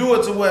way you do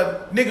it to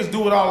where niggas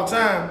do it all the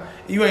time,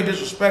 and you ain't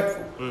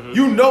disrespectful.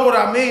 You know what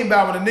I mean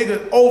by when a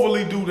nigga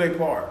overly do their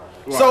part.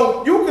 Right.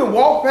 So you can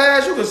walk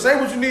past, you can say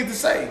what you need to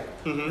say.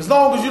 As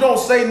long as you don't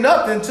say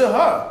nothing to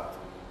her.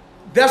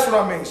 That's what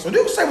I mean. So you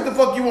can say what the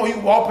fuck you want.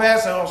 You walk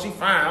past her, oh, she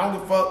fine, I don't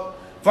give a fuck.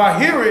 If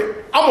I hear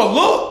it, I'ma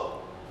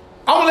look.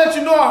 I'ma let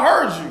you know I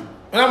heard you.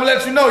 And I'ma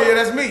let you know, yeah,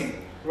 that's me.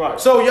 Right.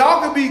 So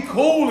y'all can be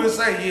cool and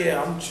say,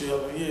 yeah, I'm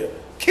chilling, yeah.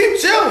 Keep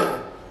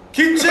chilling.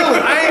 Keep chilling.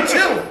 I ain't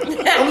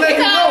chilling. I'm letting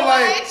you know,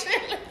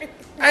 like,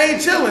 I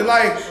ain't chilling.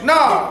 Like,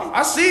 nah,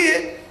 I see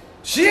it.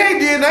 She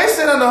ain't did nothing. I ain't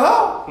said nothing to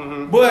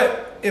her.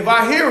 But if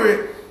I hear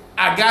it,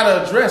 I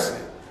gotta address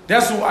it.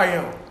 That's who I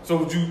am.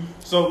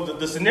 So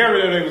the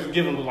scenario they was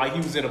given was like he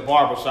was in a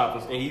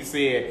barbershop and he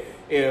said,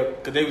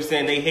 because they were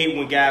saying they hate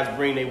when guys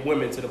bring their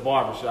women to the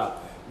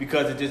barbershop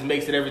because it just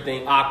makes it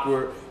everything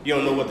awkward. You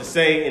don't know what to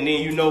say. And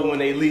then you know when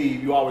they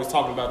leave, you always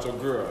talking about your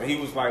girl. And he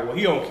was like, well,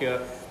 he don't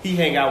care. He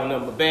hang out with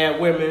nothing but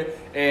bad women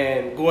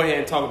and go ahead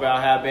and talk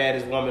about how bad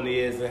his woman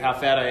is and how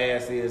fat her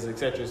ass is,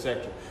 etc.,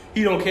 etc.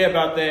 He don't care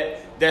about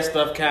that. That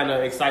stuff kind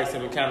of excites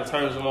him and kind of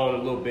turns him on a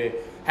little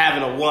bit.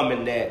 Having a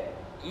woman that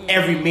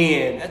every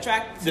man they're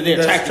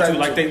attracted to,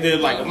 like they're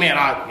like,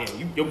 man,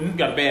 you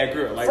got a bad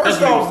girl. Like,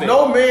 first off,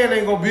 no man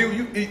ain't gonna be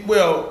you.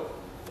 Well,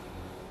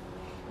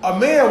 a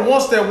man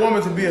wants that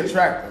woman to be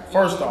attractive.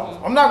 First off,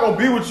 I'm not gonna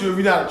be with you if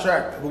you're not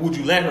attractive. But would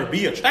you let her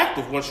be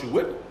attractive once you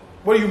with her?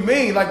 What do you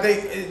mean? Like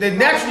they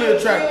naturally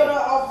attractive. Build her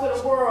off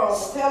to the world.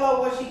 Tell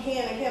her what she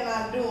can and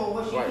cannot do and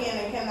what she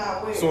can and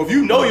cannot wear. So if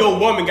you know your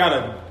woman got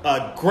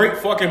a great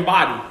fucking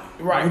body,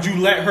 would you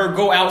let her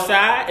go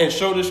outside and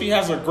show that she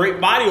has a great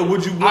body, or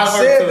would you want I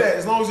said that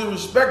as long as it's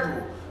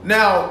respectable.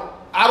 Now,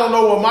 I don't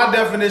know what my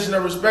definition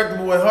of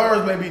respectable with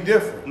hers may be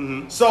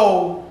different.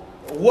 So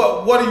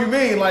what do you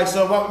mean? Like,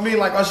 so if I mean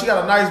like, oh, she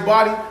got a nice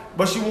body,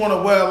 but she want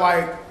to wear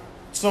like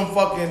some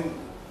fucking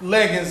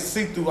leggings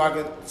see through, I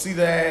can see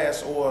the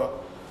ass, or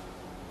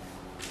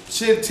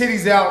shit,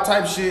 titties out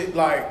type shit.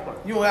 Like,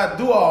 you don't have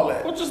to do all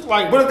that. Well, just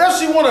like, but if that's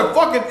what you want to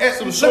fucking,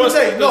 let me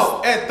tell you,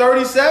 no, at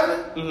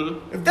 37,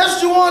 if that's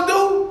what you want to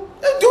do,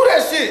 then do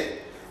that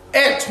shit.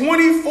 At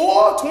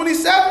 24,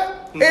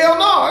 27, hell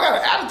no, I got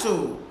an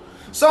attitude.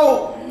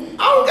 So I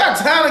don't got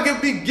time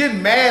to be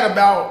getting mad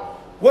about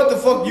what the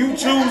fuck you choose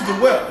to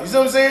wear. You see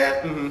what I'm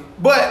saying?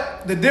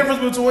 But the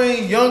difference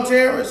between young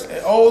Terrence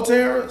and old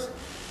Terrence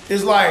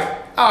is like,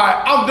 all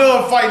right, I'm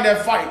done fighting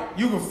that fight.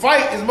 You can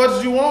fight as much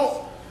as you want,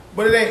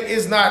 but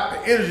it's not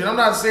the energy. And I'm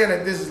not saying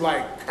that this is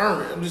like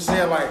current. I'm just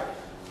saying like,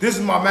 this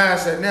is my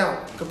mindset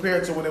now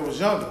compared to when it was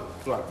younger.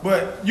 Right.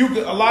 But you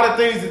could, a lot of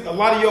things, a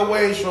lot of your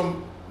ways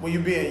from when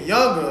you're being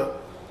younger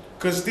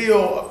could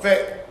still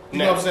affect, you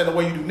know what I'm saying, the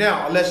way you do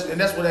now. And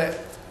that's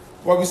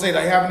what we say,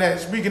 like having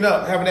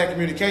that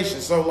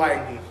communication. So like,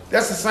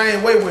 that's the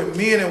same way with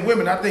men and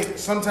women. I think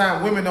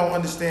sometimes women don't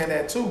understand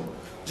that too.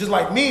 Just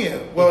like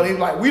men. Well, they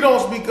like, we don't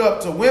speak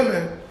up to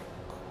women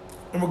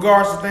in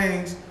regards to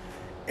things,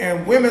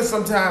 and women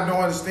sometimes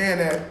don't understand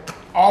that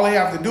all they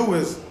have to do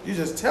is, you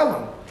just tell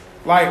them.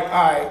 Like, all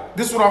right,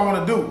 this is what I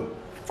want to do.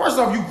 First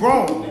off, you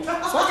grown, so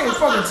I can't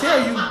fucking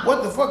tell you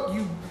what the fuck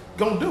you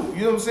gonna do.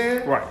 You know what I'm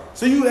saying? Right.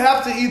 So you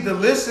have to either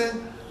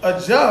listen,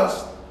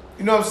 adjust,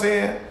 you know what I'm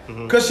saying?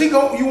 Because you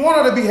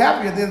want her to be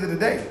happy at the end of the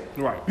day.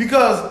 Right.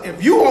 Because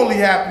if you only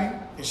happy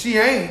and she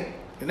ain't,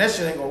 and that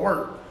shit ain't gonna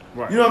work.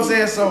 Right. You know what I'm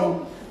saying?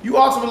 So you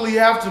ultimately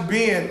have to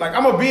bend. Like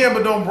I'm a bend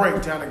but don't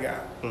break kind of guy.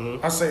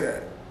 I say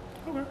that.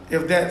 Okay.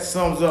 If that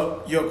sums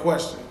up your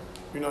question,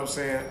 you know what I'm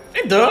saying?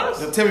 It does.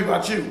 So tell me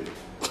about you.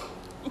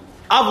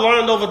 I've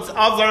learned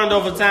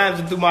over times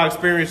and through my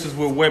experiences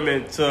with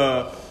women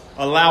to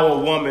allow a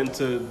woman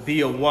to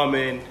be a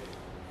woman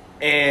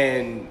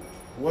and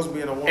What's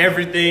being a woman?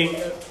 everything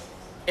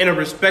in a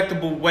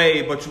respectable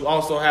way, but you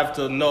also have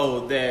to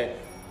know that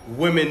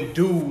women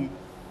do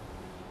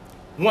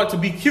want to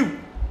be cute.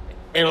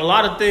 And a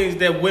lot of things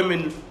that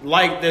women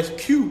like that's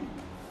cute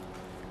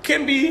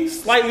can be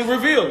slightly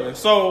revealing.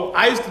 So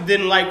I used to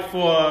didn't like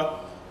for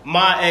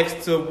my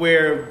ex to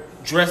wear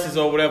dresses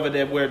or whatever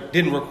that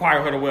didn't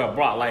require her to wear a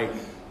bra. Like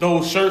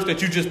those shirts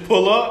that you just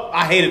pull up,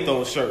 I hated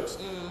those shirts.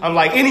 I'm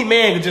like, any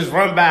man could just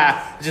run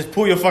by, just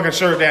pull your fucking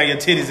shirt down, your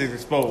titties is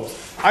exposed.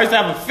 I used to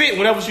have a fit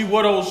whenever she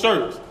wore those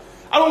shirts.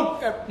 I don't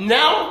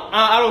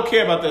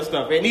care about that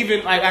stuff. And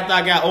even like after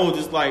I got old,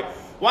 it's like,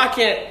 I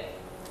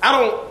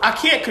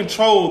can't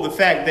control the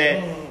fact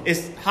that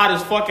it's hot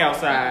as fuck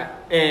outside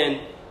and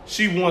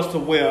she wants to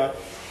wear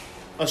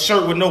a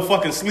shirt with no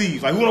fucking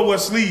sleeves. Like who wanna wear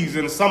sleeves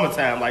in the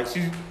summertime? Like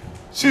she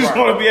just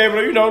want to be able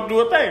to, do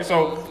a thing.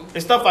 So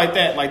it's stuff like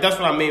that. Like that's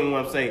what I mean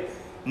when I'm saying.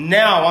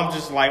 Now I'm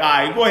just like, all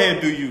right, go ahead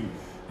and do you,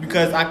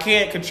 because I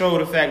can't control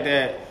the fact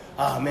that,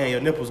 oh man, your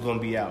nipple's gonna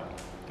be out.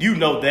 You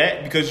know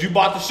that because you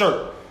bought the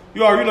shirt.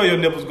 You already know your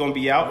nipple's gonna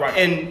be out. Right.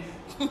 And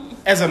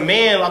as a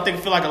man, I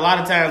feel like a lot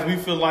of times we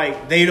feel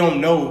like they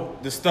don't know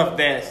the stuff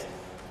that's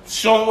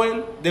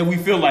showing that we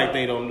feel like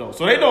they don't know.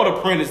 So they know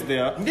the print is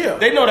there. Yeah.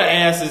 They know the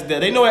ass is there.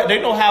 They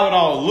know how it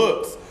all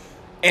looks.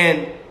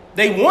 And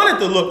they want it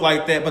to look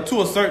like that, but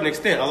to a certain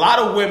extent. A lot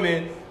of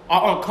women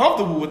are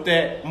uncomfortable with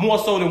that more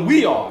so than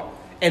we are.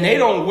 And they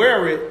don't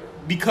wear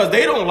it because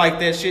they don't like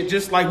that shit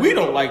just like we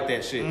don't like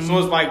that shit. So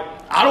it's like,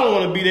 I don't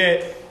want to be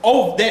that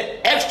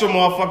extra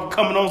motherfucker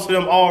coming on to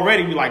them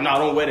already. Be like, nah,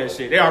 don't wear that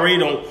shit. They already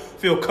don't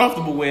feel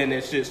comfortable wearing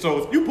that shit.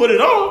 So if you put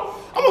it on,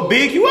 I'm going to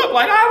big you up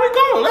like, all right, we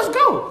going, let's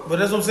go. But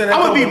that's what I'm saying.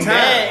 I would be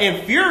mad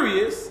and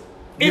furious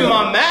in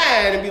my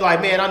mind and be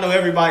like, man, I know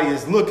everybody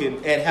is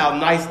looking at how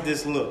nice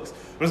this looks.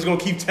 I'm just going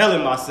to keep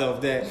telling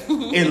myself that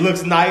it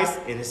looks nice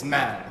and it's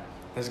mine.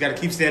 I just got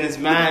to keep saying it's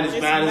mine,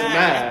 it's mine, it's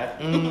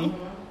mine.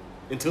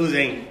 Until it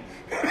ain't.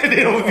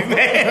 They don't be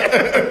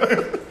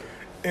mad.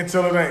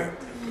 Until it ain't.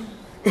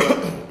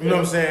 You know what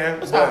I'm saying?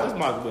 That's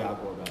my way I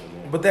go about it,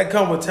 man. But that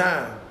come with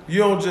time. You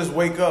don't just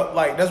wake up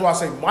like. That's why I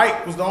say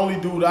Mike was the only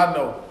dude I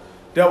know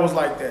that was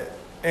like that.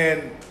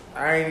 And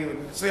I ain't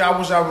even see. I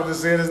wish I would have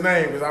said his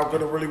name because I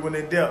could have really went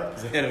in depth.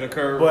 It's ahead of the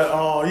curve. But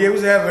yeah, he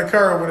was ahead of the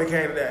curve when it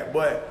came to that.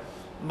 But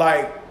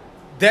like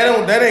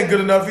that ain't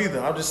good enough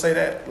either. I'll just say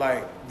that.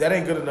 Like that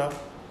ain't good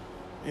enough.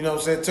 You know what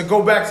I'm saying? To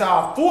go back to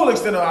our full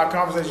extent of our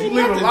conversation, you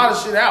leaving a lot of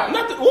shit out.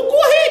 Well, go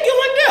ahead and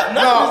go in depth.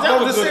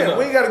 I'm just saying,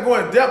 we ain't got to go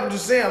in depth. I'm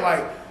just saying,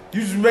 like,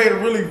 you just made a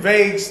really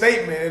vague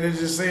statement, and it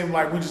just seemed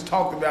like we just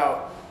talked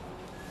about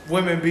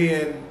women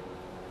being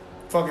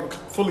fucking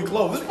fully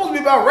clothed. This is supposed to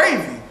be about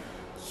Ravy.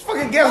 This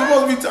fucking guest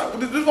supposed to be talking.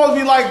 This is supposed to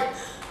be like,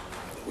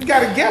 we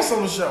got a guest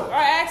on the show. Or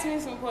ask me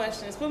some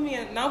questions. Don't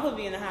put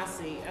me in the hot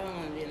seat. I don't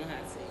want to be in the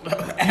hot seat.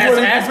 You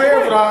wasn't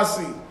prepared for the hot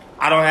seat.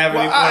 I don't have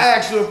any questions. I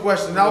asked you a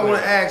question. I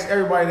want to ask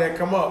everybody that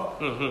come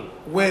up.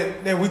 When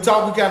we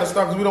kind of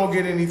start because we don't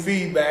get any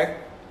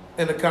feedback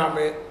in the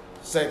comment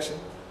section.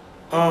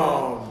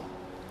 I'm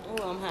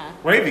high.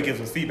 Ravy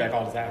gives us feedback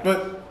all the time.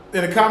 But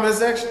in the comment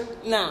section?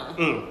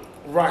 No.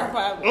 Right.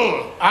 Probably.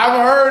 I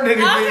haven't heard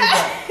any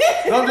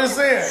feedback. I'm just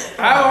saying.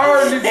 I haven't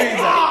heard any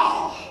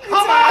feedback.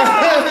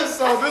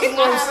 So this is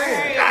what I'm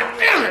saying. God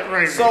damn it,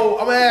 Ravy. So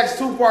I'm going to ask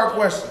 2-part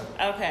question.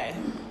 Okay.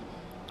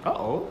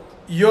 Uh-oh.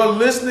 Your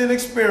listening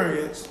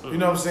experience, you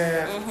know what I'm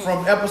saying,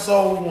 from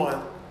episode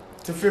 1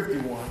 to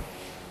 51,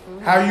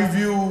 how you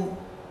view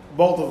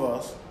both of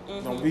us.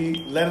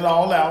 Let it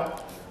all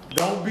out.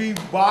 Don't be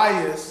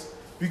biased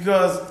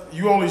because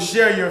you only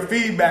share your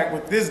feedback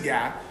with this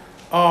guy.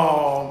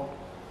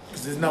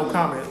 Because there's no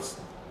comments.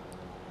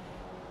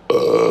 I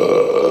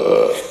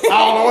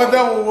don't know what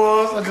that one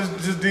was. I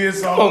just did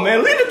something. Oh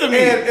man, leave it to me.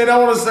 And I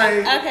want to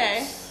say,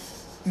 Okay.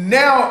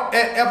 now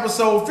at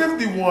episode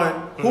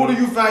 51, who do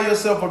you find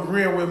yourself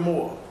agreeing with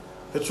more?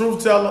 The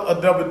truth teller or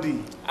Double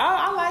D?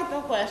 I like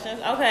those questions.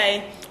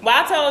 Okay.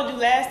 Well, I told you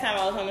last time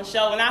I was on the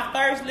show, when I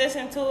first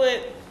listened to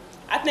it,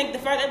 I think the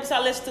first episode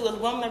I listened to was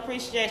Woman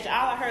Appreciation.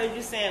 All I heard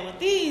you saying was,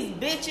 these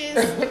bitches,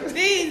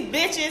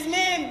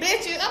 man,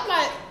 bitches. I'm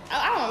like,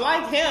 I don't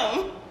like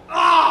him.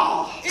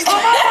 Oh! It was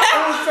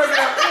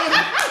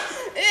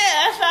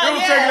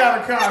taken out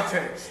of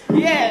context.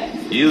 Yeah.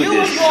 You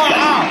was going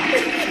off.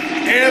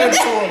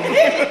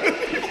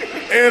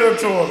 And a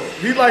toilet.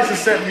 He likes to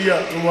set me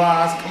up to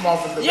why I come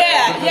off as the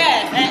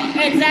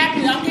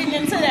exactly. I'm getting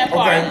into that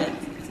part. Okay.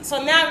 So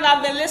now that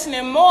I've been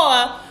listening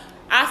more,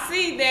 I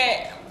see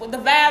that the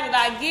vibe that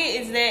I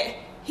get is that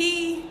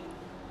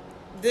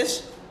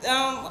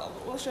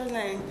what's your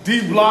name?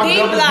 D-Block.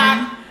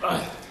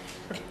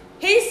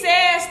 He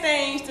says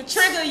things to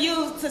trigger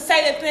you to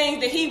say the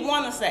things that he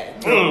want to say.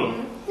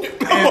 She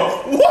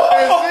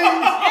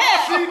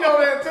know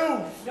that too.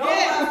 Those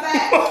are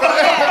facts.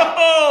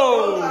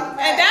 Oh.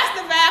 And that's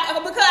the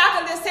vibe because I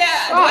can just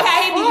tell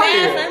how he be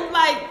laughing.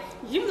 Like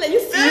you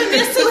feeling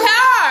this too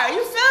hard.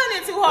 You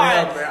feeling it too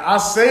hard. Yeah, man. I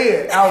say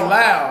it out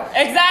loud.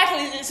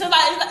 Exactly. So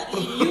like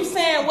you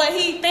saying what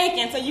he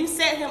thinking, so you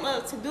set him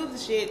up to do the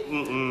shit.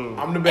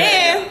 I'm the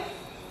bad guy.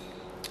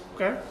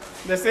 Okay,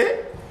 that's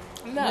it.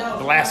 No.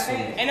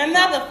 Blasphemy. And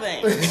another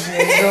thing.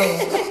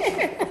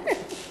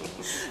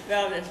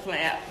 No, I'm just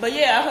playing. But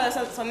yeah,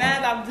 so now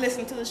that I've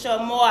listened to the show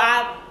more,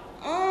 I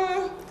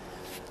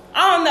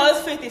don't know, it's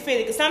 50-50.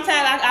 Because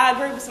sometimes I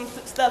agree with some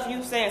stuff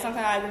you say, and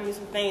sometimes I agree with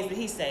some things that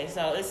he says.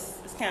 So it's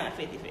kind of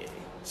 50-50.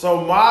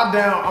 So I'm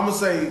gonna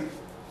say,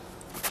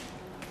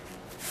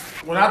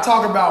 when I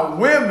talk about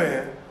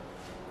women,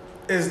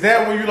 is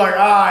that when you like,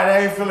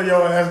 they ain't feeling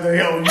your ass, you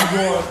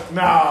going,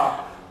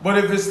 nah. But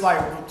if it's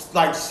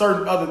like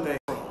certain other things,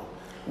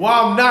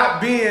 while I'm not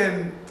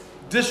being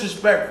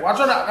disrespectful,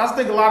 I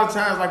think a lot of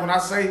times, like when I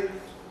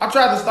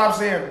try to stop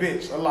saying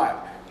bitch a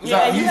lot.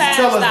 Yeah, you have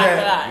to stop a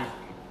lot.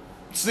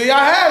 See,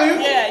 I have you.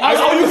 Yeah, you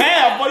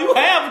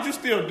have, but you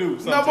still do.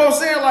 Sometimes. No, but I'm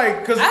saying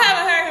like, cause I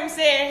haven't heard him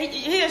say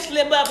he'll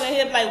slip up and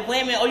he'll be like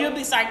women, or you'll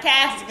be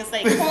sarcastic and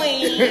say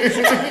queen.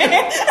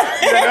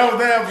 that was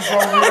the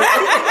episode.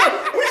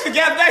 We should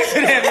get back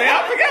to that, man.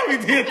 I forgot we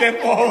did that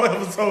for a whole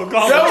episode.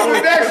 That was the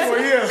next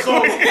one, yeah.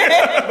 So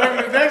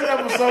the next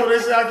episode, they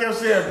said I kept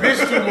saying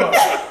bitch too much.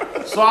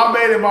 So I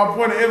made it my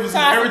point of emphasis.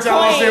 Every time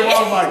I said it,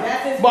 I was like,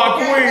 my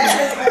queen.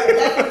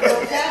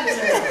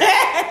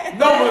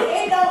 No,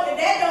 but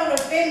that don't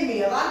offend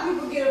me. A lot of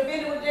people get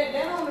offended with that.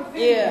 That don't offend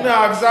me.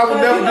 Nah, because I would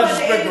never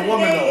disrespect a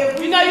woman though.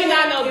 You know you're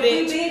not no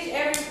bitch.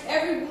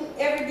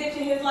 Every bitch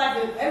in his life,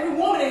 every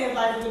woman in his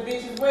life is a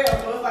bitch as well.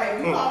 So it's like,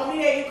 you call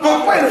me that, you But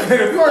call wait a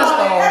minute, first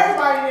off,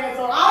 everybody there,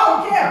 so I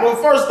don't care. well,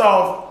 first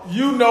off,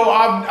 you know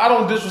I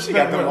don't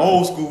disrespect them women.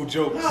 old school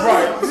jokes.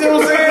 Right. You see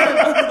what I'm saying?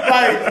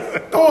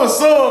 Like throwing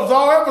subs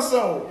all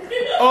episode.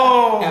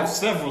 Have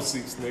several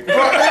seats, nigga.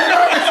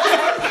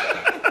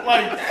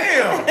 Like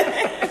damn.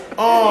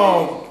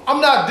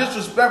 I'm not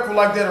disrespectful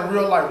like that in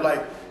real life.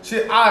 Like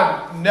shit,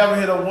 I've never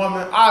hit a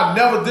woman. I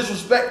never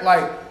disrespect.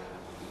 Like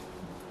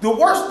the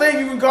worst thing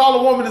you can call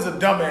a woman is a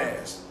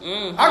dumbass.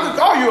 I could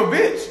call you a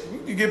bitch. You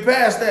can get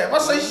past that. If I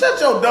say shut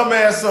your dumb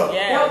ass up,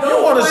 Yeah.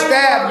 you want to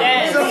stab me.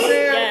 Yeah. You know what I'm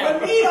saying? Yeah.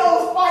 But me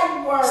those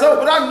fighting words. So,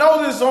 but I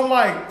know this. I'm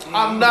like,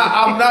 I'm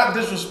not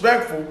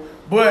disrespectful,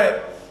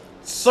 but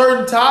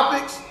certain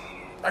topics,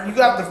 like you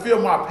got to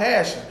feel my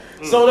passion.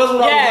 So that's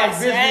what I was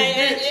like,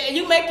 bitch. And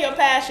you make your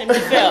passion be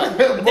felt.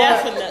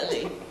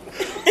 Definitely.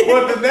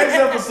 But the next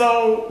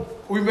episode,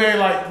 we made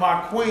like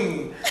my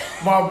queen,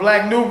 my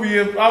black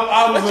Nubian.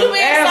 I was But you an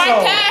being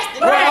asshole.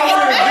 sarcastic, Right, I was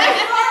right? being a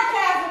bitch.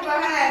 sarcasm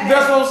behind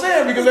That's what I'm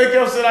saying, because they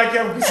kept saying I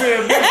kept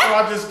saying bitch, so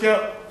I just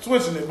kept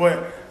switching it.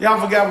 But y'all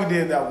forgot we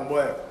did that one.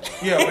 But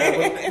yeah,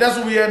 man, but that's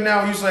what we at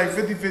now. You say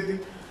 50-50,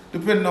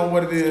 depending on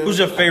what it is. Who's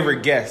your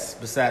favorite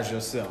guest besides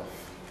yourself?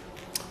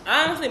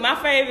 Honestly, my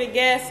favorite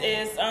guest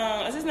is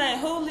his name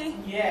Hooli?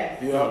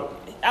 Yes. Yeah.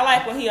 I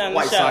like when he on the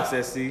White show. Sox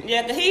SC.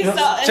 Yeah, cause he's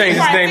Change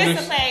his name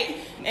to- participate,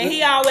 and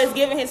he always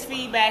giving his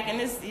feedback, and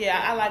this,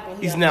 I like when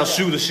He's on now the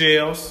show. Shooter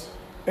Shells.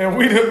 And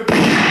we did.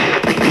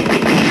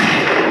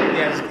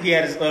 He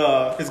had his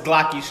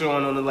Glocky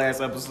showing on the last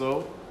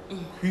episode.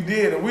 He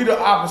did, and we the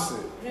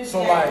opposite. His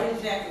So jacket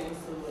like, was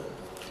too little.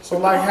 so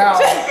like how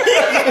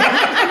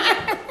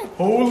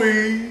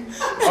holy,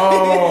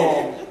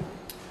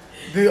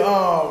 we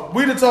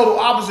the total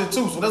opposite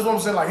too. So that's what I'm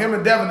saying. Like him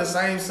and Devin the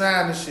same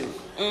sign and shit.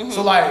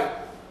 So like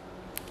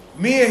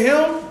me and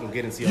him, We'll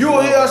get into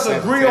you'll hear us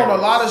agree on a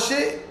lot of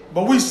shit,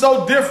 but we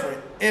so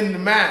different in the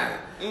mind.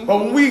 But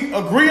when we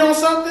agree on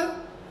something,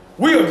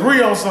 we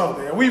agree on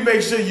something, and we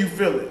make sure you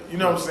feel it. You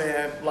know what I'm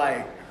saying?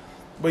 Like,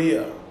 but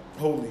yeah,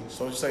 Hooli.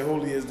 So you say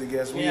Hooli is the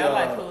guest. Yeah, I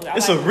like Hooli.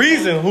 It's a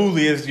reason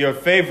Hooli is your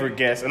favorite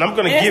guest, and I'm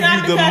gonna It's give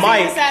not you the because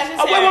mic. he's a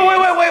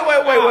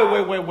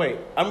Sagittarius. Wait.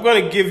 I'm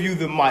gonna give you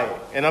the mic,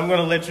 and I'm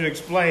gonna let you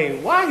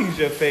explain why he's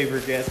your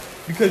favorite guest,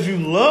 because you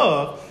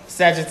love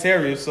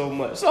Sagittarius so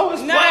much. So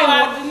explain, No,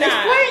 I do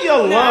not. explain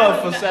your No, love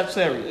for no.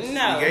 Sagittarius. He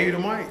No, gave you the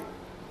mic.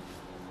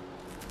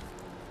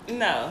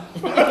 no.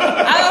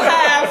 I don't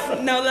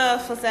have no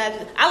love for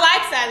Sagittarius. I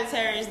like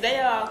Sagittarius. They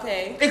are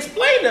okay.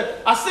 Explain that.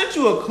 I sent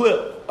you a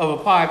clip of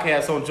a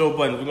podcast on Joe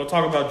Budden. We're gonna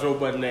talk about Joe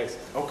Budden next.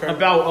 Okay.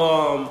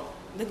 About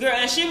The girl,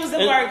 and she was a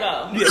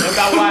Virgo. Yeah,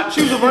 about why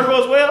she was a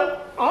Virgo as well.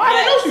 Oh, I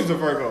didn't know she was a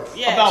Virgo.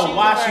 Yeah, about she was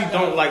why a she Virgo.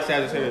 don't like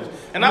Sagittarius,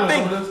 and You I know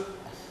think some of this?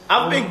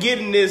 I've been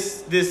getting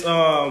this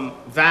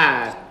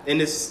vibe and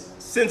this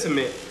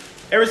sentiment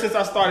ever since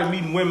I started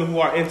meeting women who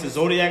are into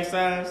zodiac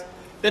signs,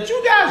 that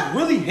you guys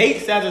really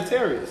hate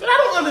Sagittarius, and I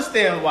don't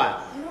understand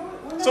why.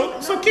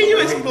 So can you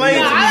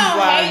explain No, to me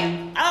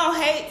why? I don't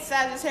hate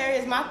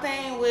Sagittarius. My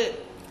thing with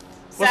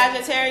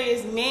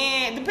Sagittarius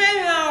men,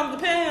 depending on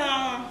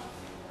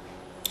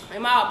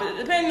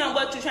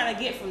what you're trying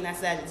to get from that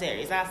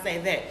Sagittarius, I'll say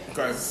that.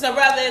 Okay. So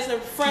whether it's a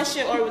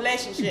friendship or You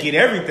relationship. get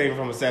everything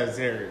from a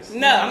Sagittarius.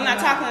 No, I'm not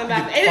talking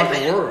about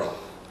Fucking world.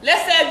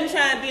 let's say if you're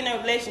trying to be in a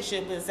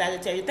relationship with a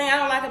Sagittarius, the thing I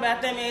don't like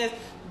about them is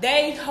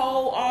they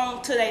hold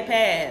on to their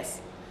past.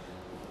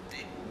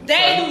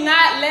 They do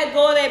not let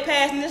go of their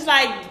past, and it's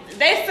like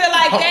they feel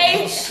like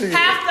they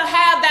have to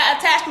have that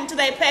attachment to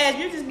their past.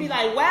 You just be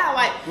like, wow,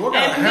 like,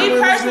 and me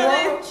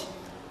personally,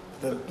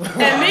 that's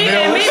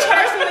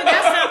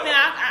something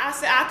I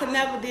said I could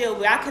never deal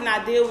with. I could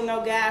not deal with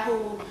no guy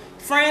who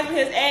friends with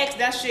his ex.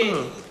 That shit,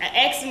 an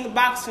X in the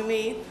box for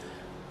me.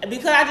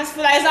 Because I just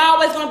feel like it's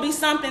always gonna be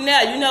something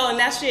there, you know, and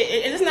that shit.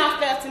 It's not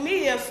fair to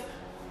me if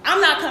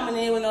I'm not coming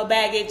in with no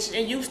baggage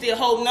and you still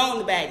holding on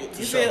to baggage.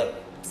 You feel?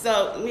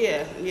 So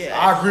yeah.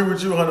 I agree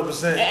with you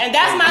 100%. And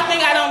that's my thing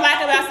I don't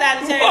like about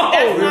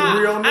Sagittarius.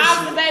 That's my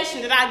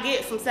observation that I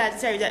get from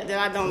Sagittarius that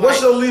I don't like.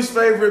 What's your least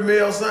favorite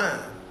male sign?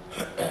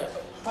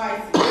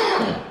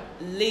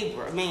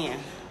 Libra, man.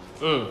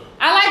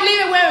 I like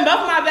Libra women.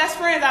 Both of my best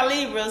friends are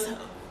Libras,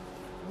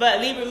 but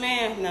Libra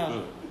men,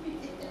 no.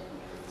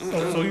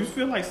 So you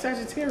feel like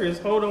Sagittarius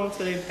hold on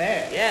to their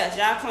past? Yes,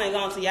 y'all cling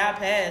on to y'all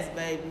past,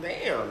 baby.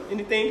 Damn.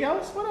 Anything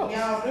else? What else?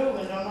 Y'all do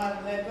and don't have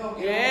to let go.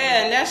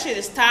 Yeah, and that shit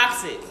is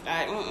toxic.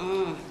 Like,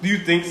 Do you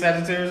think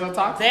Sagittarius are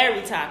toxic?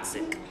 very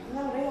toxic.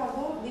 No, they are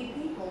lovely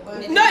people.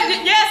 But No,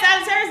 yeah,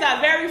 Sagittarius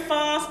are very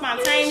fun,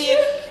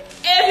 spontaneous.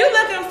 If you're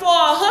looking for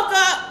a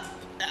hookup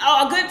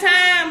or a good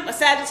time, a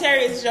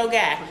Sagittarius is your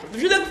guy. If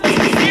you're looking for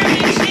some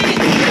serious shit,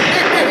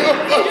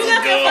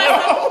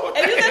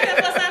 if you're looking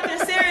for something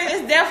serious,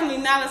 it's definitely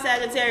not a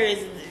Sagittarius.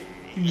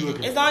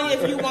 It's only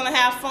if you want to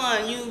have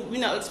fun, you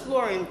know,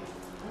 exploring.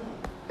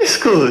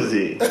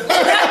 Scusi. It's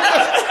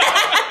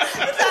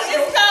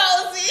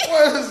cozy.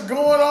 What is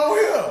going on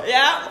here?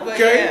 Yeah. but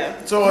Okay.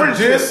 yeah. So a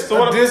diss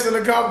and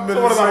a compliment.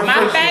 So what about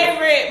My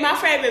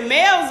favorite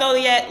male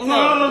zodiac.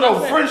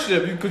 No.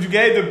 Friendship. Because you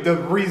gave the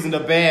reason, the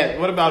bad.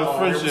 What about a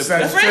friendship? The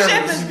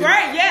friendship is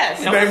great.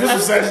 Yes. Man, this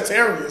is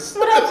Sagittarius.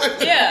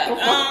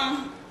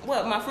 Yeah.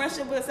 What, my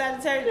friendship with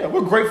Sagittarius? Yeah,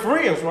 we're great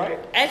friends, right?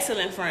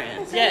 Excellent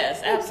friends.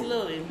 Yes,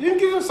 absolutely. You can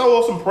give us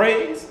some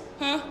praise.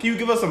 Huh? Can you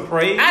give us some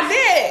praise? I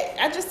did.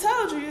 I just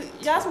told you.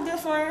 Y'all some good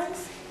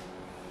friends.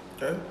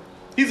 Okay.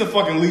 He's a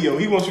fucking Leo.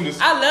 He wants you to.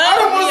 I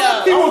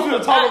love He Leo. wants you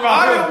to talk about.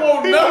 I didn't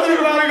want He nothing wants you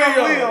to about bring up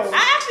Leo. Leo. I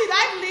actually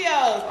like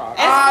Leos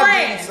as I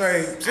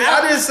friends.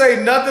 didn't say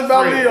nothing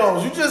about Friends.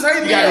 Leos. You just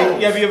hate Have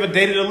Leos. you ever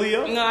dated a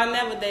Leo? No, I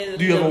never dated a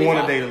Do you Leo ever want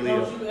to before. date a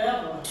Leo? don't you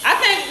ever.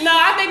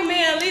 I think me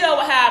and Leo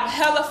would have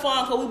hella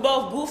fun because we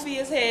both goofy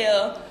as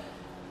hell.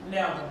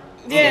 Never.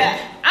 Yeah.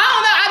 I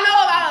don't know. I know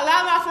a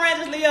lot of my friends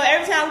is Leo.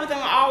 Every time I'm with them,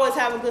 I always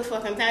have a good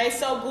fucking time. They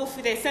so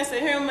goofy. Their sense of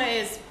humor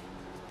is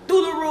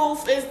through the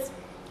roof.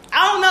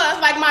 I don't know. That's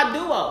like my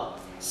duo.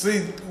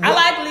 See, I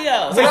like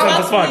Leo. Say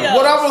something funny.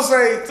 what I'm gonna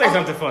say. Say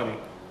something funny.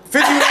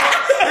 51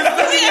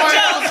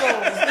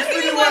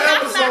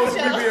 episodes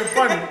of me being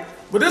funny.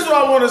 But this is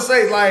what I want to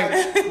say. Like,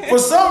 for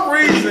some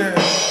reason,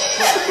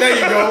 there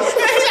you go.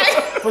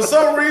 For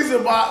some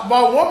reason,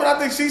 my woman, I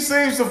think she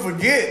seems to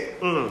forget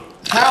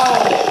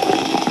how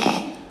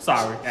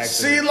Sorry,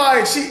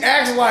 actually. she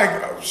acts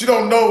like she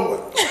don't know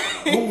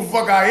who the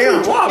fuck I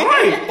am.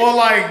 Right. Or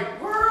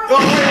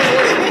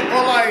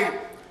like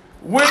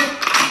when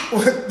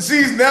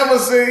she's never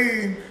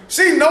seen.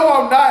 She know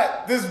I'm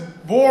not this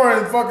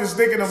boring fucking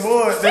stick in the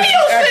mud that she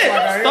acts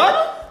like I am.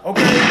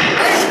 Okay,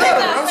 I ain't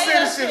stuttering. I'm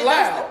saying this shit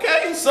loud.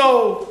 Okay.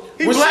 So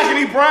He black and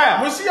he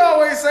proud. when she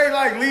always say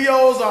like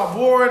Leos are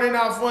boring and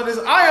not fun,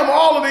 I am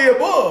all of the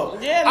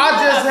above. Yeah, I no,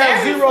 just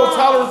have very zero fun.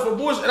 tolerance for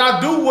bullshit, and I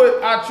do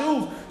what I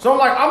choose. So I'm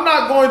like, I'm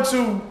not going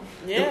to.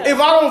 Yeah. If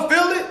I don't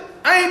feel it,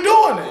 I ain't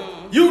doing it.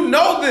 You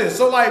know this.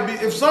 So like,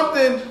 if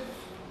something,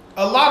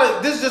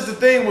 this is just the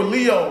thing with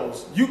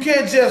Leos. You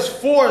can't just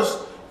force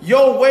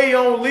your way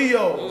on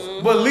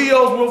Leos, but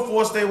Leos will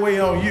force their way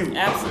on you.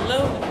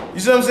 Absolutely. You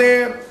see what I'm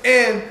saying?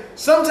 And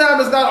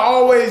sometimes it's not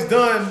always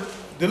done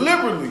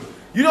deliberately.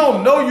 You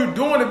don't know you're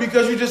doing it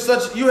because you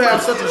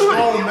have such a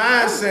strong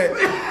mindset.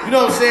 You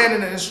know what I'm saying?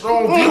 And a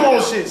strong view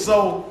on shit.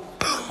 So,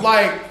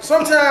 like,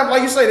 sometimes,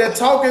 like you say, that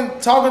talking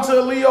to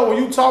a Leo, when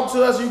you talk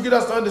to us, you get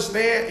us to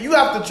understand. You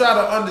have to try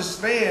to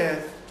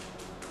understand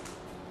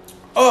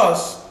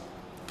us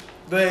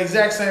the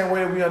exact same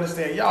way we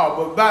understand y'all.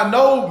 But by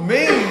no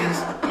means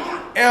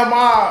am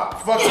I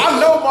fuck. I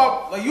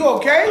know like, you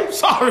okay?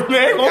 Sorry,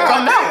 man. Gonna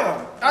come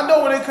down. I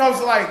know when it comes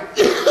to like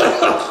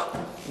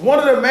one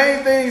of the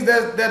main things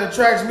that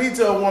attracts me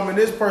to a woman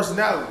is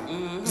personality.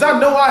 Because I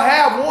know I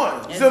have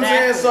one. You see what I'm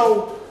saying?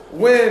 So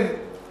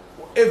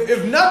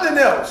if nothing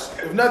else,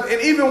 and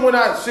even when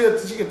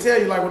she could tell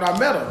you, like when I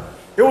met her,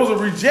 it was a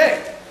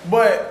reject.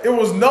 But it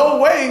was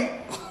no way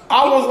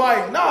I was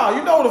like, nah,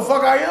 you know who the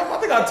fuck I am? I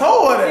think I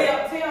told her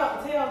that.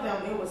 Tell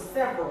them it was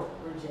several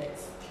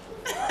rejects.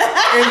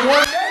 In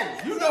one day.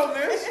 You know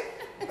this.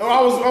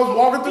 I was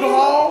walking through the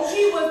hall.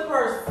 She was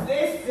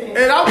persistent.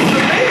 And I was the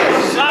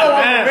man. She know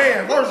I'm the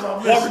man. First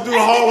off, listen. Walking through the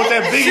hall with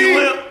that big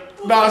lip.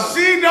 Nah,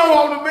 she know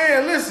I'm the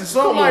man. Listen,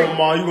 so Come I'm like, on,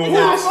 Ma. You gonna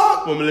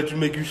what want me to let you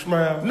make you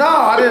smile? Nah,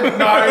 I didn't do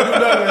none of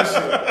that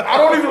shit. I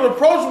don't even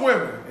approach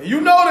women. And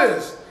you know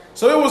this.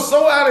 So it was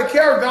so out of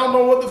character, I don't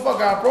know what the fuck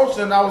I approached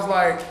her. And I was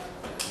like,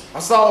 I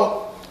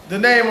saw the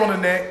name on the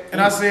neck,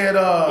 and I said,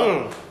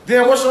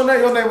 "Damn, what's your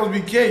name?" Your name must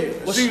be Kenya.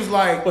 And she was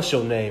like, "What's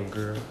your name,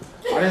 girl?"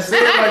 I didn't say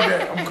it like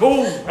that. I'm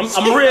cool. I'm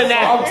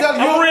reenacting.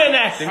 I'm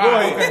reenacting. Go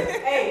ahead. Okay.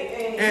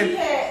 Hey, and he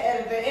had,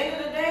 at the end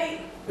of the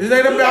day, It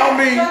ain't about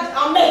me.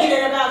 I'm making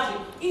it about you.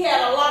 He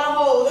had a lot of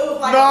holes. It was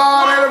like No,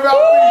 it ain't about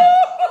me.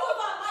 It was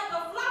like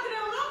a flock of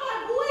them. And I'm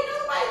like, boy,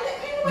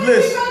 nobody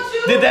Listen,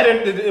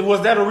 about you.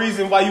 Was that a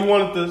reason why you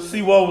wanted to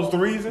see what was the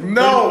reason?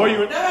 No. Were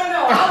you No.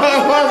 I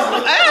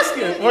I'm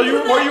asking. Were you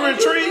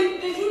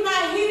intrigued? Did you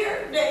not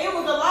hear that it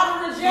was a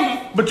lot of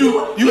rejection? But he you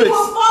would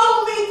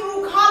follow me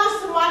through college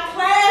to my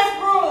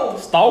classroom.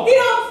 Stalk? He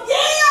don't,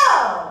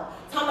 yeah.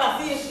 Talking about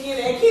seeing she in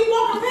there and keep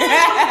walking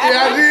past.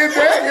 Yeah, I did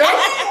that.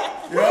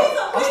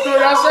 Yeah. I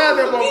stood outside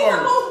that He's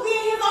motherfucker. supposed to be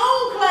in his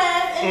own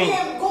class and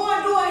then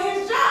going doing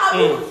his job.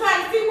 He was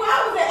trying to see where I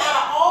was at. Out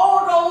of all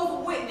those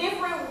with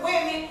different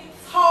women,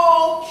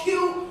 tall,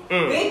 cute,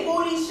 big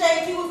booty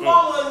shapes, he was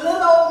following little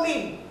old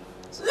me.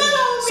 Little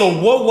old me. So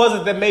what was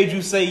it that made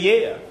you say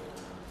yeah?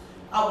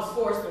 I was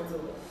forced into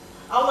it.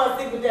 I want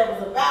to see what that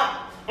was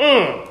about.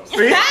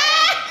 See?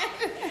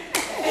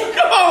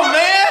 Come on,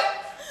 man.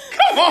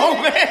 Come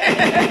on, man.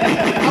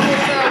 How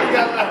much time we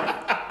got left?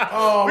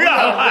 We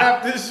gotta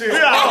wrap this shit. We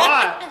got a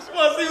lot. Just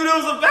want to see what it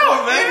was about,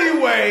 man.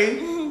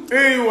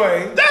 Anyway.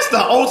 That's the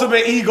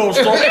ultimate ego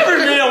stroke. Every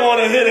man want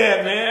to hear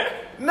that, man.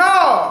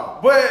 No,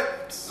 but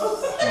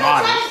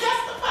Trying to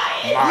justify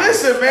it.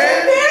 listen, man.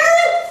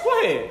 Go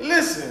ahead.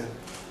 Listen.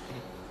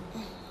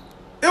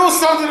 It was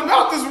something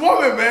about this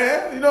woman,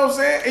 man. You know what I'm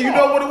saying? And you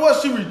know what it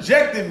was? She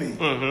rejected me.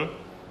 Mm-hmm.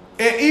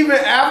 And even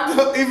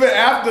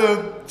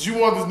after she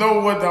wanted to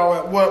know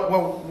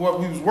what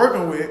we was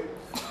working with,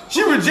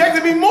 she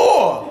rejected me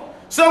more.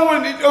 So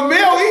when a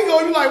male ego,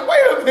 you like,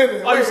 wait a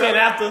minute. Oh, you saying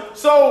after?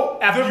 So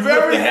After you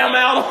ripped the ham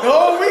out? the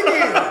whole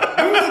weekend.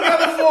 We was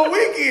together for a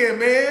weekend,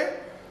 man.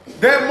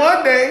 That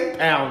Monday,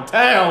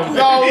 Downtown.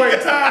 no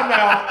wait, time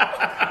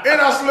out. And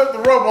I slipped the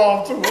rub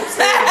off too. I'm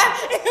saying,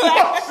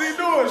 what she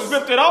doing? She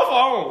Slipped it off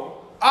on.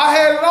 I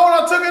had it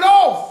on, I took it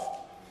off.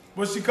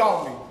 But she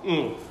caught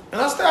me. And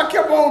I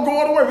kept on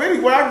going away. But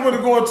anyway, I'm going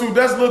to go into,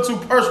 that's a little too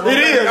personal. It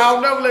is.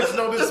 I'll never let you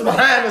know this. It's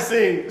behind the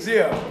scenes.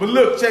 Yeah, but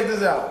look, check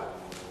this out.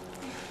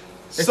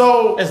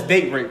 So, That's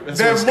date rape. That's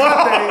that what it's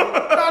called.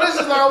 Monday, no, this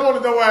is like, I want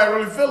to know what I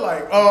really feel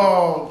like.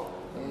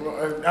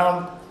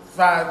 I'm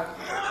fine.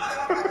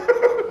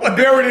 I'm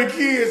buried in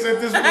kids at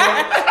this point.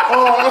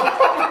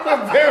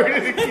 I'm buried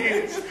in the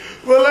kids.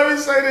 But let me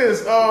say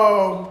this.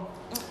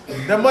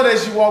 That Monday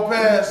she walked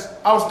past,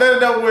 I was standing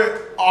there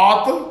with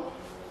Arthur.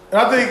 And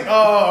I think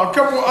a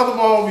couple of other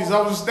homies.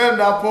 I was just standing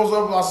there, I posted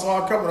up, and I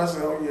saw her coming. I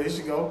said, oh yeah, here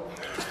she go.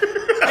 You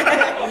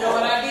know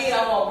what I did?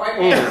 I walked right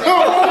past him.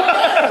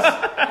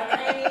 I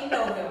didn't even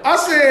know him. I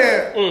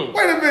said,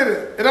 wait a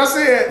minute. And I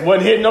said,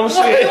 Wasn't hitting no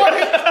shit.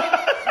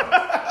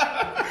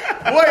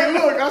 Wait,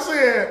 look, I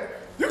said,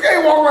 you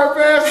can't walk right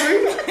past me.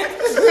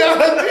 This is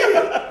what I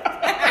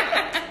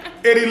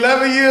did. And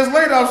 11 years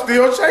later, I'm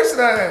still chasing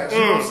that ass. You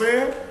know what I'm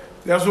saying?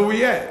 That's where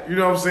we at. You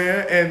know what I'm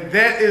saying? And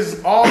that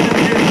is all you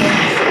get from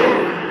the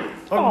story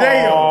of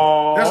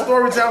Dale. That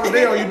story time with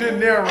Dale, you didn't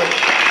narrate.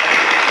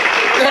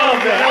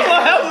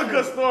 That was a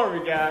good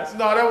story, guys.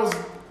 No, that was...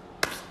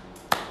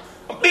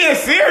 I'm being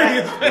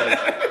serious.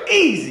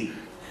 Easy.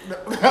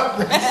 It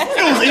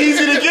was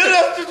easy to get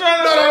us to try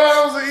to... No,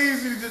 that was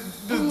easy to just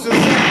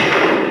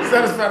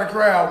satisfy the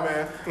crowd,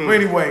 man. But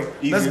anyway,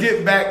 let's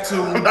get back to...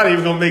 I'm not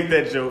even going to make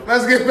that joke.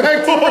 Let's get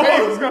back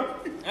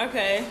to...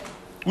 Okay.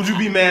 Would you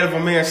be mad if a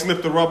man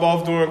slipped the rub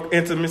off during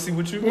intimacy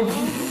with you? I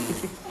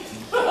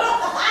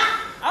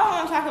don't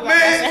want to talk about Man,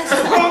 that.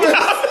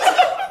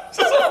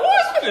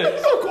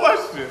 It's a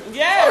question.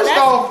 Yeah, First that's,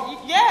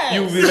 off, yeah.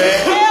 You would be mad?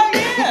 Hell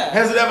yeah.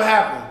 has it ever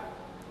happened?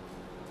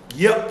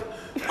 Yep.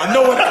 I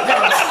know what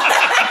happens.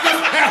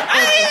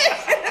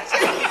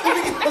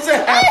 Because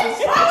it happens.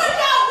 Why would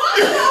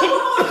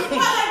y'all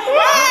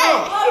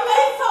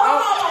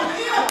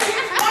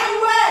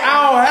I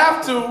don't have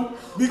to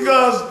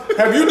because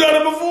have you done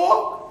it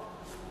before?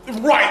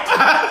 Right.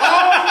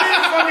 All men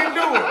fucking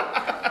do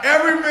it.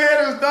 Every man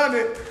has done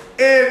it.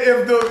 And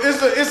if the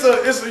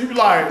you be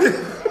like,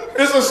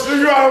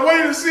 you gotta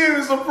wait and see if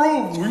it's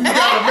approval. You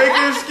gotta make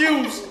an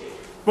excuse.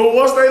 But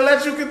once they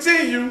let you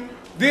continue,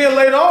 then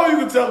later on you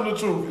can tell them the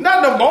truth.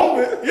 Not in the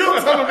moment. You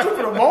don't tell them the truth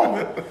in the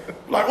moment.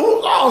 Like,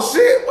 oh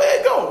shit,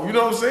 where'd it go? You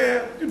know what I'm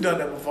saying? You've done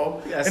that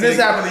before. Yeah, and this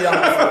happened to y'all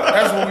before.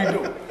 That's what we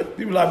do.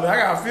 People like, man, I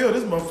gotta feel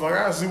this motherfucker. I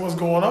gotta see what's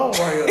going on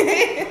right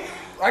here.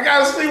 I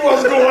gotta see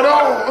what's going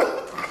on.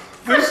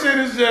 This shit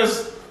is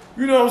just,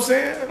 you know what I'm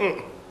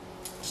saying?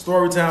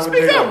 Story time with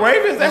Speak Dale. up,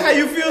 Raven. Is that how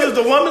you feel as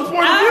the woman's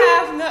point of view?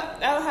 I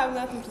don't have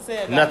nothing to say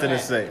about Nothing that.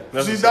 to say.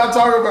 She's not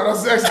talking about her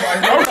sex life.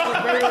 I'm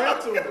just bringing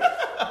into it.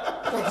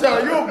 I'm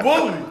telling you, you're a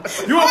bully.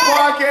 You're a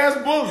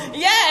podcast bully.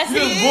 Yes, You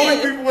he just bully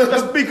is. people with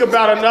Let's speak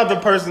about another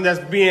person that's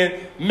being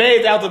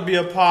made out to be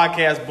a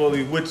podcast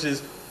bully, which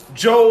is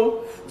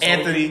Joe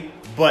Anthony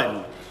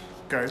Button.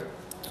 Okay.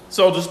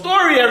 So the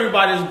story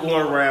everybody's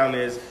going around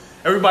is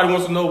everybody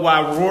wants to know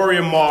why Rory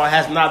and Mal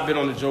has not been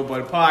on the Joe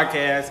Budden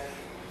podcast.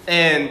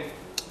 And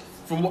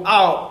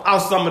I'll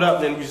sum it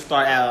up, then we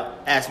start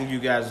asking you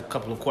guys a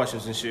couple of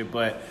questions and shit.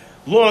 But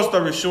long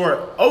story short,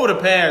 over the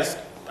past,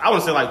 I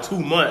would say like 2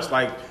 months,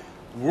 like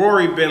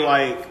Rory been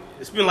like,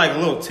 it's been like a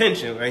little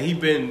tension. Like he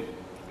been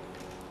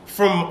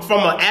from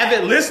an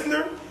avid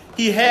listener,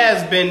 he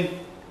has been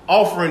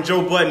offering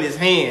Joe Budden his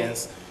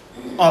hands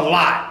a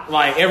lot.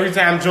 Like every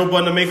time Joe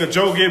Budden to make a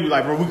joke, he'd be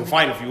like, bro, we can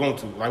fight if you want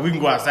to. Like we can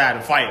go outside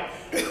and fight.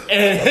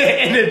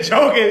 And the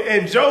joke,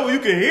 and Joe, you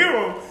can hear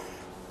him.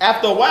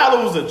 After a while,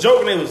 it was a joke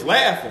and they was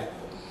laughing.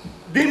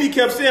 Then he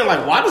kept saying,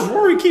 like, why does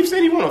Rory keep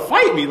saying he want to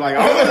fight me? Like,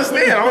 I don't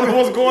understand. I don't know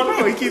what's going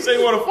on. He keeps saying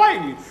he want to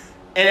fight me.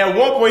 And at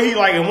one point,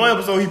 in one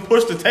episode, he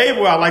pushed the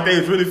table out like they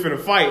was really finna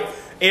fight.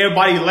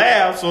 Everybody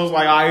laughed, so it's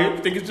like, I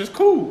think it's just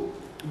cool.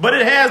 But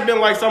it has been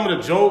like some of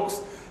the jokes,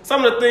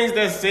 some of the things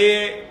that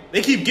said,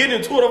 they keep getting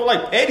into it over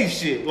like petty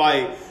shit.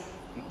 Like,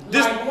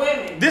 this, like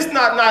women. This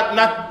not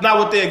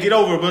what they'll get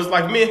over, but it's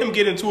like me and him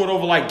getting into it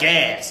over like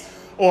gas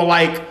or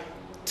like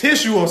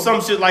tissue or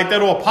some shit like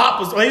that, or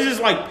poppers. Or it's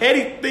just like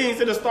petty things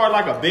that start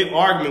like a big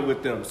argument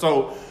with them.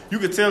 So you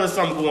could tell there's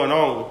something going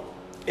on,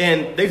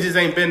 and they just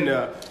ain't been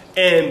there.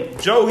 And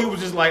Joe, he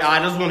was just like,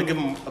 I just want to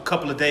give him a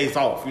couple of days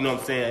off. You know what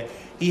I'm saying?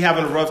 He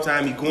having a rough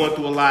time. He going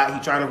through a lot. He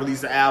trying to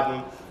release an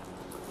album.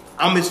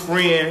 I'm his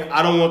friend.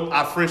 I don't want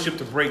our friendship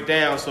to break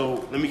down.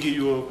 So let me give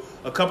you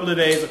a couple of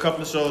days, a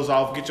couple of shows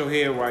off, get your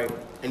head right,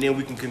 and then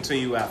we can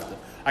continue after.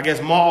 I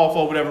guess Maul,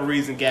 for whatever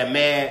reason, got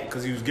mad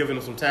because he was giving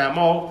him some time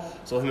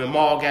off. So him and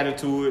Maul got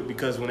into it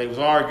because when they was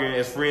arguing,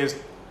 as friends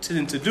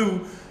tend to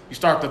do, you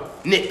start to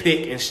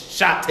nitpick and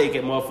shot take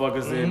at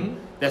motherfuckers, and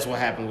that's what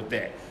happened with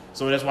that.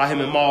 So that's why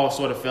him and Maul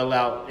sort of fell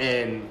out.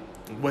 And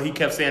what he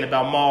kept saying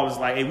about Maul is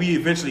like, hey, we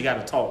eventually got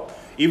to talk.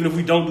 Even if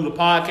we don't do the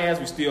podcast,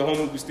 we still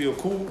homies, we still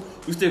cool.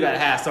 We still got to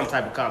have some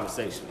type of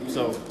conversation.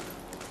 So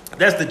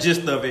that's the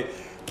gist of it.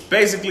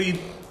 Basically,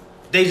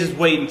 they just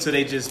wait until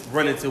they just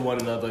run into one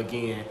another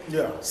again.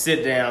 Yeah.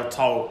 Sit down,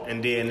 talk,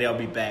 and then they'll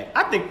be back.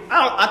 I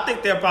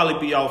think they'll probably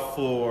be off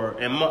for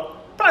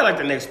probably like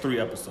the next 3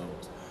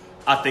 episodes.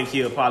 I think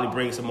he'll probably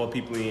bring some more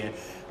people in.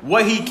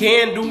 What he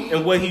can do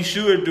and what he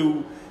should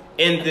do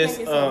in this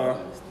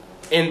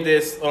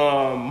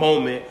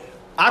moment,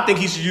 I think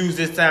he should use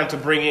this time to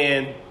bring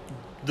in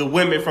the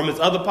women from his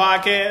other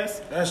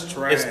podcast. That's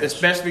trash.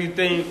 Especially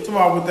things. Talking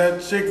about with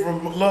that chick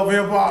from Love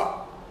Hip Hop.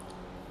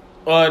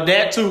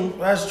 That too.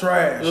 That's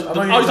trash. You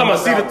talking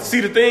about see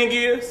the thing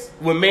is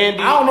when Mandy.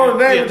 I don't know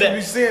the name that you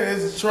be saying.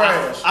 It's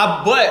trash.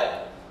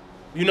 But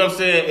you know what I'm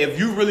saying. If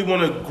you really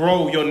want to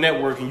grow your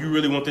network and you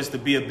really want this to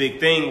be a big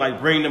thing, like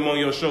bring them on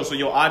your show so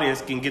your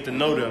audience can get to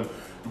know them.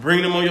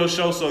 Bring them on your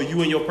show so you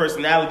and your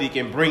personality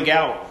can bring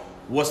out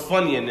what's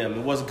funny in them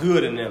and what's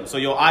good in them, so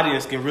your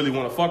audience can really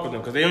want to fuck with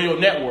them because they're on your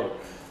network.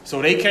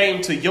 So they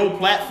came to your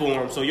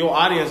platform, so your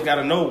audience got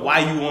to know why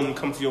you want them to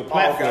come to your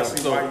platform. I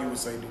see why you would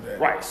say do that.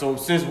 Right. So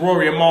since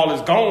Rory and Maul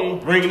is gone,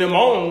 bring them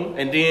on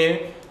and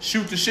then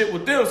shoot the shit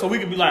with them, so we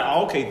could be like,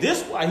 oh, okay,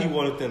 this is why he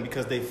wanted them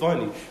because they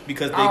funny.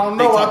 Because they, I don't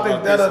know.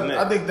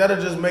 I think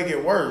that'll just make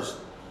it worse.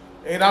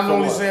 And I'm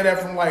only saying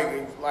that from like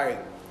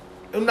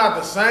it's not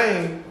the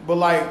same, but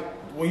like.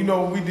 Well, you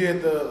know, when we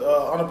did the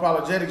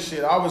unapologetic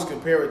shit, I always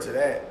compare it to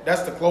that.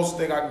 That's the closest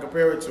thing I can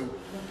compare it to.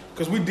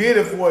 Because we did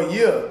it for a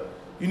year.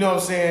 You know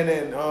what I'm saying?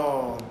 And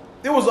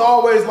it was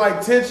always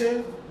like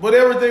tension, but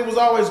everything was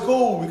always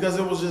cool because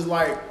it was just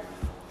like,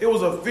 it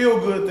was a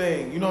feel-good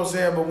thing. You know what I'm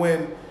saying? But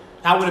when...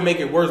 How would it make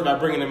it worse by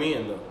bringing them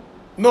in, though?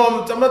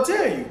 No, I'm going to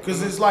tell you.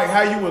 Because it's like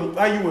how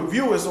you would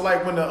view it. So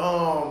like when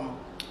the...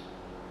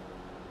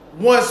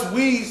 Once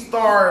we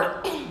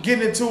start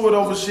getting into it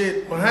over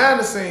shit behind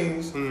the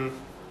scenes... Mm-hmm.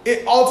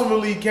 It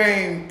ultimately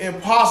became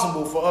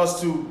impossible for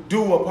us to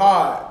do a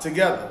pod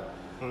together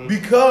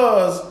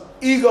because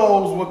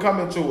egos were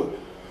coming to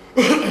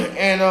it.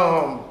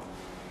 And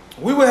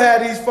we would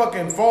have these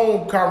fucking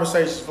phone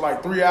conversations for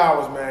like 3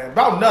 hours, man,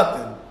 about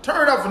nothing.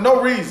 Turn up for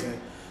no reason.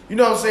 You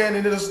know what I'm saying?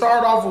 And it'll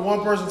start off with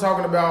one person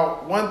talking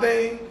about one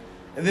thing,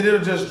 and then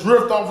it'll just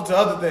drift off into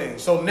other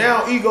things. So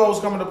now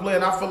egos come into play,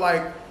 and I feel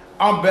like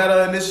I'm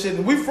better in this shit.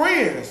 And we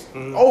friends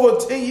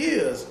over 10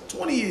 years,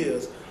 20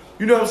 years.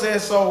 You know what I'm saying?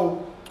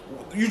 So...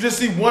 you just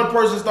see one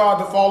person start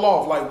to fall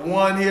off, like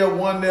one here,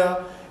 one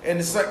there, and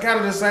it's kind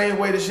of the same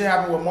way this shit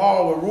happened with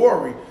Maul with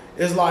Rory.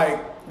 It's like,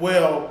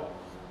 well,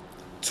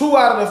 2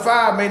 out of the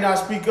 5 may not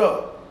speak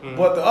up,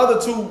 but the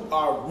other 2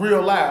 are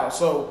real loud.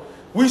 So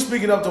we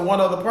speaking up to one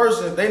other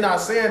person, they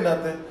not saying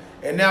nothing,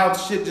 and now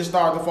shit just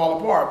started to fall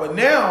apart. But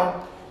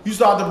now you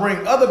start to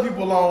bring other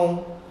people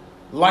on,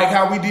 like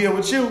how we did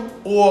with you,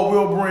 or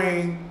we'll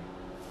bring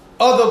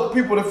other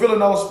people to fill in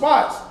those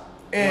spots,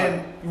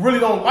 and really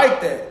don't like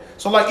that.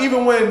 So like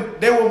even when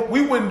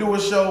we wouldn't do a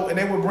show and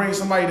they would bring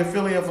somebody to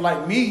fill in for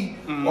like me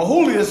or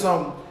Julio or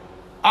something,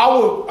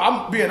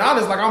 I'm being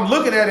honest, like I'm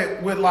looking at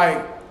it with like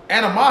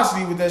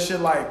animosity with that shit,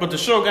 like. But the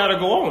show gotta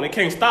go on. It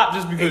can't stop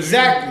just because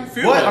exactly. You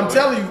feel but that I'm way.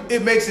 telling you,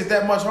 it makes it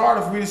that much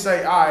harder for me to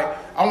say, all right,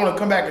 I want to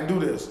come back and do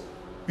this,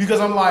 because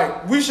I'm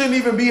like, we shouldn't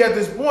even be at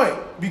this point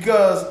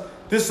because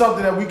this is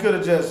something that we could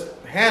have just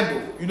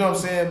handled. You know what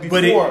I'm saying?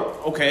 But Before.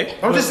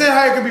 I'm just saying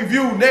how it could be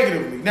viewed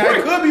negatively. Now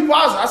it could be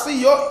positive. I see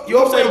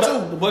your way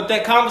too. But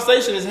that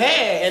conversation is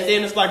had, and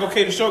then it's like,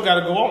 okay, the show got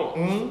to go on.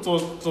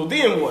 Mm-hmm. So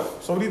then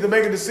what? So we need to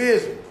make a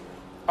decision.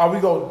 Are we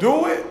gonna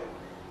do it?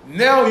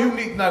 Now you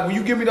need, like, when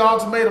you give me the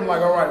ultimatum,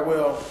 like, all right,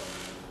 well,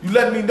 you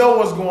let me know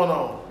what's going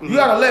on. Mm-hmm. You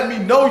gotta let me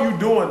know you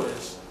doing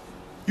this.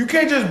 You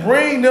can't just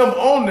bring them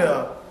on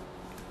there.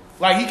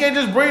 Like, he can't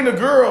just bring the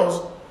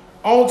girls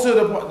onto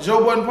the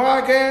Joe Budden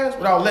podcast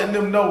without letting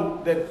them know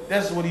that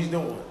that's what he's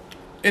doing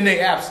in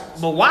their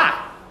absence. But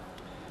why?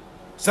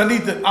 So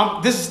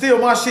this is still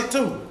my shit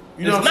too.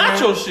 You know it's not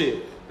your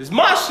shit. It's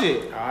my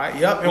shit. All right,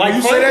 yep. And like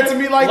when you say that to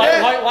me like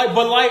that,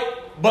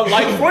 but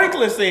like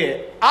Franklin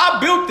said, I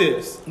built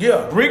this.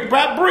 Yeah, brick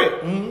by brick.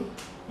 Mm-hmm.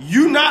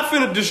 You not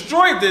finna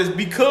destroy this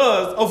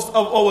because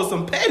of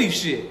some petty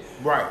shit.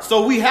 Right.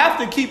 So we have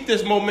to keep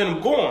this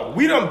momentum going.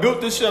 We done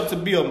built this shit up to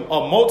be a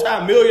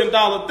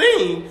multi-million-dollar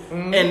thing,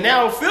 and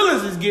now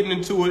feelings is getting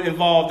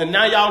involved, and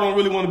now y'all don't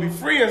really want to be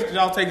friends because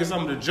y'all taking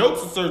some of the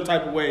jokes a certain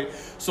type of way.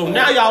 So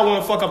now y'all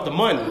want to fuck up the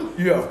money.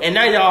 Yeah.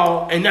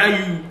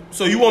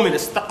 So you want me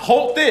to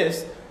hold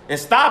this and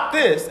stop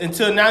this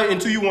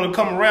until you want to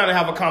come around and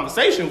have a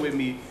conversation with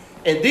me,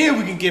 and then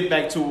we can get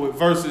back to it.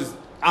 Versus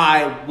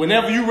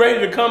whenever you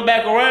ready to come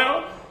back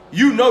around,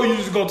 you know you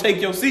just gonna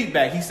take your seat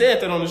back. He said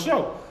that on the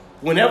show.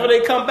 Whenever they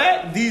come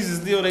back, these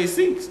are still their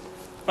seats.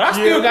 But I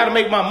still got to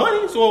make my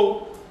money,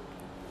 so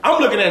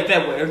I'm looking at it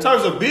that way. In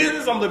terms of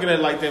business, I'm looking at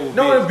it like that.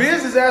 In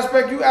business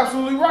aspect, you're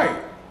absolutely right.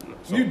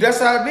 So, that's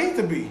how it needs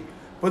to be.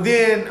 But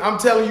then I'm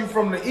telling you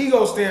from the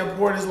ego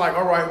standpoint, it's like,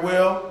 all right,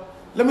 well,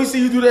 let me see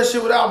you do that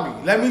shit without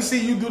me. Let me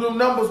see you do them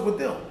numbers with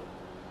them.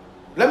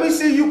 Let me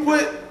see you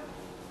put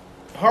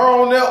her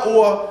on there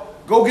or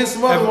go get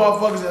some other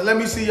motherfuckers and let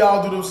me see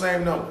y'all do them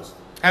same numbers.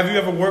 Have you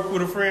ever worked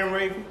with a friend,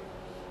 Raven?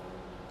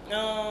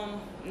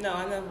 No,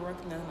 I never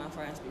worked with none of my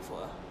friends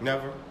before.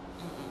 Never?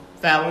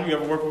 Fallon, you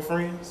ever worked with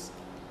friends?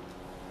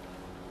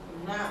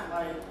 Not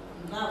like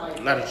Not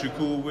that you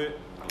cool with?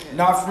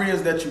 Not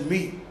friends that you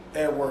meet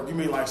at work. You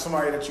mean like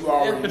somebody that you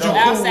already know?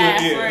 Outside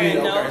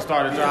friend, no. Okay.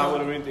 Start a job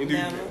with them or anything?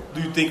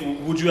 Do you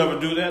think, would you ever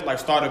do that? Like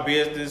start a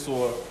business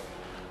or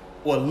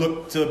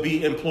look to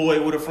be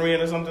employed with a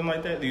friend or something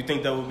like that? Do you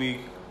think that would be...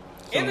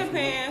 It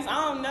depends.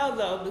 I don't know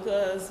though,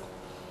 because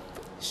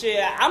shit,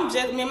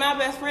 me and my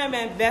best friend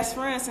been best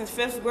friends since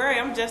 5th grade.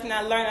 I'm just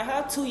not learning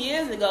her 2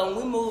 years ago when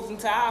we moved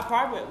into our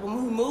apartment, when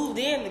we moved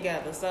in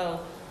together. So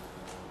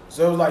it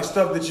was like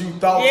stuff that you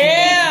thought.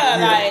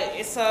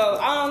 So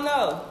I don't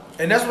know.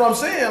 And that's what I'm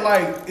saying.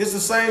 Like, it's the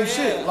same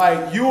shit.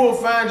 Like, you will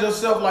find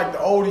yourself, like, the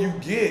older you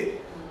get,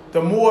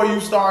 the more you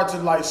start to,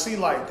 like, see,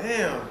 like,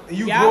 damn, and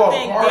you grow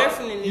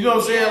apart. You know what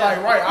I'm saying?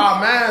 Like, right, our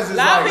minds is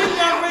like... A lot of people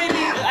don't really be...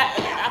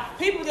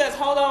 people just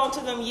hold on to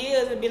them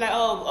years and be like,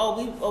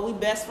 we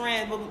best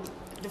friends. But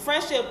the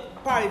friendship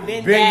probably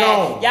been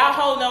gone. Y'all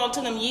hold on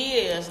to them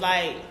years.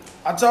 Like,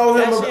 I told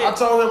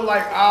him,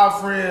 like, our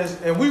friends,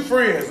 and we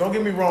friends, don't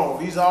get me wrong.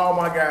 These are all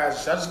my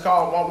guys. I just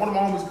called, one of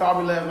my homies called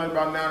me last night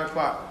about 9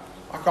 o'clock.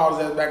 I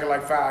called his ass back at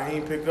like 5. He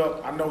ain't pick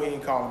up. I know he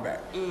ain't calling back.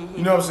 Mm-hmm.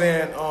 You know what I'm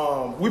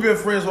saying? We've been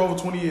friends for over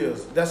 20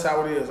 years. That's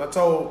how it is. I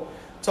told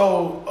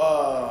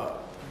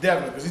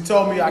Devin, because he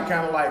told me I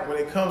kind of like, when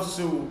it comes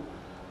to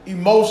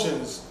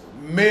emotions,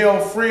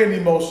 male friend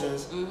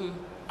emotions,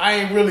 I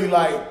ain't really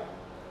like,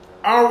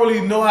 I don't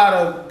really know how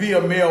to be a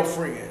male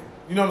friend.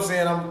 You know what I'm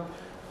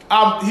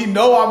saying? He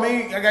know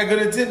I got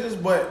good intentions,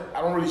 but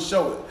I don't really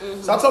show it.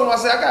 Mm-hmm. So I told him, I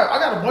said, I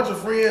got a bunch of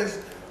friends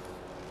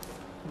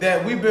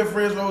that we've been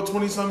friends for over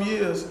 20-some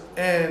years,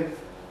 and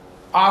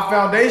our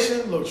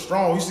foundation looks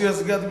strong. You see us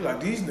together, be like,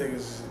 these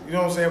niggas, you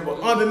know what I'm saying? But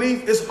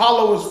underneath, it's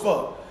hollow as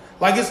fuck.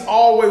 Like, it's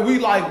always, we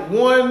like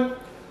one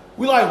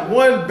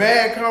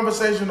bad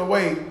conversation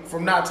away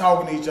from not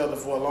talking to each other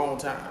for a long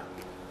time.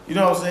 You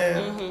know what I'm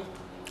saying? Mm-hmm.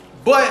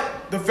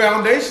 But the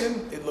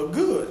foundation, it look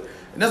good.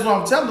 And that's what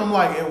I'm telling them,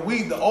 like,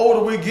 and the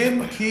older we're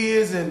getting,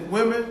 kids and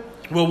women.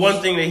 Well,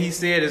 one thing that he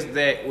said is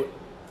that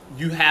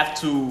you have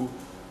to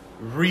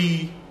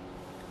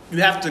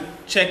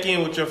check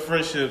in with your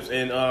friendships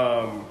and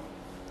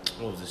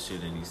what was the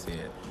shit that he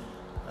said?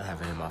 I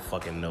have it in my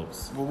fucking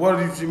notes. But what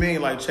do you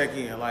mean, like, check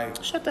in?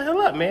 Like, shut the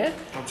hell up, man.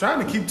 I'm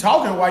trying to keep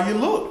talking while you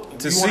look.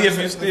 To see if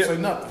you still say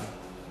nothing.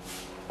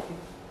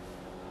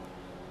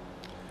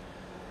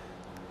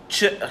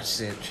 I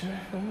said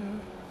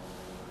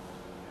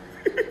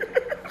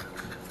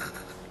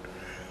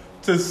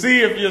to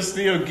see if you're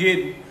still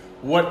getting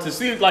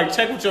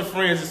check with your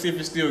friends to see if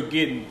you're still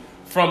getting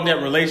from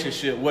that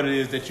relationship what it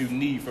is that you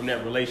need from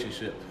that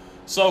relationship.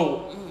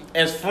 So,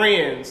 as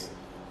friends,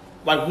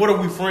 like, what are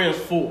we friends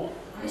for?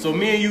 So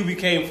me and you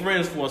became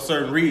friends for a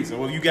certain reason.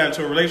 Well, you got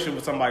into a relationship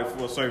with somebody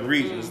for a certain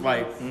reason. It's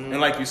like, and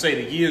like you say,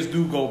 the years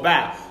do go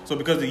by. So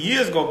because the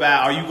years go by,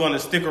 are you going to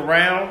stick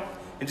around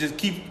and just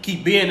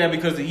keep being there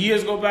because the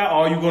years go by?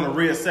 Or are you going to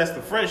reassess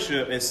the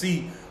friendship and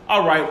see,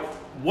 all right,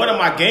 what am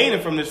I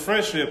gaining from this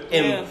friendship?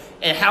 And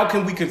how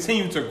can we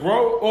continue to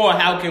grow? Or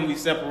how can we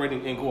separate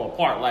and go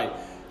apart? Like,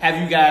 have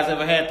you guys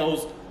ever had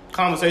those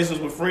conversations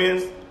with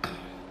friends?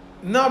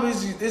 No, but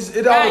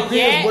it all Not depends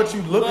yet, what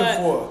you looking but-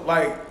 for,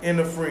 like in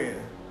a friend.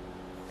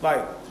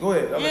 Like, go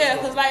ahead. I'll let Yeah, you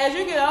go. because like as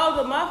you get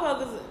older,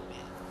 motherfuckers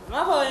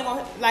ain't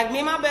gonna like me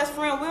and my best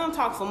friend. We don't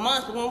talk for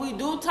months, but when we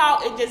do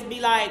talk, it just be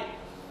like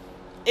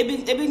it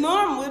be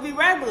normal, it be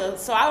regular.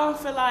 So I don't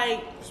feel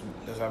like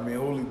That's how me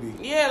and Holy be.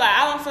 yeah, like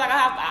I don't feel like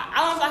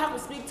I have to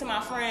speak to my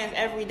friends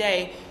every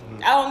day.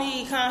 I don't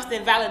need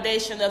constant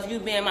validation of you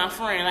being my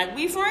friend. Like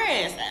we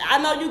friends.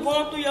 I know you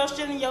going through your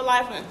shit in your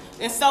life,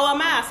 and so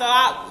am I.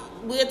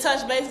 So we'll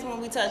touch bases when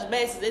we touch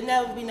bases. It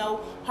never be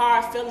no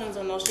hard feelings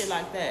or no shit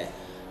like that.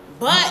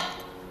 But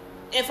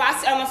if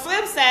on the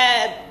flip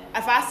side,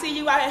 if I see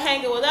you out here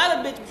hanging with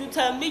other bitches, you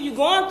telling me you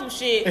going through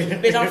shit,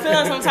 bitch, I'm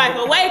feeling some type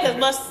of way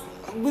because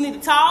we need to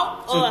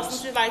talk or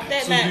some shit like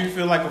that. So do you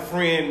feel like a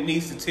friend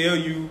needs to tell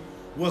you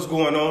what's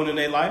going on in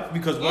their life?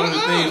 Because one of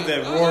the things that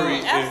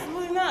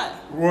absolutely not.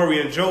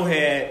 Rory and Joe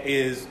had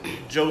is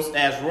Joe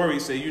asked Rory,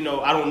 said,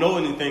 I don't know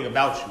anything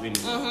about you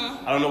anymore.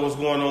 I don't know what's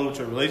going on with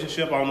your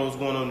relationship. I don't know what's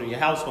going on in your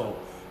household.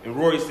 And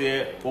Rory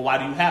said, well, why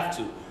do you have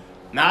to?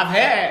 Now, I've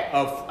had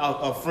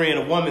a friend,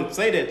 a woman,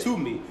 say that to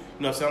me.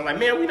 So I'm like,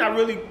 man, we're not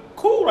really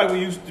cool like we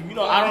used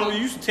to. I don't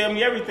really used to tell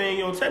me everything.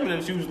 Tell me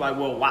that. She was like,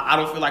 well, why, I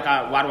don't feel like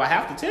why do I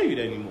have to tell you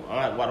that anymore?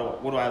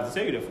 What do I have to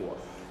tell you that for?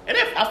 And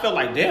I felt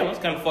like, damn, that's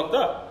kind of fucked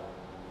up.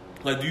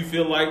 Like, do you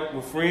feel like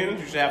with friends,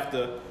 you should have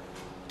to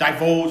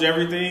divulge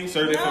everything,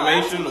 certain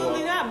information?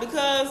 Absolutely not,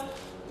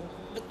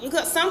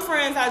 because some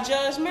friends are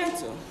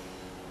judgmental.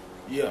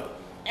 Yeah.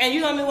 And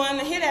you don't be wanting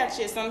to hear that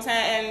shit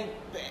sometimes.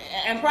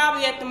 And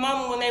probably at the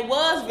moment when they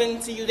was venting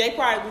to you, they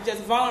probably was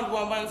just vulnerable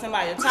and wanted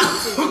somebody to talk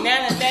to. But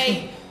now that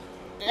they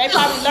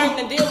probably learned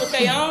to deal with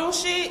their own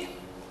shit.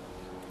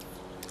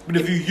 But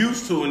if you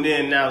used to, and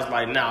then now it's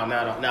like, now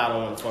I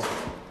don't want to fuck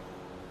with you.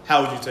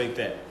 How would you take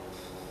that?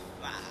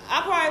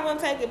 I probably wouldn't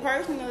take it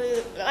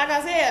personally. Like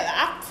I said,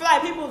 I feel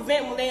like people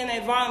vent when they're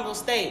in a vulnerable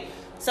state.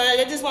 So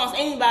they just want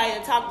anybody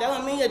to talk. That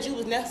don't mean that you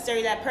was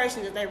necessarily that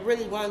person that they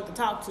really wanted to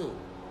talk to.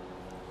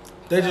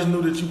 They just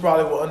knew that you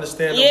probably would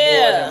understand them more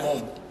in that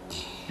moment.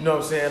 You know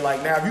what I'm saying?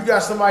 Like now, if you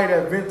got somebody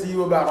that vent to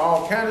you about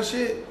all kind of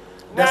shit,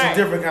 that's a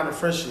different kind of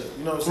friendship.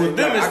 You know what I'm saying? For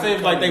them, it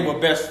seems like they were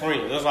best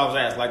friends. That's what I was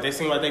asking. Like they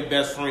seem like they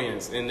best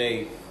friends, and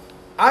they.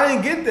 I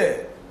didn't get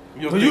that.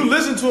 When you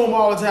listen to them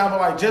all the time,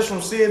 but like just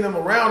from seeing them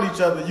around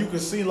each other, you can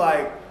see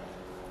like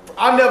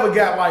I never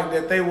got like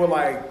that. They were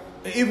like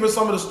even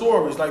some of the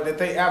stories like that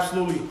they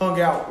absolutely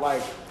hung out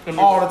like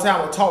all the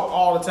time and talked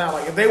all the time.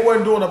 Like if they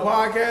wasn't doing a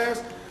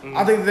podcast.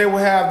 I think they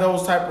would have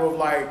those type of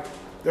like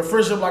the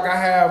friendship like I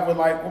have with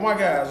like with my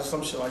guys or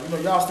some shit. Like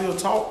y'all still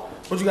talk,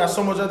 but you got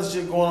so much other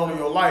shit going on in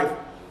your life.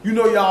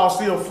 Y'all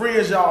still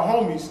friends, y'all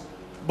homies,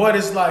 but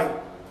it's like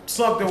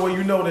something where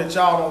that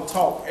y'all don't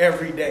talk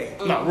every day.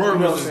 No, Rory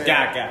was his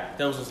guy.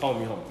 That was his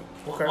homie.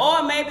 Okay.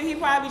 Or maybe he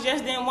probably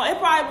just didn't want. It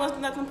probably wasn't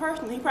nothing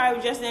personal. He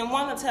probably just didn't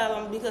want to tell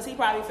him because he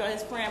probably felt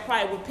his friend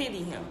probably would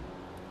pity him,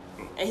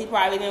 and he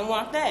probably didn't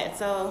want that.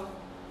 So.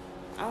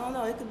 I don't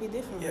know. It could be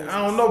different. Yeah,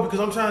 I don't know because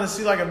I'm trying to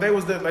see like if they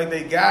was like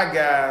they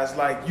guys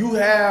like you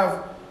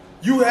have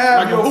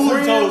like your Huli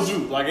friends. told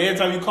you like every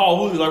time you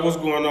call Huli like what's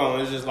going on,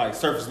 it's just like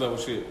surface level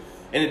shit,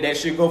 and that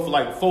shit go for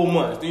like 4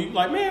 months. Then you be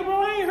like, man,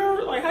 bro, I ain't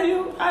heard like how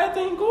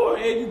everything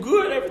going? And you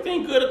good?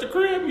 Everything good at the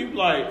crib? You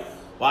like,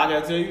 well, I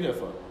gotta tell you that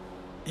for.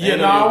 Yeah,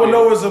 no, I would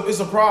know it's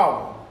a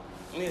problem.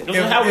 Yeah.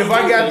 If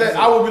I got that,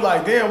 I would be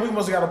like, damn, we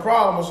must have got a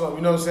problem or something.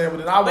 You know what I'm saying? But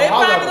then I would. But it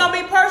probably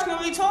gonna be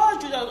personally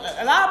towards you though.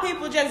 A lot of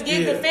people just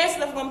get Yeah.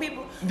 defensive when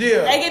people.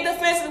 Yeah. They get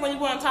defensive when you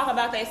want to talk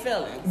about their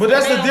feelings. But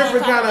that's They a don't wanna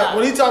different talk kind of. about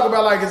When it. he talk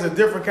about like it's a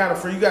different kind of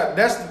friend. You got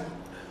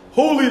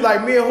Huli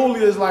like me and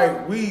Huli is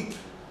like we.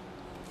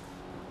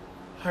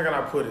 How can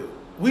I put it?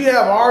 We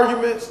have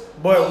arguments,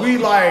 but we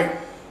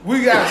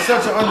got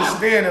such an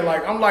understanding.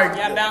 Like I'm like.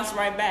 Y'all bounce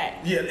right back.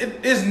 Yeah,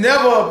 it's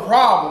never a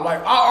problem.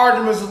 Like our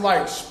arguments is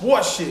like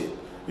sports shit.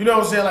 You know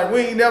what I'm saying? Like we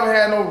ain't never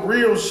had no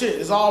real shit.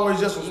 It's always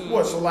just for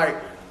sports. So like,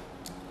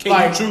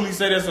 Can you truly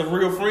say that's a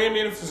real friend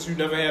then, since you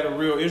never had a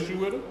real issue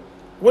with him?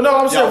 well, no,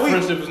 I'm Y'all saying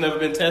friendship has never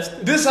been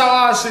tested. this how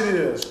our shit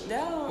is.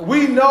 No.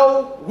 We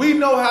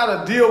know how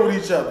to deal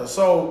with each other.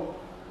 So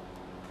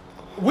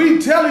we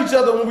tell each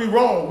other when we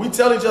wrong. We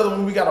tell each other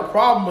when we got a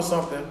problem with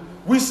something.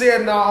 We say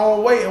it in our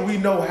own way, and we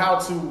know how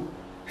to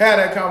have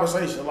that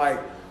conversation. Like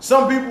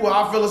some people,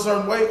 I feel a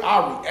certain way,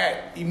 I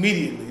react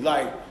immediately.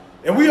 Like,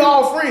 and we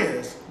all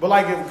friends, but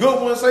like if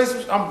Goodwin say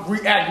something, I'm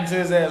reacting to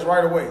his ass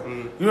right away.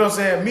 You know what I'm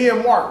saying? Me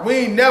and Mark, we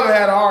ain't never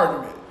had an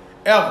argument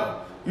ever.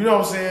 You know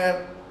what I'm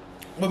saying?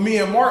 But me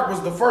and Mark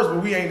was the first,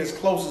 but we ain't as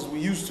close as we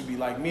used to be.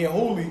 Like me and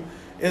Huli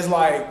is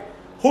like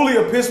Huli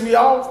will piss me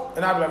off,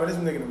 and I'll be like, man, this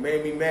nigga done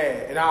made me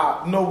mad, and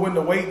I know when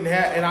to wait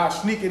and I'll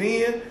sneak it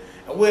in,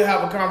 and we'll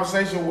have a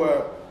conversation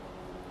where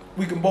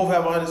we can both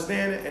have an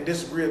understanding and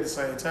disagree at the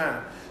same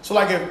time. So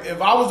like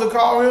if I was to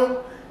call him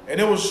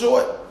and it was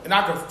short, and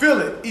I could feel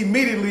it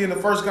immediately in the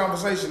first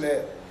conversation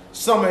that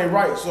something ain't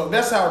right. So if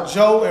that's how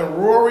Joe and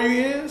Rory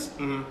is,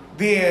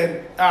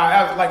 then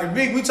like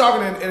if we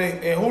talking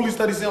in Huli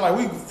study saying like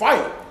we can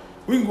fight,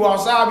 we can go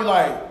outside and be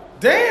like,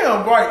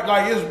 damn, right,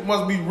 like it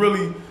must be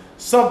really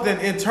something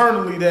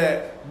internally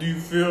that. Do you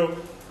feel?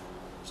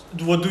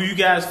 Well, do you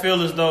guys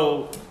feel as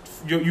though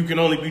you can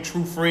only be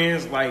true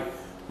friends like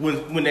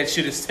when that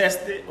shit is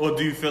tested, or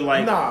do you feel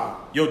like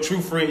your true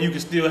friend, you can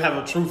still have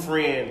a true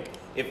friend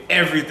if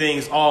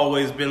everything's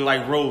always been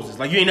like roses?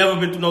 Like you ain't never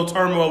been through no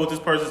turmoil with this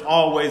person. It's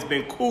always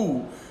been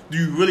cool. Do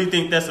you really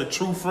think that's a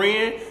true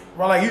friend?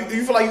 Right, like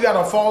you feel like you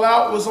gotta fall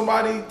out with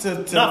somebody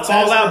to not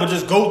fall out, but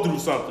just go through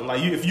something.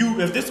 Like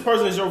if this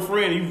person is your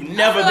friend, you've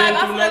never been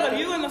through nothing. Like if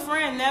you and a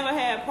friend never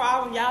had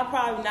problems, y'all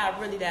probably not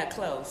really that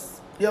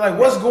close. Yeah, like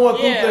what's going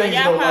through things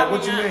like, though? Like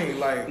what you mean?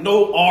 Like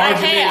no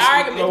arguments. I had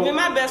arguments. No, Me and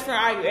my best friend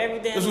argue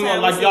every day. It's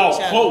not like y'all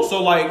close.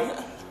 So like,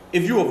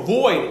 if you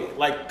avoid it,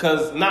 like,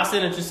 cause not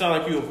saying that you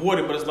sound like you avoid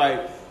it, but it's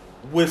like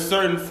with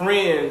certain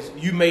friends,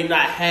 you may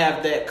not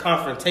have that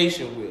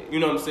confrontation with.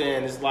 You know what I'm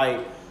saying? It's like.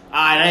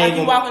 I ain't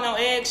gonna, walking on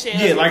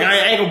eggshells. Yeah, like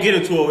I ain't gonna get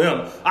into it with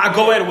him. I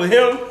go at it with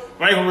him,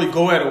 but I ain't gonna really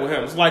go at it with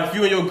him. It's like if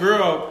you and your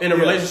girl in a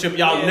relationship,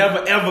 y'all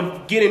never ever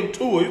get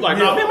into it. You're like,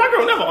 no, man, my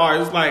girl never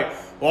argues. It's like,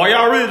 well, are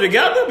y'all really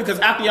together? Because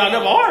how can y'all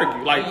never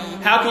argue? Like,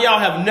 how can y'all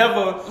have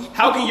never?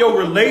 How can your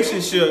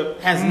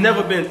relationship has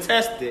never been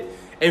tested?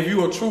 If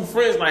you are true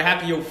friends, like how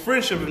can your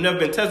friendship have never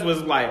been tested?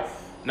 It's like.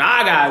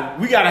 Nah,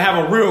 we gotta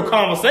have a real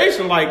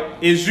conversation. Like,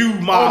 is you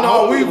my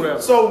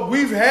homie? So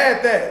we've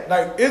had that.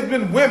 Like, it's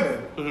been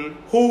women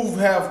who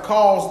have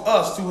caused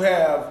us to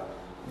have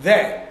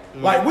that.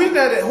 Like, we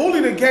had that.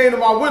 Hooligan came to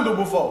my window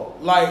before.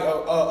 Like,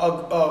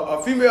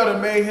 a female that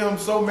made him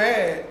so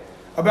mad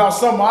about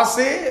something I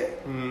said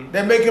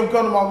that make him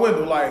come to my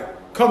window.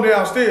 Like, come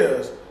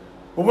downstairs.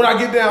 But when I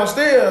get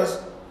downstairs,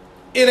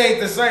 it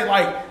ain't the same.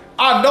 Like,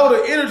 I know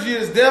the energy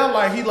is there.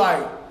 Like, he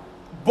like.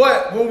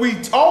 But when we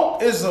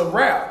talk, it's a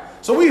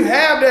wrap. So we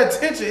have that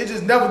tension. It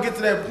just never get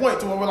to that point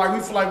to where we're like, we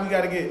feel like we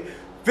got to get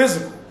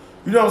physical.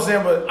 You know what I'm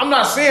saying? But I'm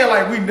not saying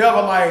like we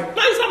never like.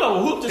 No, you're talking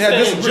about whoop to I'm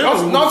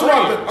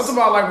talking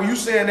about like when you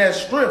saying that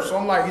strength. So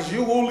I'm like, it's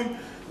you, Hooli,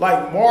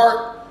 like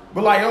Mark.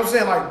 But like, you know what I'm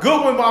saying? Like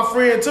Goodwin, my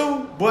friend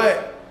too.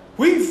 But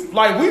we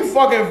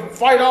fucking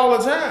fight all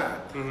the time.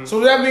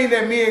 So that mean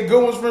that me and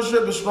Goodwin's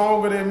friendship is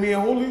stronger than me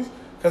and Hooli's?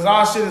 Because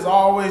our shit is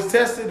always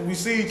tested. We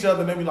see each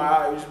other and then be like,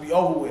 all right, we should be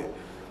over with.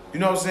 You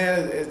know what I'm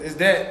saying? Is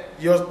that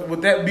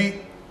would that be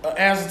an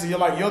answer to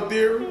your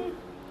theory?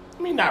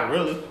 I mean, not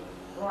really.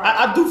 Right.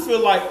 I do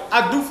feel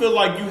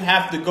like you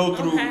have to go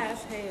through.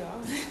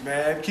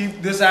 Man,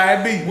 keep this how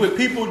it be with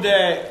people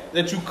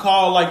that you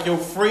call like your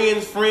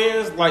friends,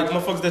 like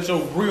motherfuckers that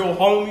your real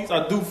homies.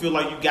 I do feel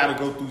like you got to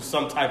go through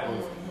some type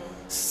of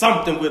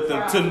something with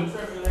them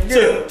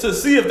to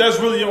see if that's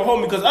really your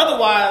homie. Because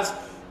otherwise,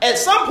 at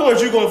some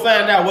point you're gonna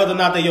find out whether or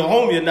not they're your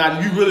homie or not.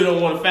 And you really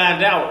don't want to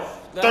find out.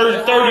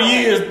 30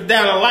 years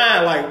down the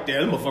line, like,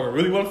 damn, this motherfucker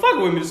really wasn't fucking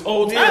with me this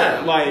whole time. Yeah.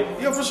 Like,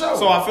 yeah, for sure.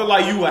 So I feel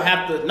like you would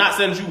have to, not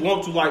saying that you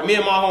want to, like me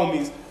and my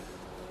homies,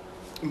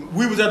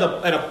 we was at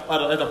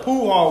the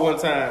pool hall one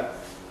time,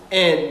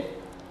 and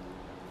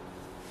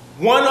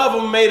one of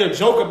them made a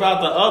joke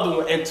about the other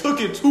one and took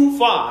it too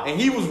far,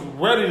 and he was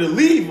ready to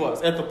leave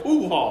us at the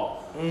pool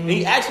hall. And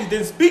he actually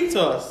didn't speak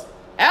to us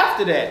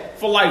after that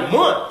for like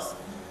months.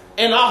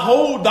 And our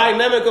whole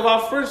dynamic of our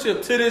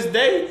friendship to this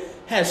day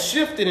has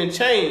shifted and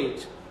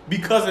changed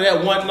because of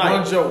that one night.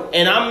 One joke.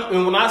 And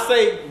when I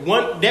say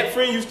that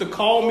friend used to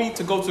call me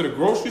to go to the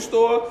grocery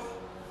store,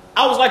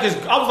 I was like,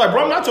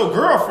 bro, I'm not your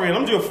girlfriend.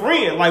 I'm your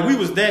friend. Like, we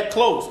was that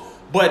close.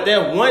 But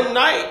that one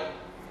night,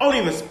 I don't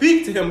even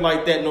speak to him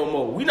like that no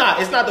more.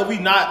 It's not that we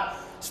not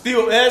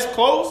still as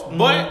close,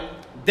 but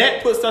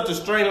that put such a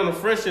strain on the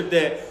friendship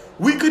that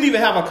we couldn't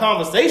even have a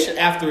conversation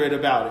after it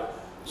about it.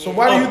 So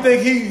why do you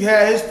think he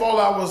had his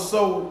fallout was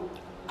so?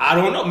 I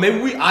don't know.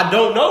 I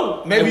don't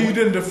know. Maybe you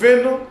didn't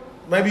defend him.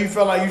 Maybe you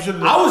felt like you should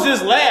have. I was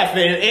just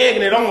laughing and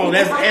egging it on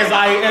as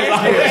I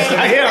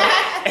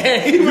am.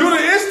 And you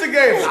the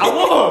instigator. I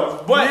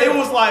was. But it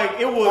was.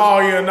 Oh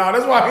yeah, no,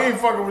 that's why he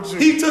ain't fucking with you.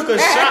 He took a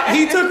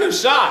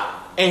shot.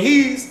 And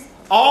he's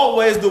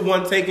always the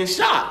one taking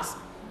shots.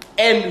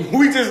 And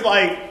we just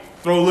like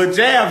throw little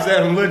jabs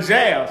at him,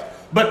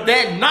 But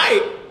that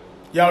night,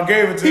 y'all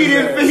gave it to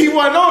him. He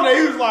wasn't on there.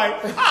 He was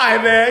like, all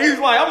right, man. He was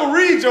like, I'm going to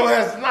read your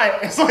ass tonight.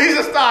 And so he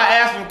just started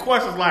asking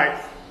questions like,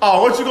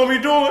 oh, what you going to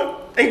be doing?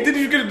 Hey, did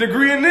you get a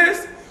degree in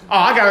this? Oh,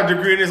 I got a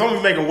degree in this. I'm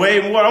going to be making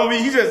way more. I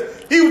mean, he was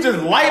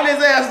just lighting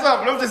his ass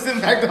up. And I'm just sitting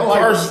back there like,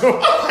 I'm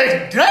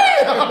like,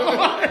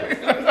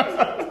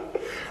 damn.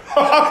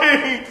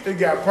 I mean, it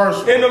got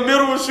personal. In the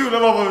middle of shooting,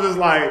 I was just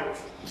like,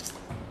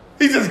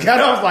 he just got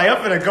up. I was like, I'm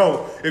finna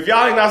go. If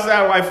y'all ain't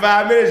outside in like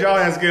 5 minutes, y'all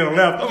ass getting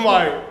left. I'm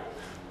like,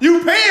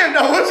 you paying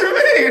though? What you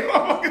mean?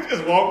 I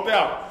just walked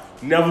out.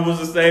 Never was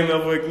the same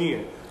ever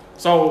again.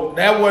 So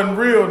that wasn't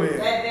real then.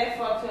 That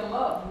fucked him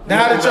up.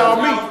 Now that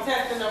y'all meet,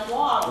 testing them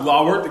waters. We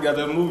all worked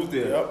together and moved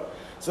there. Yep.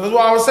 So that's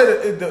why I would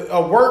say that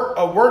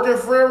a working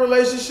friend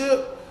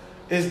relationship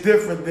is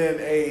different than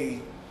a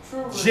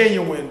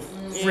genuine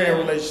friend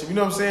relationship. You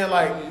know what I'm saying?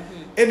 Like,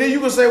 and then you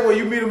can say, well,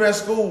 you meet them at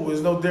school,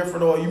 it's no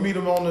different, or you meet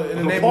them in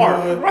the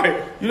neighborhood,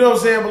 right? You know what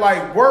I'm saying? But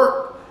like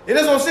work, And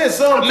that's what I'm saying.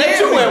 Some I met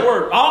can you be. at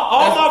work.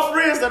 All my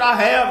friends that I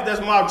have, that's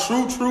my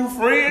true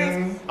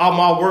friends, are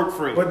my work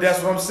friends. But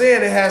that's what I'm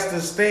saying. It has to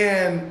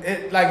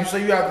stand. Like you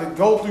say, you have to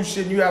go through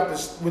shit. And you have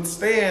to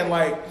withstand.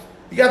 Like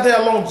you got to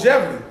have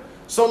longevity.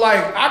 So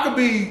like I could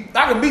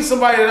be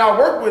somebody that I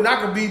work with, and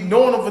I could be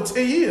knowing them for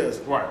 10 years.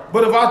 Right.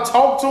 But if I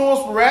talk to them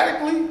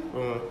sporadically,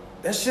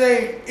 that shit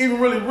ain't even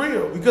really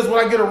real. Because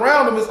when I get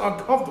around them, it's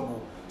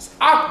uncomfortable. It's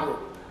awkward.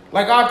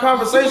 Like our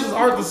conversations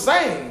aren't the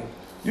same.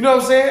 You know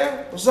what I'm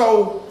saying?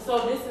 So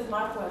this is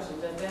my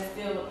question. Does that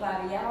still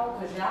apply to y'all?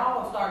 Because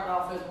y'all started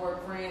off as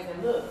work friends,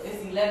 and look,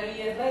 it's 11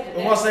 years later.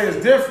 I want to say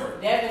it's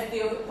different. That is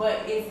still,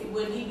 but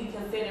would he be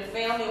considered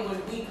family, or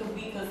would we could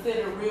be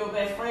considered real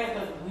best friends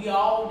because we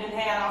all didn't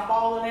have our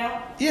falling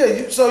out?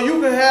 Yeah, so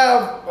you can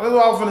have. That's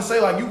what I was gonna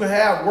say. Like you can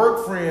have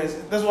work friends.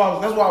 That's why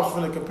I was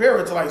gonna compare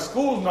it to like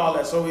schools and all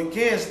that. So it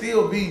can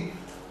still be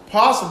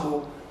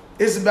possible.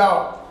 It's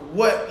about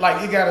what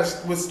like you gotta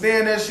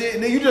withstand that shit,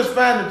 and then you just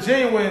find a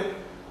genuine.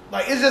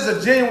 Like, it's just a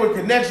genuine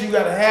connection you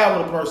got to have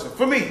with a person.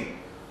 For me,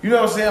 you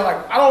know what I'm saying?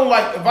 Like, I don't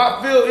like, if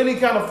I feel any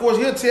kind of force,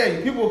 he'll tell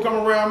you. People will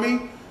come around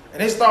me,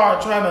 and they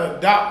start trying to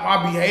adopt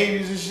my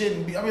behaviors and shit.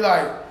 And I be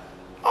like,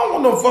 I don't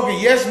want no fucking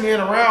yes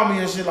men around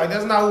me and shit. Like,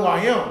 that's not who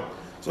I am.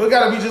 So it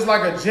got to be just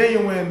like a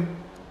genuine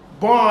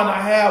bond I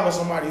have with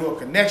somebody or a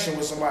connection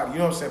with somebody. You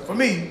know what I'm saying? For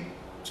me.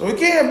 So it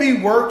can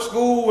be work,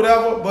 school,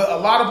 whatever. But a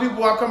lot of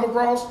people I come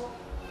across,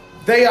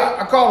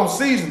 I call them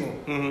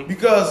seasonal.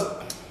 Because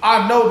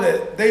I know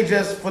that they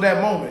just, for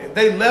that moment, if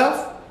they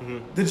left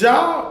the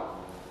job,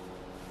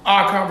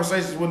 our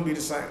conversations wouldn't be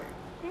the same.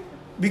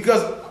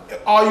 Because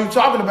all you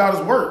talking about is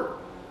work.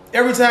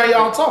 Every time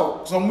y'all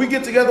talk. So when we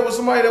get together with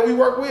somebody that we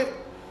work with,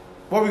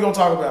 what we going to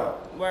talk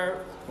about?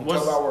 Work. We'll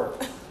talk about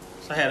work.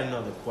 I had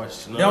another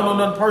question. They don't know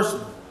nothing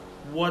personal.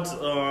 What's,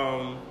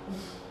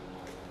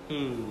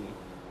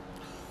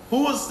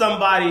 who is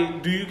somebody,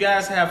 do you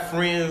guys have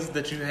friends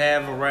that you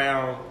have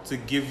around to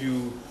give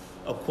you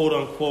a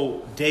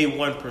quote-unquote day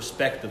one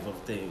perspective of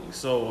things?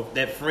 So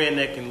that friend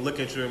that can look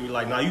at you and be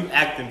like, nah, you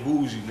acting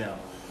bougie now,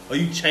 or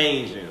you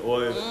changing,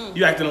 or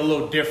you acting a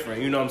little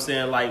different, you know what I'm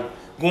saying? Like,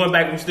 going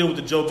back, we still with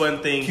the Joe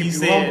Budden thing, he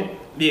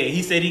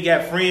said he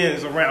got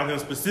friends around him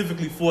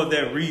specifically for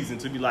that reason,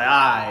 to be like,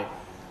 alright,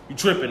 you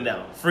tripping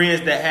now.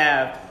 Friends that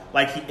have,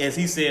 like, as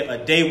he said, a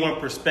day one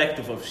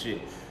perspective of shit.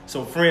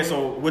 So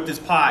with this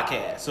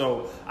podcast,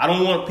 so I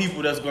don't want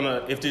people that's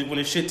gonna, when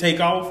this shit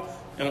take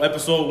off, in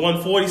episode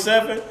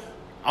 147,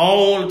 I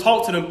don't want to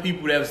talk to them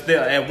people that was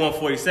there at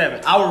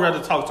 147. I would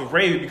rather talk to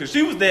Raven because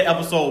she was there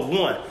episode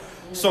 1.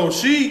 So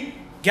she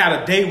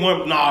got a day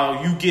one,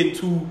 you getting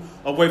too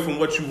away from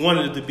what you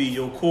wanted it to be,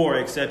 your core,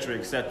 etc.,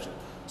 etc.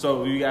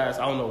 So you guys,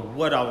 I don't know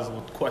what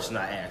question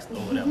I asked or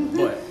whatever,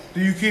 but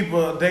do you keep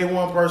a day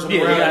one person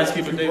yeah, around? You guys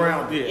keep a day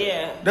around.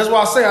 Yeah. That's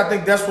why I say I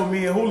think that's what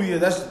me and Julia.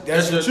 That's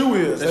what you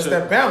is. That's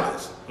that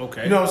balance.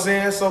 Okay. You know what I'm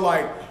saying? So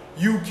like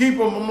you keep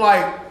them. I'm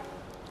like,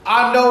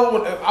 I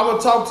know I'm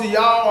gonna talk to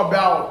y'all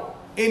about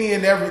any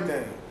and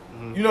everything.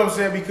 You know what I'm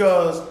saying?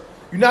 Because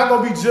you're not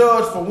gonna be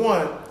judged for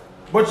one,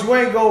 but you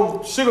ain't gonna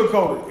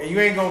sugarcoat it, and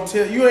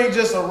you ain't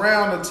just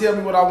around to tell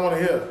me what I want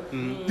to hear.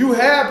 You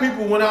have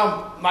people when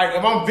I'm like,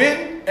 if I'm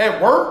venting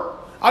at work,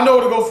 I know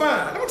where to go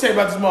find. Let me tell you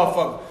about this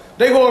motherfucker.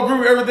 They gonna agree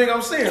with everything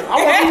I'm saying. I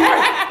want to be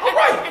right. I'm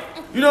right.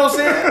 You know what I'm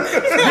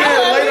saying?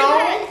 Yeah, later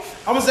on,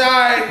 I'm gonna say, all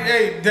right,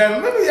 hey,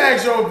 Devin, let me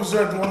ask your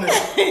perspective on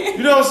this.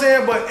 You know what I'm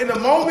saying? But in the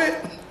moment.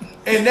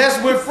 And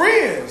that's with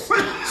friends.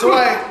 So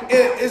like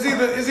it's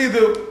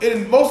either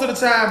and most of the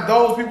time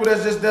those people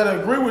that's just that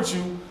agree with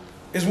you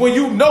is when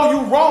you know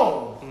you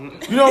wrong.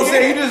 You know what I'm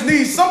saying? You just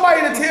need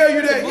somebody to tell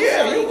you that,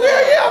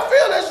 I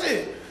feel that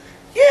shit.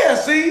 Yeah,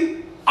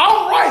 see,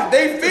 I'm right.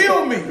 They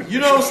feel me. You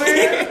know what I'm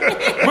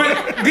saying?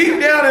 But deep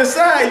down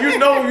inside, you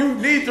know you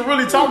need to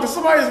really talk to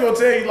somebody that's gonna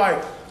tell you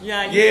like,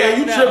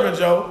 you tripping,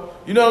 Joe.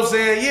 You know what I'm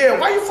saying? Yeah,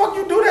 why you fuck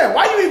you do that?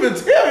 Why you even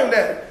tell him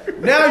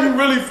that? Now you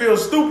really feel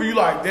stupid. You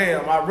like,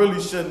 damn, I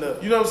really shouldn't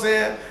have. You know what I'm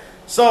saying?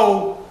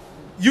 So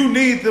you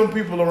need them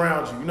people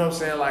around you. You know what I'm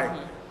saying? Like,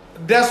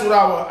 that's what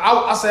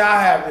I say I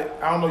have it.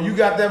 I don't know. You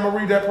got that,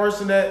 Marie, that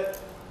person that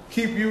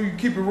keep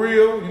it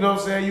real. You know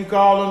what I'm saying? You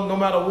call them no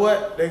matter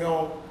what, they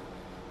gonna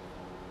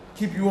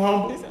keep you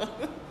humble.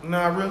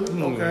 Nah, really?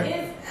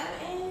 Okay.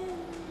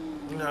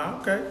 Nah,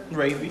 okay.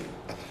 Ravy.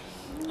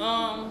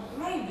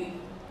 Maybe.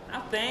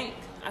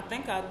 I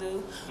think I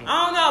do.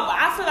 I don't know, but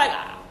I feel like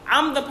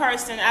I'm the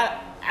person out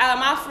of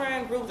my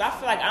friend groups. I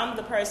feel like I'm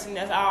the person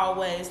that's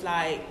always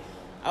like,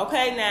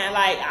 okay, now,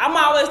 like I'm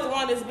always the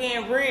one that's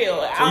being real.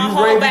 So I don't you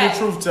hold Ravy back. the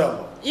truth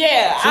teller.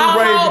 Yeah, She I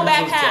Ravy don't hold the back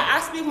truth how teller.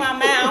 I speak my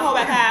mind. I don't hold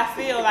back how I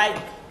feel. Like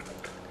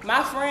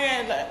my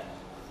friend,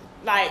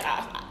 like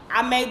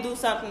I may do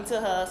something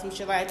to her, some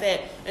shit like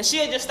that, and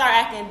she'll just start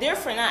acting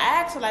different. I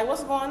ask her like,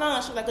 "What's going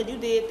on?" She's like, "Cause you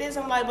did this."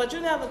 I'm like, "But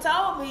you never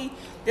told me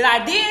that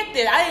I did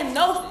this. I didn't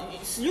know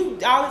you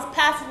all this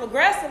passive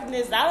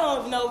aggressiveness. I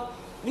don't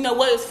even know,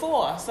 what it's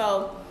for."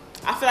 So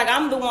I feel like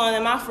I'm the one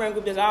in my friend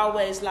group that's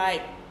always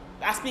like,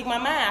 I speak my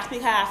mind. I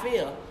speak how I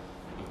feel.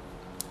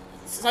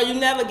 So you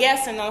never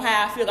guessing on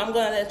how I feel. I'm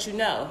gonna let you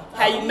know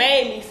how you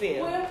made me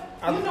feel.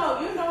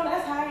 Well, you know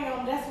that's how I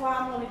am. That's why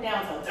I'm only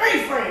down to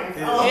 3 friends.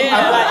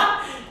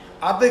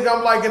 I think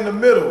I'm like in the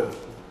middle,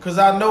 cause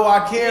I know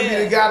I can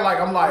be the guy. Like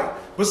I'm like,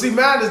 but see,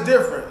 mine is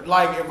different.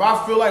 Like if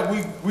I feel like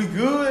we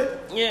good,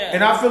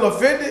 and I feel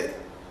offended,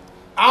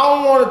 I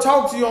don't want to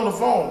talk to you on the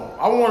phone.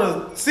 I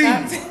want to see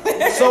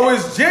you. So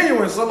it's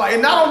genuine. So like,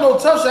 and not on no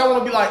tough shit. I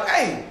want to be like,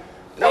 hey,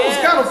 that was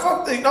kind of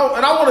fucked, you know.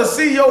 And I want to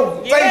see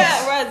your face.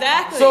 Yeah,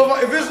 exactly. So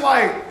if it's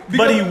like,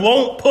 But he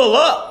won't pull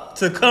up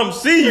to come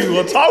see you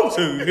or talk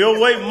to you. He'll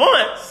wait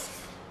months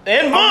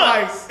and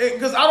months.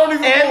 Because I don't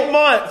even And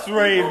months,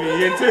 Ravi,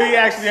 until he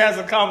actually has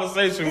a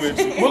conversation with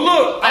you. But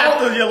look,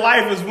 After your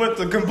life has went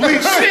to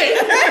complete shit.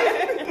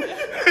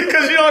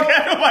 Because you don't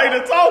have nobody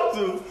to talk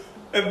to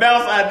and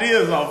bounce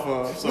ideas off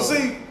of. So. But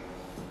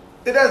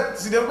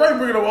see, they're right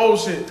bringing up old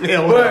shit.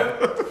 Yeah,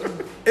 but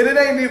it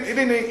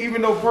ain't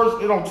even no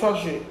person. It don't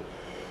touch shit.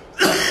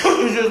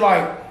 It's just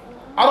like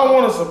I don't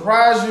want to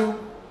surprise you.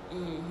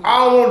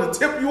 I don't want to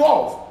tip you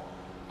off.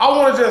 I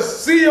want to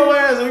just see your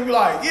ass and you be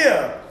like,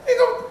 yeah,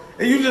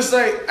 and you just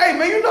say, hey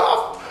man, you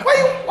know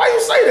why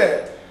you say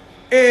that?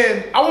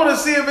 And I want to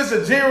see if it's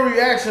a genuine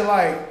reaction.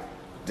 Like,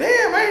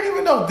 damn, I ain't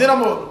even know.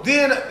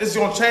 Then it's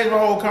gonna change my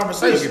whole You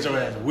conversation. get your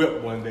ass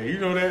whipped one day. You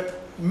know that?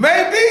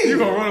 Maybe You're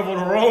going to run up on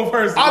the wrong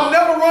person. I've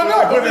never run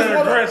up. Put that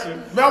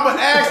aggression. Man, I'm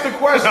gonna ask the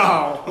question.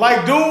 No.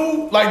 Like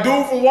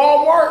dude from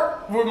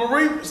Walmart with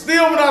Marie.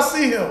 Still, when I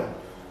see him,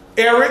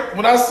 Eric,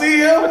 when I see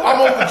him, I'm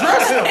gonna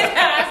address him.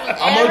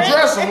 I'm gonna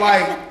address him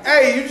like,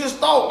 hey, you just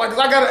thought, like, 'cause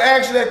I gotta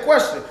ask you that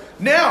question.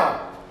 Now,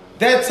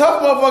 that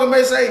tough motherfucker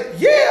may say,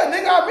 yeah,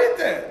 nigga, I meant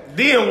that.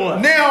 Then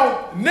what?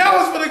 Now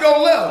it's gonna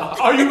go left.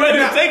 Are you ready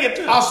to take it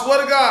to? I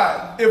swear to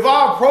God, if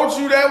I approach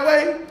you that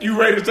way, You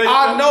ready to take it?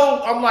 I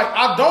know, I'm like,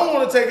 I don't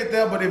want to take it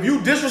there, but if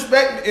you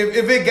disrespect me,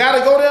 if it gotta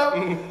go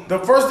there, the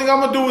first thing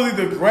I'm gonna do is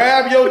either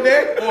grab your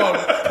neck or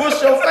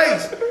push your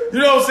face. You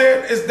know what I'm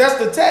saying? That's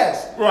the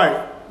test.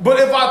 Right. But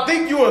if I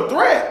think you're a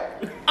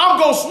threat, I'm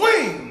gonna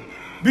swing.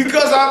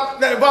 Because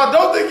if I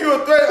don't think you're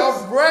a threat,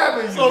 I'm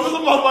grabbing you. So if it's a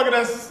motherfucker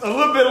that's a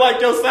little bit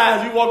like your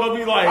size, you walk up and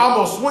be like, I'm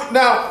gonna swing.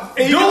 Now,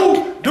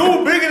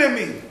 dude bigger than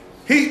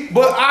me.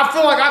 But I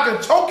feel like I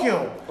can choke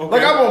him. Okay.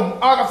 Like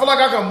I feel like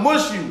I can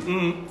mush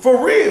you.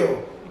 For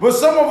real. But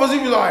some of us, he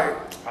be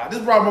like, this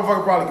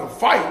motherfucker probably can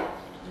fight.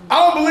 I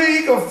don't believe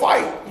he can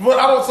fight.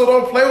 But so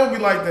don't play with me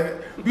like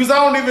that. Because I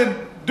don't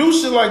even do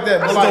shit like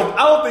that. But like,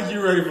 I don't think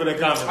you're ready for that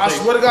conversation. I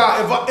swear to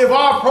God, if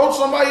I approach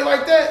somebody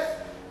like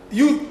that,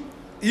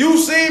 you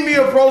seen me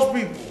approach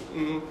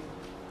people.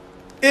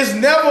 It's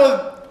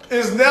never.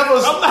 I'm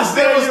not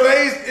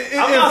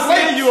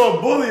saying you're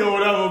a bully or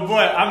whatever,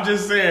 but I'm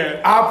just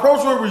saying I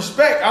approach with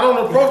respect. I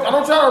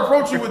don't try to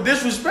approach you with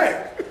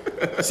disrespect.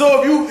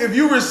 So if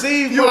you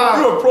receive you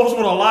approach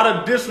with a lot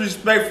of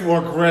disrespectful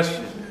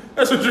aggression.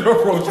 That's what you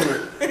approach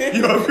with.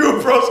 You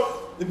approach.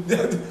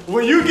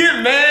 When you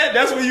get mad,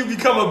 that's when you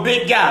become a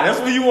big guy. That's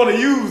when you want to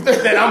use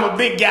that I'm a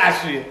big guy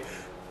shit.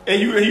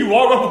 And you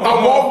walk up.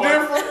 I walk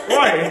different,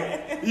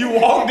 right? You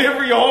walk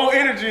different. Your whole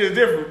energy is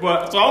different.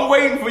 But so I'm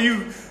waiting for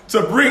you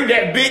to bring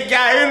that big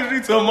guy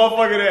energy to a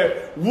motherfucker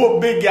that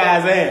whoop big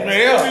guuy's ass.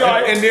 Yeah,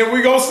 Like, and then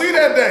we gonna see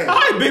that day. all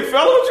right, big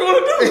fella, what you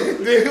want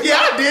to do? Yeah,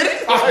 I did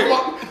it.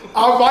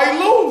 I might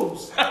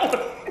lose,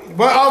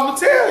 but I'm gonna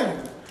tell you,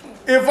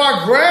 if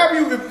I grab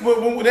you,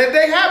 when that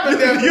day happens,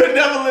 You'll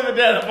never live it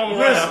down if I'm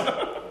around.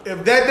 listen.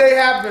 If that day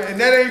happen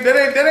and that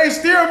ain't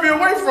steering me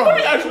away from Let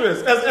me it. ask you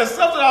this. As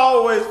something I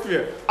always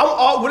fear.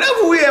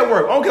 Whenever we at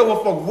work, I don't care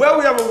what fuck, where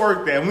we ever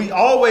worked at, we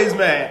always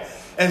mad.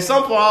 And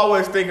something I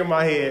always think in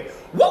my head,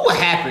 what would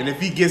happen if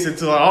he gets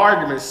into an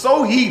argument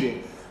so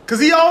heated? Because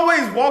he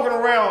always walking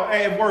around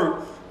at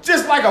work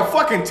just like a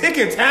fucking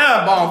ticking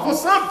time bomb for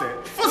something.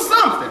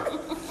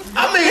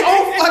 I mean,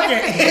 on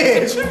fucking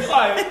edge.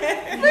 Like,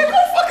 man, go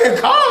fucking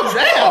calm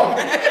down.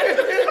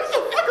 What's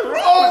the fucking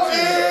wrong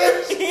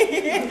with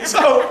you?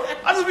 So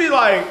I just be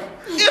like,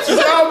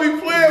 Y'all be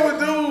playing with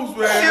dudes,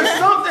 man. if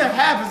something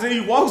happens and he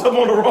walks up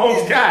on the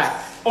wrong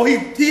guy, or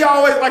he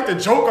always like to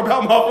joke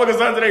about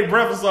motherfuckers under their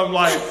breath or something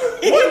like,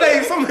 one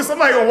day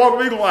somebody gonna walk up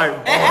and be like,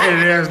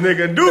 bald-headed ass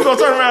nigga. Dude's gonna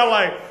turn around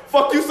like,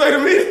 fuck you say to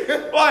me?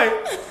 Like,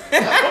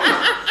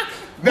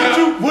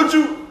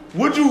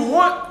 would you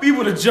want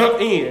people to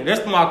jump in?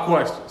 That's my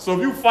question. So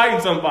if you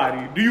fighting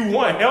somebody, do you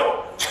want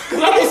help?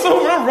 Because I'm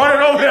assuming I'm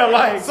running over there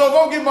like, So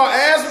go get my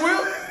ass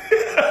whipped?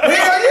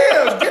 Hell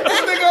yeah, get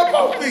this nigga up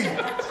on me.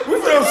 We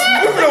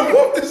finna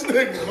whoop this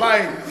nigga.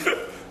 Like,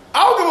 I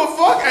don't give a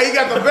fuck. Hey, he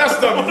got the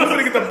best of me. We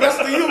finna get the best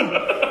of you. You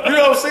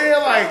know what I'm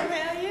saying? Like,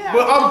 Hell yeah.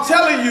 but I'm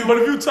telling you. but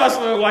if you touch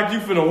me like you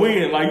finna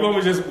win, like you want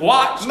me to just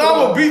watch?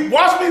 No,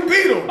 watch me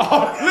beat him.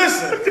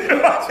 Listen,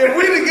 if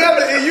we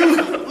together and you,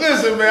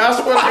 listen, man, I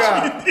swear to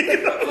God.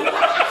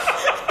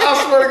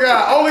 I swear to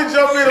God, only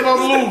jump in if I'm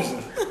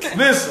losing.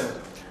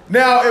 Listen,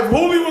 now if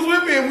Hooli was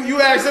with me and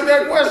you asked him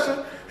that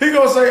question, he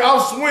gonna say,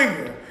 I'm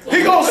swinging.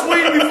 He gonna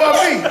swing before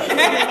me.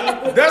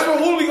 That's what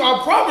Hooli,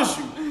 I promise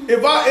you.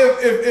 If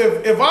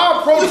I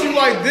approach you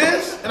like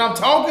this and I'm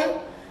talking,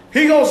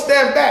 he gonna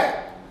stand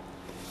back.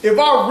 If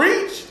I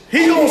reach,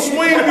 he gonna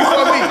swing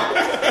before me.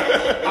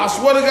 I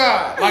swear to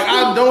God. Like,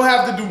 I don't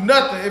have to do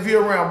nothing if he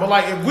around. But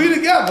like, if we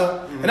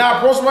together and I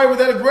approach somebody with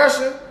that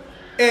aggression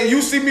and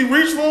you see me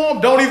reach for him,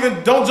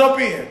 don't jump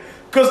in.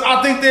 Cause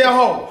I think they're a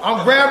hoe.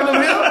 I'm grabbing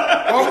them here or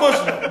I'm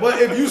pushing them. But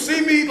if you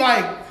see me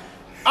like,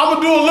 I'm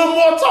gonna do a little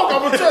more talk.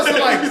 I'm gonna trust it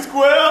like,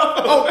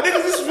 oh,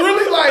 niggas, this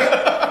really like,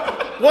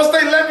 once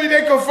they let me,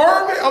 they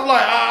confirm it. I'm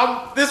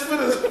like, this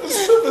finna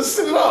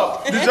sit it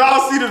up. Did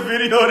y'all see the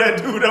video of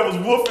that dude that was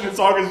woofing and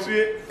talking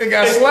shit? And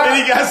got slapped?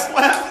 And he got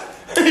slapped.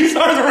 And he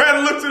turns around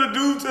and looks to the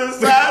dude to the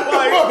side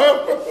like,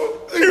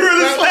 he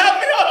really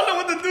slapped me? I don't know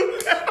what to do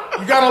now.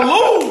 You gotta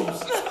lose.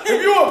 If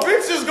you a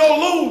bitch, just go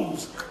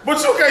lose. But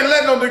you can't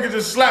let no nigga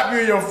just slap you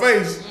in your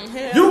face.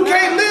 You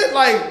can't live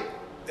like,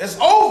 it's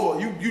over.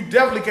 You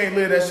definitely can't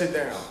live that shit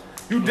down.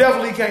 You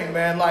definitely can't,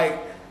 man. Like,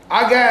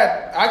 I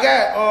got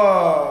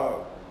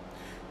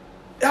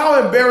how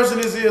embarrassing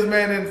this is,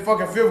 man, in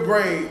fucking 5th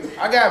grade.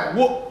 I got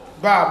whooped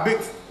by a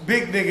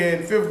big nigga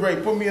in 5th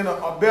grade. Put me in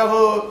a bell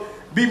hug,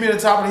 beat me in the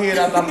top of the head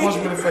after I punched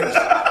him in the face.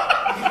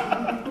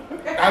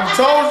 I've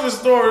told you this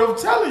story, I'm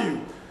telling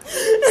you.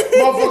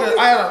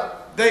 Motherfucker,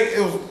 it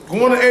was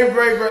going to 8th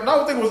grade.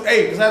 No, I think it was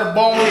 8, because I had a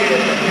bald head.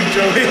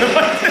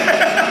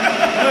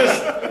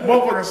 Listen,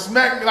 motherfucker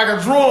smacked me like a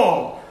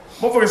drum.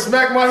 Motherfucker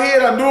smacked my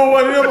head. I knew it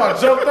wasn't him. I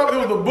jumped up. It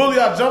was the bully.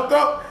 I jumped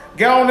up,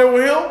 got on there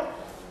with him,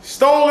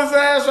 stole his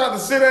ass, tried to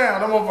sit down.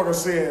 That motherfucker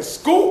said,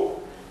 scoop,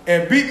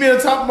 and beat me on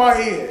the top of my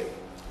head.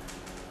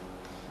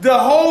 The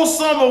whole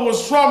summer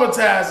was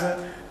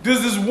traumatizing.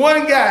 There's this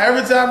one guy,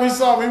 every time he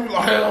saw me, he was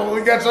like, oh,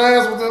 we got your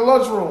ass with the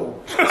lunchroom.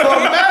 So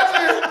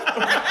imagine,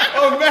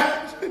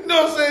 you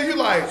know what I'm saying? You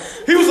like,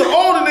 he was an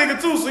older nigga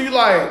too, so you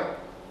like,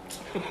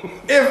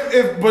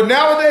 but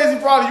nowadays you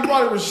probably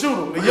would shoot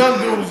him. The young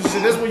dudes and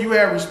shit, that's when you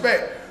have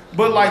respect.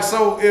 But like,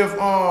 so if,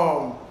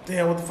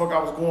 damn, what the fuck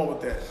I was going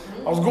with that?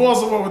 I was going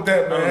somewhere with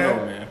that, man. I don't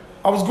know, man.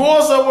 I was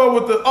going somewhere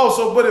with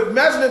but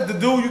imagine if the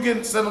dude you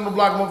get set on the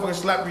block, motherfucker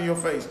slap you in your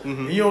face,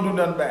 and you don't do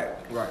nothing back.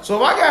 Right. So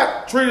if I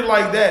got treated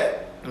like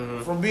that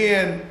from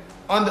being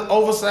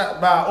oversized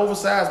by an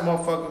oversized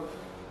motherfucker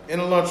in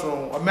the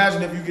lunchroom,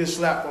 imagine if you get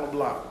slapped on the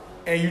block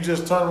and you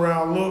just turn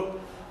around, look,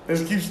 and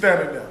just keep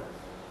standing there.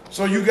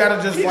 So you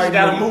gotta just fight. You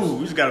gotta move.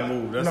 You just gotta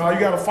move. No, you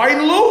gotta fight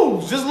and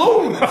lose. Just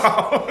lose.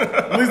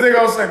 At least they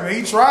gonna say, man,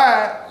 he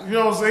tried. You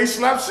know what I'm saying? He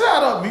slapped shit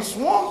up. He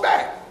swung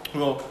back.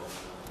 Well,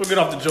 we'll get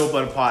off the Joe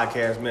Budden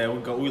podcast,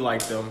 man. We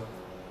like them.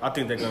 I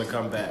think they're gonna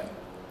come back.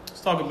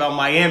 Let's talk about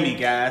Miami,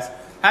 guys.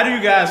 How do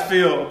you guys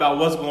feel about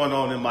what's going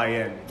on in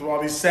Miami? Do all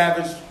these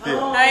savage? They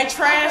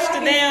trashed the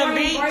damn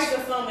beach. Break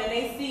or something, and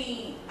they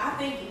see. I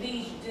think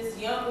this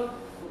younger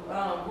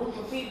group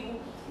of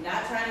people,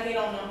 not trying to hit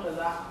on them because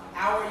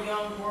our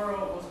young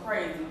world was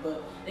crazy,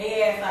 but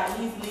they ass are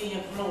easily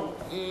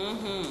influenced.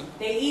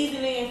 They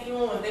easily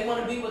influenced. They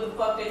want to be what the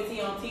fuck they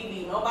see on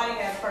TV. Nobody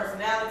has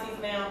personalities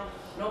now.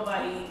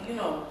 Nobody,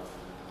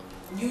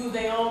 use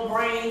their own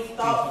brains,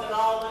 thoughts, and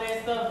all of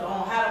that stuff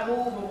on how to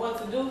move and what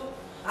to do.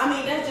 I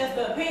mean, that's just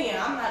the opinion.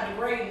 I'm not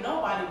degrading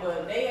nobody,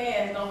 but they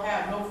ass don't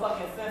have no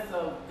fucking sense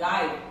of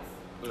guidance.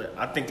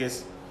 I think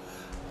it's.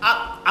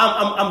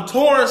 I'm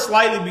torn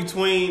slightly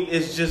between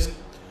it's just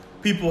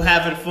people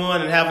having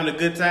fun and having a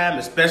good time,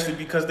 especially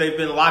because they've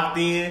been locked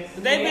in.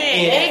 They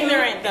being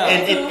ignorant though.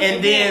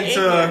 And then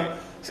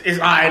it's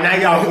all right. Now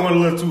y'all going a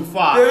little too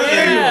far.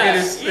 And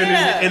it's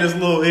a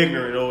little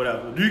ignorant or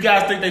whatever. Do you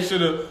guys think they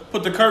should have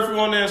put the curfew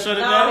on there and shut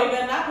it down? No, they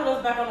better not put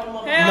us back on the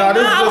motherfucker. Hell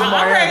this is just I'm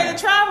Miami. ready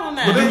to travel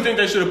now. But do you think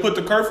they should have put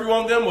the curfew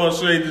on them, or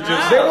should they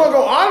just? They weren't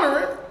gonna honor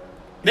it.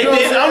 They You know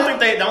did. what I'm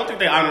I don't think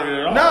they honor it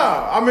at all.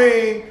 Nah, I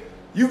mean,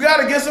 you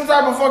gotta get some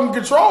type of fucking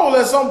control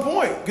at some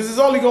point, because it's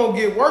only gonna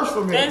get worse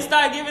from here. And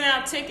start giving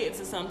out tickets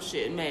or some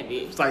shit,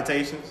 maybe.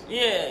 Citations.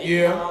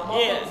 Yeah.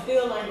 Motherfuckers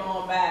still ain't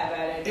going bad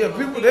about it. Yeah,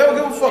 people, they don't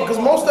give a fuck, because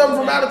most of them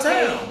from out of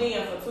town. For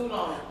too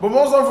long. But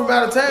most of them from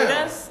out of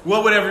town.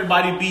 What would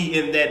everybody be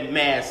in that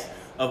mass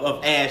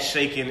of ass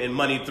shaking and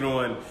money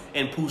throwing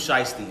and poo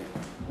shiesty?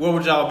 Where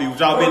would y'all be?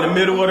 Would y'all be in the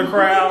middle of the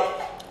crowd?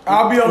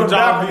 I'll be on the Would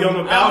y'all balcony. be on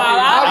the balcony?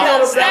 I'll be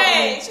on the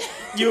balcony. stage.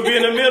 You'll be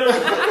in the middle,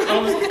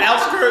 on the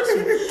outskirts.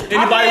 Anybody be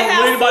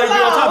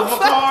on top of a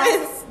car?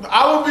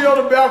 I would be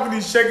on the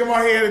balcony shaking my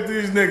head at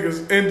these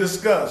niggas in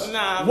disgust.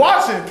 Nah.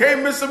 Watching,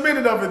 can't miss a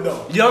minute of it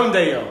though. Young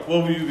Dale,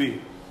 what would you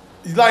be?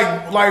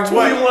 Like 21,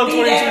 22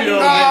 years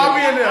old. I'll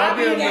be in there. I'll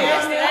be in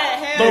there.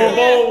 Throwing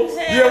bowls.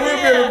 Yeah, we'll be in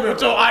the middle.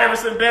 With your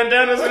Iverson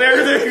bandanas and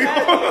everything.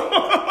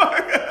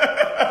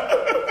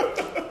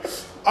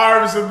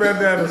 Iverson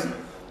bandanas.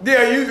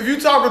 Yeah, if you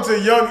talking to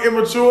young,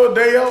 immature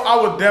Dale, I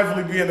would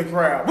definitely be in the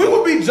crowd. We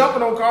would be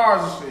jumping on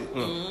cars and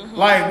shit.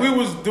 Like, we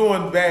was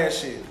doing bad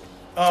shit.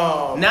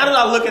 Now that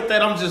I look at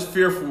that, I'm just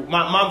fearful.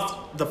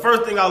 The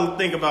first thing I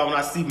think about when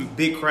I see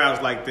big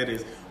crowds like that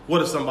is,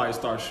 what if somebody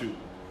starts shooting?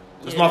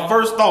 It's my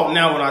first thought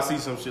now when I see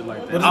some shit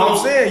like that. That's what I'm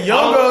saying.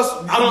 Young us,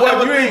 I don't but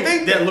ever you ain't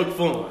think that looked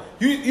fun.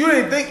 You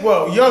didn't think,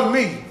 well, young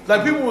me.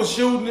 Like, people was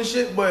shooting and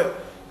shit,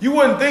 but You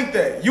wouldn't think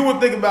that. You would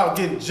think about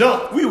getting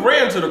jumped. We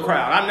ran to the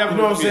crowd. I never. You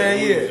know what I'm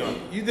saying? we was Yeah.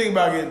 young. You think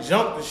about getting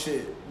jumped and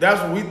shit. That's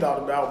what we thought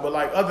about. But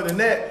like other than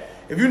that,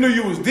 if you knew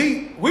you was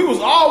deep, we was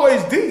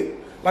always deep.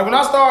 Like when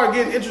I started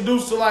getting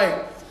introduced to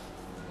like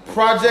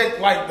project,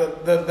 like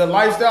the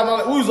lifestyle, and all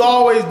that, we was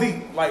always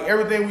deep. Like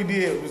everything we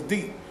did was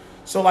deep.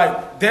 So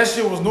like that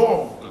shit was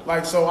normal.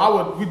 Like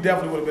so we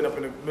definitely would have been up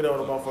in the middle of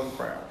the motherfucking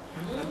crowd.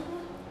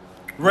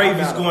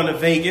 Ravy's going to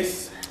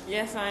Vegas.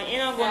 Yes, I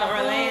am. I'm going to Like you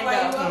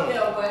Orlando. up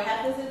there, what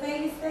happens in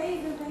Vegas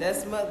stays in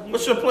Vegas. That's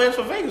What's your plans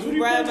for Vegas? What are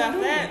you right planning about to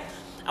do? that.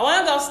 I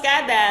want to go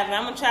skydiving.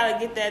 I'm gonna try to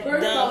get that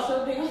First off,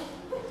 done. show people.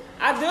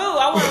 I do.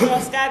 I want to go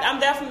sky. I'm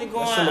definitely That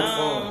going. shit look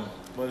fun,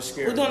 but it's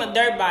scary. We're doing a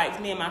dirt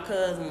bike. Me and my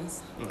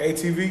cousins.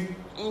 ATV.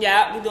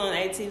 Yeah, we're doing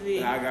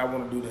ATV. I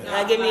want to do And that.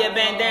 I give me a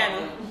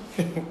bandana.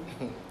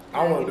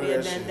 I want to Give do me a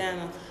that shit.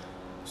 bandana.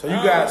 So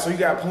you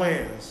got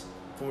plans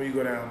for when you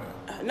go down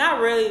there.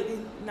 Not really.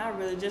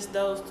 Just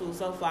those two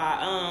so far.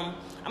 I'm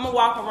gonna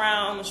walk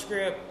around on the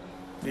strip.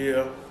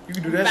 Yeah, you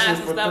can do that find shit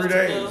some for stuff 3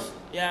 to days. do.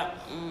 Yeah.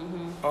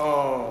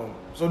 Mm-hmm.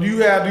 So do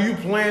you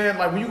plan,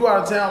 like when you go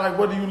out of town, like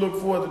what do you look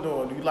forward to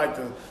doing? Do you like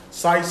to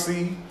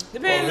sightsee?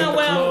 Depending on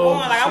where I'm going,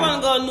 like I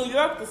want to go to New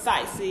York to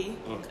sightsee,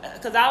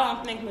 because I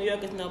don't think New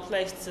York is no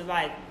place to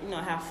like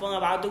have fun.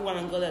 But I do want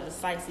to go there to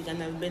sightsee. I've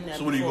never been there.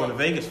 So what are you before. going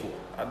to Vegas for?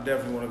 I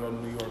definitely want to go to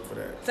New York for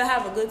that. To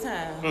have a good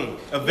time.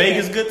 A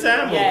Vegas good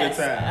time or Yes,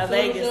 a good time? a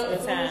Vegas good As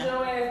soon as time.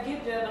 your ass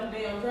get there, them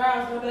damn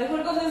drivers gonna be like,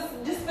 wanna go to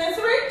this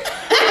dispensary?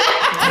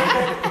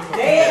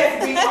 They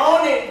ass be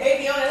on it. They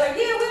be on it like,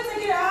 yeah, we'll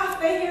take it. I'll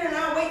stay here and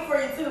I'll wait for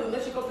you too.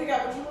 Let you go pick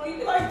out what you want. You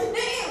be like,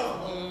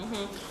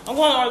 damn. I'm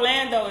going to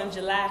Orlando in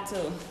July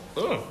too.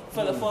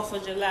 For the 4th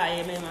of July,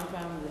 yeah, me and my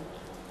family.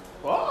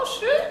 Oh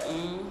shit!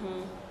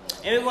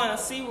 And we're going to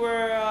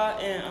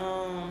SeaWorld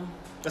and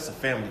That's a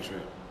family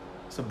trip.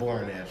 It's a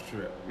boring ass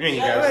trip. You ain't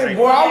Hey, got to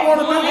boy, I want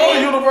to go to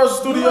Universal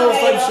Studios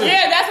type shit.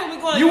 yeah, that's what we're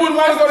going. You wouldn't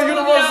want to go to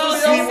Universal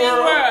Studios, Studios?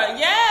 SeaWorld,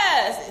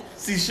 yes.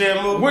 See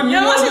Shamu. Wouldn't You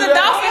don't want to see do the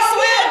that? dolphins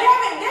swim?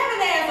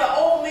 Devin ass an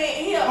old man.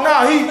 He a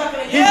No, he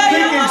Yeah,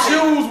 pick yeah. and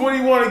choose when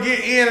he want to get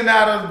in and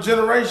out of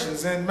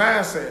generations and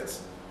mindsets.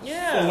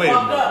 Yeah. So wait a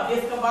fucked minute. up.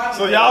 Discombobulated.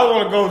 So y'all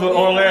want to go to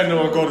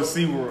Orlando and go to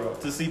SeaWorld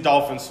to see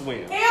dolphins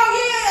swim? Hell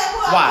yeah.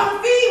 Well, Why? I want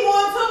to feed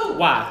one too.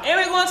 Why? And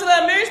we're going to the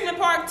amusement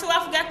park too. I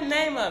forgot the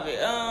name of it.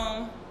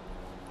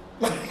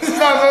 It's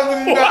not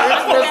something you're not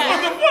interested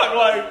What the fuck?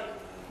 Like,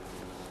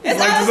 It's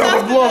Like all this other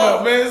stuff to blow do.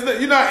 up, man.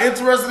 You're not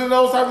interested in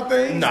those type of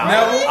things? nah,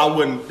 Never? I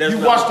wouldn't. That's You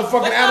not- watch the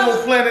fucking Animal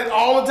Planet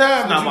all the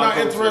time, but not you're my not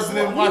go-to. interested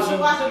in You should watching.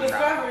 watch the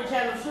Discovery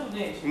Channel shoot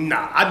that.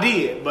 Nah, I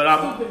did, but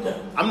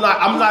I'm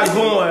not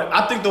going.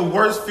 I think the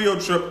worst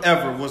field trip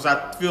ever was I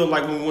feel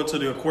like when we went to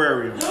the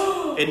aquarium,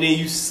 and then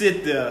you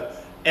sit there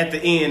at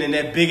the end in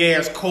that big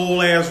ass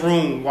cold ass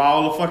room while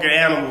all the fucking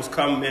animals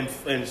come and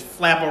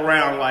flap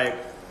around. Like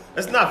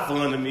that's not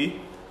fun to me.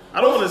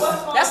 I don't want to.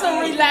 That's some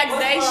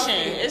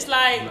relaxation. It's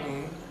like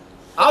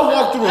I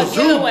walk through a a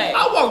zoo. getaway.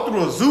 I walk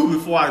through a zoo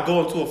before I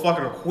go into a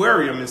fucking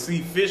aquarium and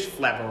see fish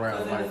flap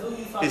around. Was Like in the zoo,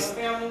 you saw it's your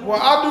family? Well,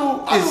 I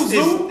do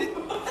zoo.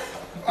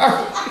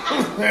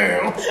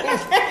 Damn.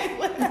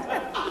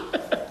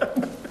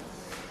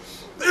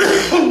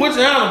 Which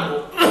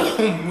animal?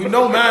 We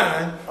know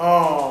mine.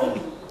 Or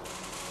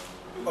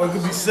it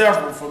could be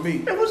several for me.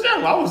 Hey, what's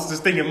that? I was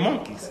just thinking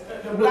monkeys.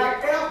 The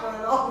Black Panther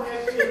and all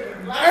that shit.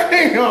 The black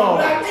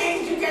Damn.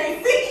 things you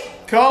can't see.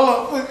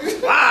 Color.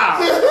 Wow.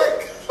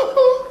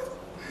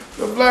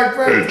 The Black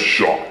Panther.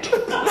 Headshot.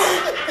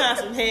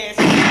 some heads.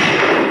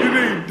 You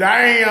need,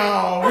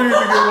 damn. We need to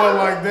get one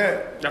like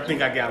that. I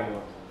think I got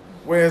one.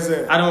 Where's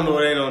that? I don't know.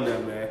 It ain't on there,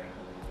 man.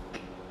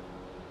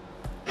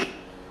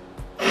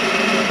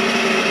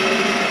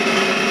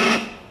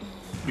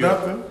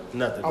 Nothing.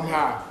 Nothing. I'm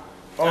high.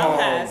 I'm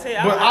high. See,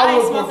 But I I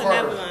ain't would smoking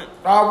that prefer.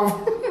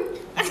 blunt.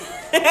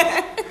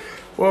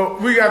 Well,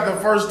 we got the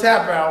first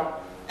tap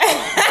out in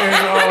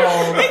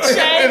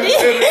Shady.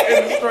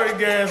 the straight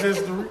gas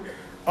history.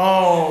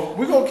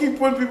 We're gonna keep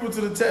putting people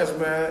to the test,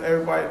 man.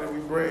 Everybody that we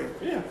bring.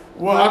 Yeah.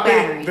 Well, I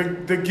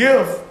think the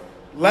gift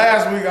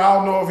last week. I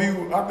don't know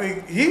if I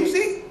think he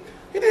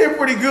did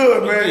pretty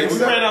good, man. Yeah, we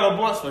Except- ran out of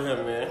blunts for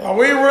him, man. Oh,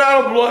 we ain't run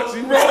out of blunts.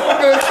 He brought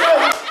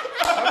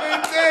I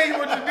didn't tell you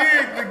what you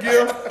did, the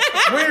gift.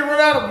 We ain't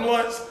run out of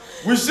blunts.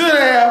 We should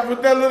have,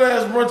 but that little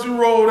ass blunt you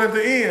rolled at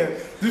the end.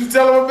 Did you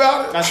tell him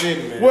about it? I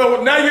didn't, man.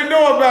 Well, now you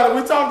know about it.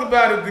 We talked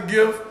about it, the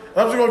gift.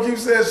 I'm just gonna keep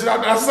saying, should I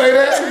not say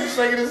that? He's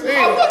shaking his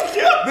head.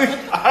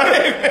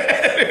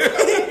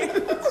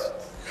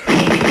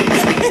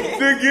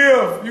 The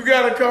gift. You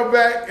gotta come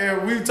back,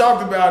 and we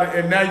talked about it,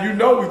 and now you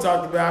know we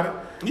talked about it.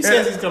 He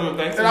says he's coming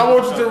back. And I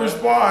want you to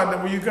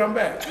respond when you come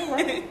back. You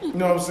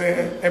know what I'm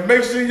saying? And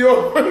make sure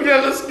you're that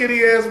little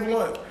skinny ass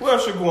blunt. Where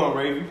else you going,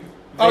 Ravy?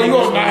 Oh, you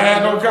gonna not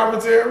have no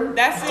commentary?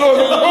 That's it.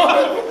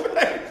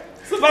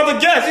 It's about the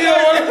guest. You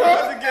don't want to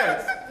about the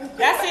guest.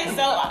 That's it.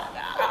 So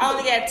I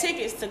only got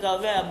tickets to go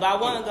there, but I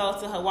want to go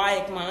to Hawaii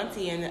with my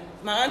auntie, and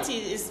my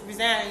auntie is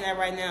resigning there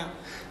right now.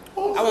 I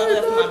want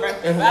to go for my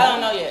birthday, but I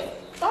don't know yet.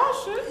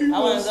 Oh shit. I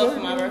want to go for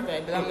my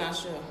birthday, but I'm not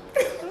sure.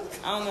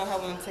 I don't know how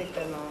I'm gonna take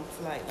that long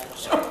flight.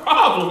 What's your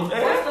problem,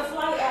 man? What's the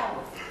flight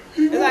hours?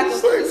 It's like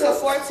it's a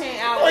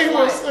 14-hour Why you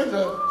want to flight. say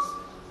that?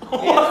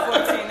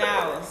 Yeah, 14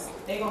 hours.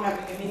 They gonna have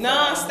to give me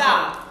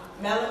Non-stop.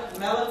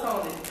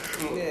 Melatonin.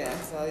 Yeah,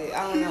 so I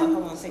don't know if I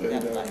want to take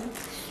that flight.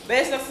 But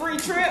it's a free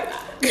trip. I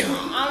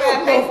don't What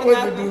gotta pay for to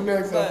nothing. do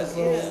next but,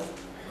 episode?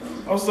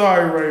 Yeah, I'm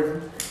sorry,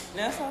 Raven.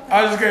 that's okay.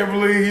 I just can't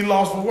believe he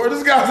lost for words.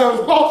 This guy's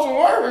lost for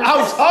words. I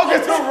was talking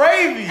to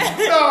Ravy.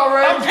 No,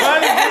 Raven. I'm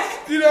trying to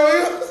get, You know,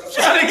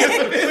 trying to get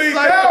some see,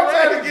 insight. now I'm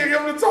trying to get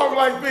him to talk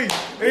like me.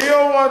 And he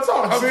don't want to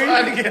talk. I'm see?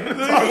 trying to get him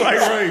to talk like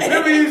Ravy.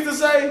 Remember he used to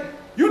say,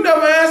 you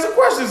never answer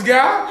questions,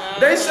 guy.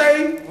 They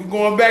say, we're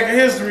going back in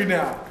history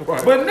now.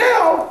 Right. But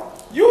now,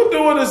 you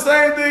doing the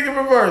same thing in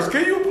reverse.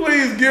 Can you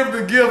please give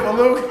the gift a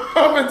little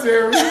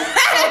commentary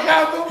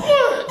about the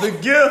what? The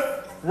gift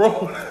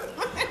roll.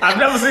 I've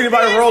never seen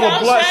anybody roll a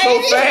blunt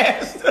so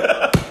fast.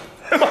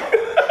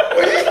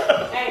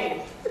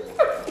 Hey,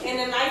 in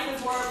the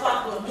nicest word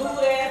possible, new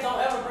ass don't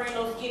ever bring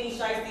no skinny,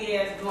 shiesty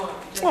ass blunt.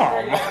 Just Oh,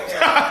 straight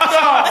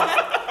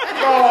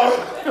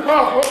my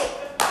out there.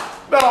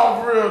 No,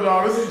 for real,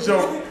 dog. This is a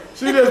joke.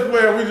 She just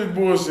playing, we just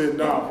bullshit.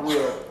 Nah, for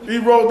real. He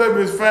rolled that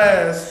bitch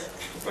fast.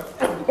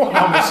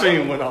 My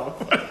machine went off.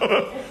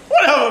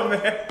 Whatever,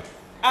 man.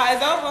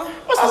 It's over.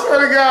 I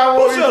swear to God,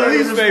 What's your he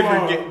least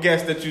respond. favorite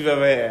guest that you've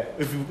ever had,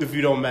 if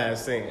you don't mind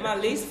saying? My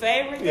least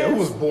favorite. Yeah, who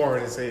was guest?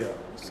 boring as hell?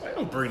 It's like,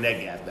 don't bring that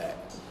guy back.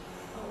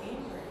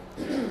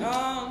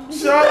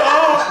 Shut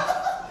up.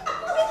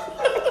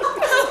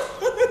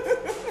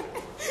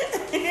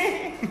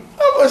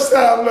 How much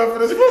time left for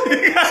this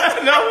movie?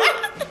 No.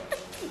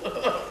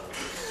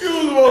 Give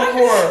us one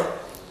more,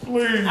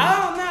 please. I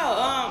don't know.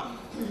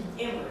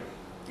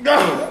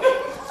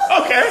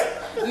 Okay.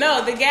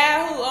 No, the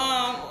guy who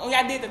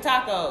I did the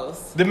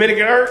tacos.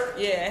 Dominican Earth?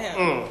 Yeah,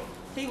 him.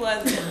 He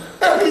wasn't.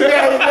 I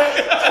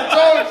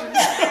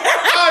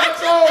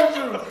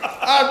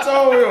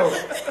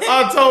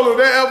told him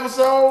that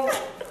episode.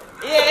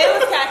 Yeah, it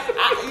was kind.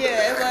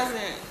 It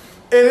wasn't.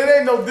 And it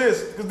ain't no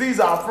diss, because these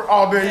are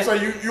all day. So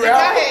you Go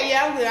out? ahead,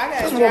 yeah, I'm good. I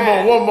got Just to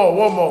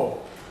one more.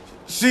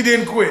 She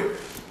didn't quit.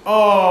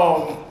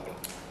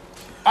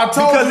 I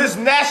told Because you. it's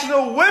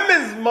National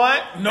Women's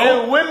Month,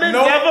 No, and women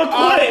never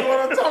I'm quit.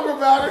 going to talk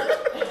about it.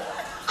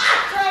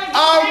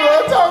 I'm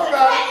going to talk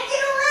about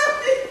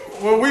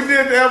it. When we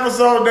did the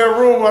episode in that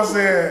room, I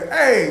said,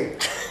 hey,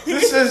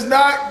 this is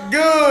not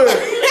good.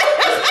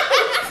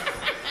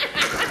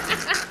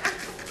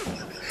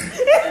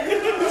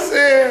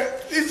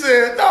 He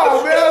said,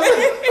 no, man.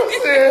 I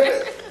said,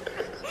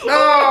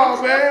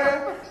 no,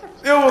 man.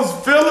 It was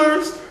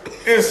fillers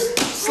and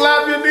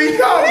slap your knee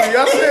comedy.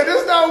 I said,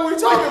 this is not what we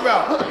talking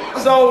about.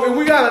 So, and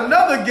we got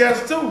another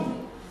guest, too.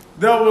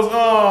 That was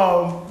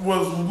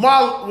my,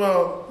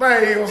 I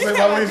ain't gonna say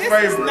my least This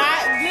favorite. is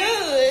not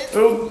good. It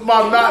was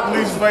my not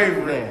least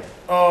favorite.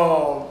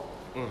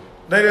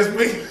 They just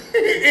speak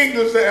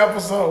English the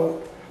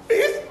episode.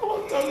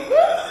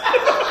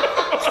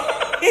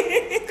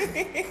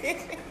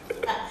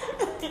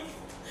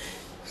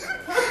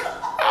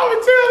 I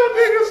would tell the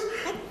niggas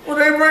when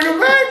they bring them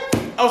back,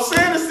 I'm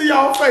saying this to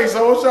y'all face.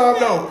 I want y'all to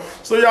know.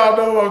 So y'all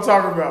know what I'm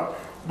talking about.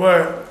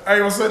 But I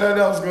ain't gonna say that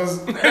else because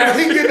he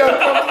get that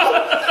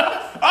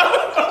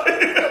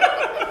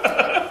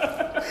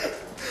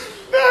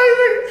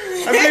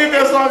I think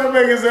that's all can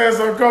make his ass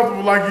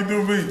uncomfortable like he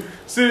do me.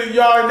 See,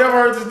 y'all ain't never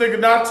heard this nigga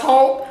not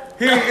talk.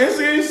 He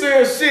ain't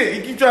saying shit.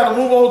 He keep trying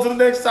to move on to the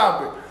next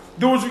topic.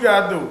 Do what you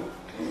gotta do.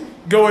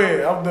 Go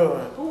ahead, I'm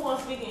done. Who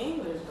wants to speak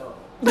English though?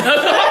 That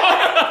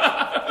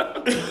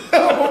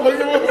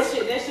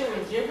That shit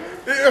was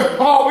gibberish.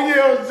 Oh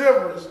yeah, it was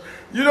gibberish.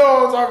 You know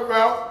what I'm talking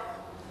about.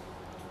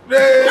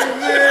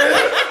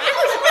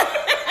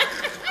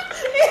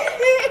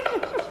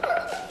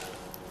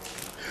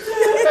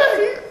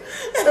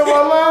 Am I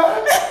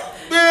lying?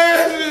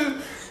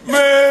 Man,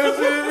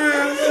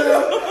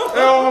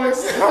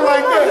 I'm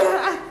like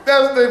that.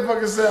 That's what they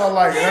fucking sound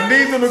like. And I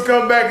need them to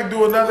come back and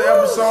do another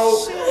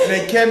episode. And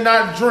they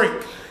cannot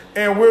drink.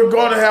 And we're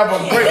going to have a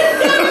break.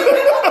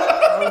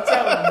 I'm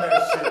telling them that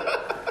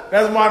shit.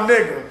 That's my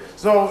nigga.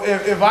 So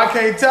if I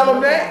can't tell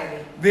them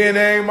that, then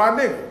they ain't my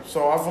nigga.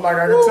 So I feel like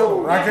I can tell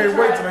them. I can't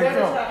wait till they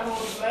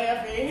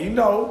come. You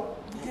know.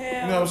 You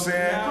know what I'm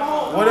saying?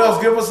 What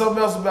else? Give us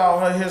something else about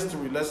her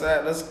history. Let's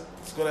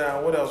go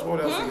down. What else? What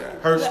else you got?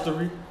 Her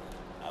story.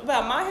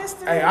 About my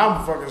history? Hey,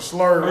 I'm fucking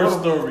slurred. Her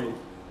story.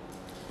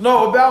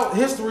 No, about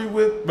history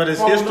with. But it's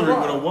Paul history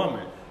Navarro. with a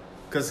woman.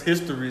 Because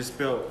history is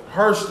spelled.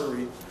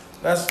 Herstory.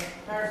 That's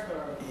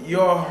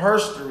your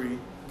herstory.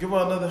 Give her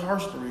another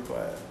herstory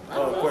class.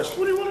 Question.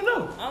 What do you want to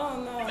know? I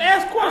don't know.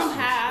 Ask questions. I'm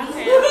high.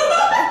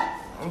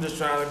 I I'm just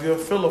trying to get a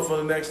filler for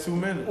the next 2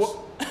 minutes.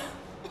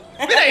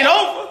 It ain't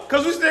over.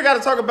 Because we still got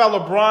to talk about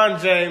LeBron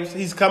James.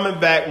 He's coming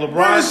back. Bring this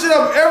LeBron. shit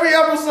up every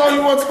episode.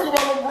 You want to talk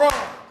about LeBron?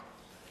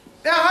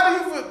 Now, how do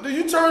you feel? Do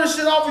you turn this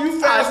shit off and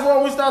you fast forward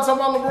when we start talking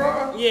about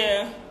LeBron?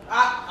 Yeah.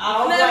 I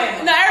don't blame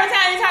him. No, every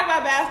time you talk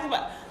about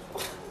basketball.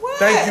 What?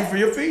 Thank you for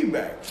your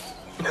feedback.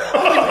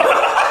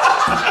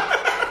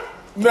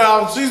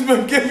 Now, she's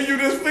been giving you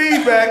this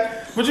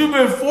feedback, but you've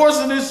been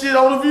forcing this shit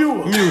on the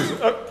viewers. Music.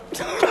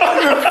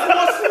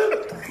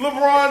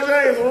 LeBron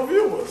James on the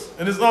viewers.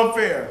 And it's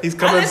unfair. He's I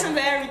coming. listen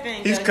to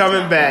everything. He's Judge.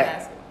 coming It's back.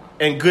 basketball.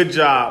 And good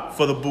job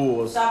for the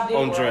Bulls Stop dick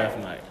on riding. draft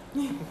night.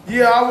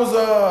 Yeah, I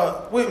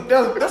was, wait,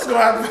 that's gonna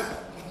happen.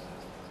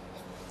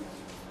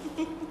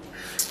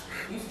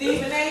 You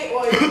Stephen A.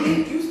 or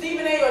you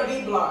Stephen A. or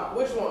D Block?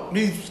 Which one?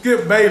 He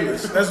Skip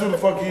Bayless. That's who the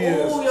fuck he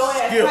is. Ooh, your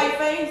ass Skip. tight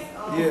face.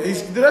 Oh, Yeah,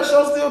 did that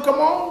show still come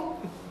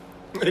on?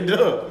 It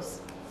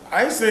does.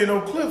 I ain't seen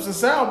no clips and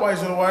sound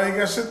bites in a while. I ain't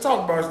got shit to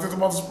talk about. It's just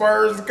about the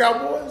Spurs and the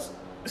Cowboys.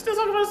 We're still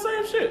talking about the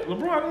same shit.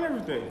 LeBron and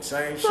everything.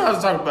 Same So shit. I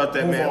was talking about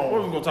that, Move man. on.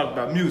 What are we gonna talk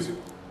about? Music.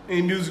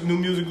 Any music, new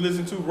music to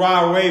listen to?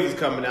 Rod Wave is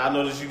coming out. I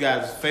know that's you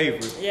guys'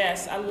 favorite.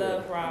 Yes, I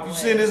love Rod You Wave.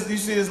 seen this? You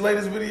see his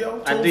latest video?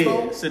 I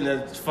Tombstone? did. Sitting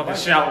there fucking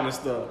shouting and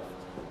stuff.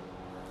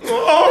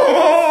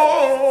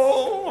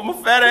 Oh, I'm a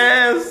fat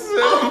ass.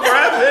 I'm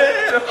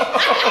rapping.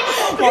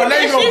 Oh, now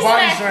you She gonna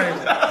body said- shame.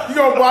 You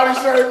gonna body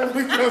shame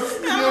because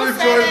you I'm don't a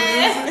enjoy the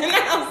fat music?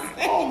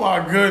 ass. Oh my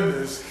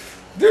goodness.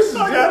 This is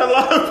I got a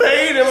lot of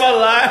pain in my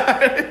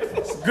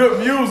life. good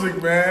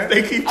music, man.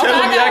 They keep Okay,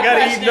 telling I me got I a gotta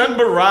eat question. nothing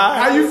but rice.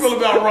 How you feel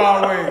about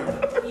Rod Wave?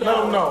 Let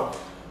him know.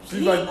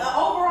 She's like,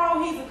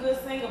 overall, he's a good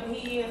singer, but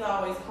he is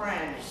always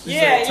crying.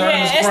 Yeah, turn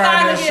this it's crying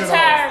starting ass to shit get off.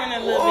 tiring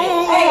a little bit.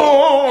 Hey,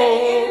 at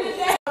the end of the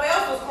day, somebody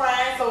else was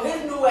crying, so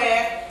his new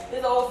ass,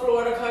 his old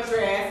Florida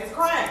country ass is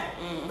crying.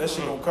 that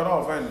shit gonna cut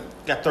off, ain't it?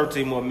 Got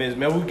 13 more minutes,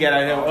 man. We got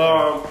out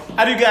here.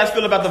 How do you guys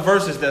feel about the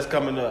verses that's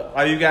coming up?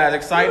 Are you guys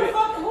excited?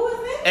 Who is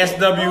this?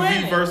 Who SWV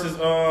is it? versus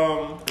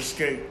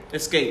Escape.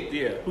 Escape.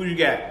 Yeah. Who you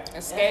got?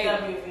 Escape.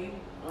 SWV.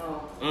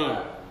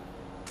 Oh.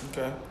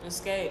 Okay.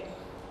 Escape.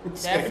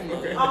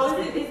 Definitely. Oh,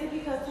 is it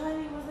because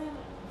Tiny was in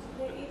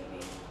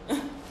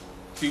it?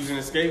 She was in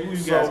Escape. Who you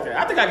So- guys got?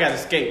 I think I got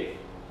Escape.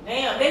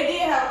 Damn, they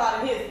did have a lot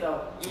of hits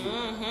though.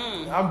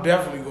 I'm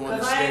definitely going to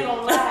Cause I ain't Escape.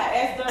 gonna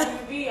lie,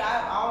 SWV,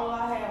 all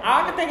I have.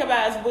 All I can think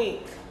about is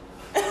Weak.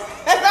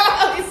 That's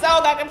the only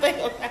song I can think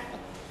about.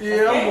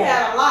 Yeah, They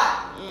had a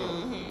lot.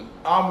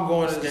 I'm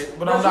going to Escape,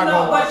 but I'm But not you know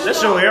going to what? watch it.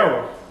 That's your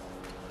era.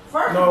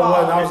 First No, of it all,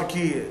 wasn't. I was a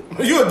kid.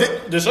 You a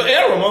That's your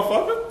era,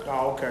 motherfucker.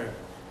 Oh, okay.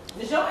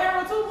 it's your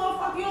era too,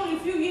 motherfucker. You only a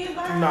few years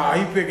behind. Nah,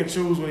 he pick and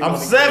choose when he I'm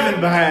wanna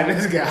 7 behind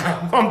this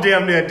guy. I'm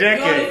damn near a You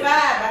only decade. 5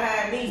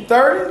 behind me.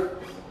 30?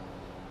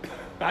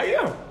 I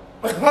am.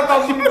 I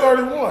thought you were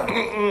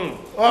 31.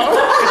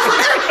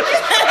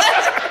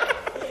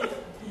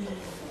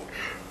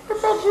 I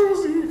thought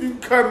you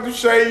cut, you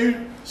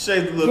shave,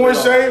 Shaved a little point bit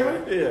off.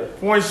 shaving? Yeah.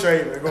 Point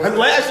shaving.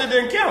 Last year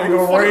didn't count. You We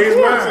gonna fucking raise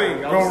mine. quarantine.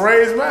 You gonna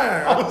raise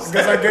mine. I was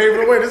guess I gave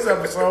it away this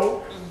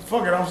episode.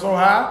 Fuck it, I'm so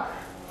high.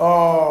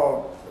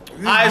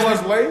 This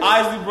was late.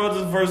 Isley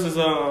Brothers versus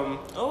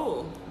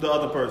Oh. the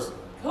other person.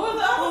 Who's the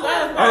other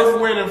one? Earth,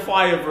 Wind, and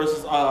Fire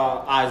versus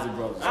Isley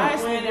Brothers.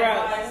 Isley Wind and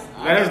Brothers.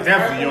 Fire. Man, that's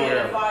definitely your Earth, Wind,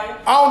 and era. Fire.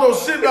 I don't know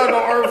shit about no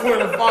Earth,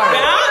 Wind, and I Fire.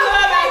 don't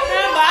know about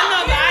them, but I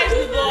know the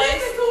Isley Boys.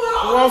 Listen to it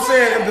all What I'm the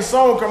saying, time. if the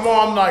song come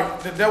on, I'm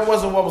like, that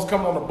wasn't what was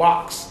coming on the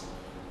box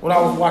when I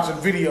was watching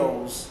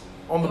videos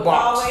on the It was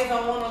box. always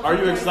on 102.7 Are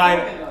you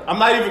excited? though. I'm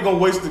not even gonna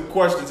waste the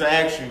question to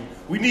ask you.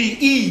 We need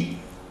E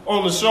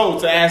on the show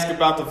to ask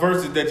about the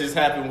verses that just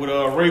happened with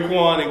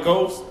Raekwon and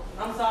Ghost.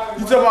 I'm sorry.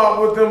 You bro. talking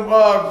about with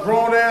them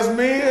grown ass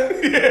men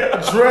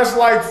dressed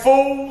like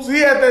fools? He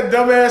had that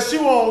dumb ass shoe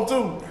on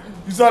too.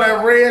 You saw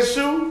that red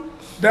shoe?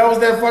 That was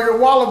that fucking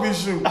wallaby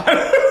shoe.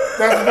 That's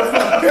what the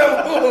fuck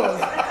that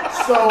was.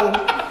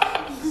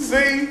 So,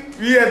 see,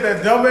 he had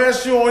that dumb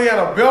ass shoe on. He had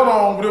a belt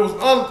on, but it was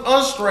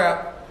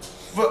unstrapped.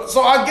 But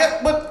so I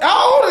get. But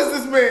how old is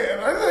this man?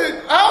 I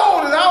said, how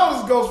old is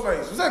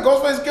Ghostface? Is that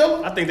Ghostface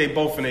Killer? I think they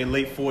both in their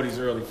late 40s,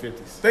 early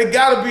 50s. They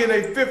gotta be in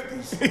their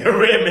 50s.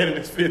 Redman in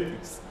his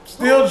 50s.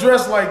 Still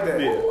dressed like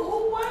that. Yeah.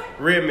 Who what?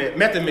 Redman,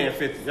 Method Man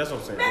 50. That's what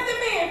I'm saying. Method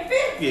Man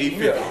 50. Yeah, he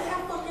 50. Yeah. That's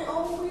how fucking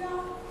old we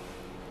are.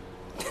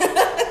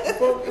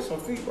 Fuck, there's some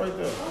feet right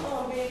there.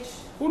 Bitch.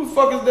 Who the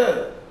fuck is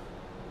that?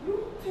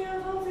 You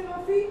Terrence don't see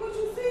my feet. What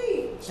you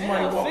see?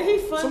 Somebody, Damn, walk, he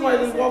funny somebody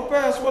as just hell. walked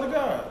past. Swear to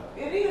God.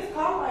 It is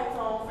car lights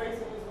on facing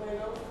this way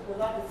though,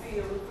 because I can see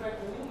it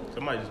reflecting me.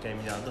 Somebody just came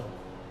in y'all door.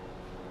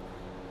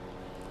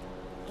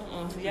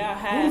 Y'all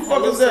high. Who the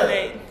fuck is that?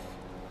 hallucinate.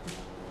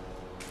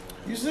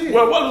 You see it?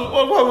 Well,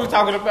 what were we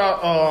talking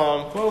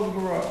about? Close the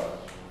garage.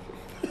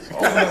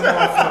 Open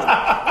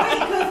that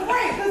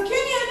Because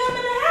Kenny ain't come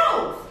in the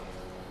house.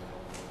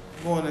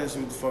 motherfucker. Go in there and see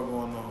what the fuck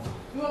going on.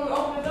 You want me to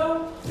open the door?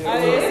 Oh,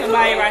 there's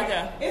somebody right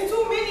there. It's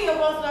too many of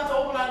us not to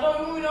open our door.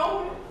 You want me to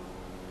open it?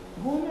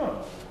 Go in there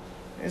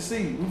and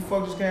see who the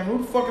fuck just came. Who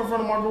the fuck in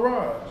front of my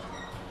garage?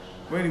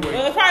 But Well, anyway,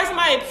 it's probably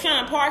somebody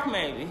trying to park,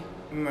 maybe.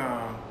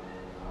 nah.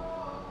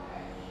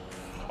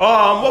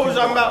 What was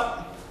we talking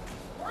about?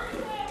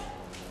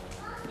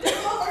 This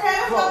motherfucker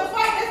had us about to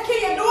fight. That's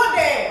Kenny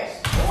DoorDash.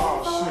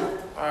 Oh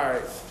shit. All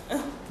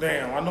right.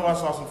 Damn. I know I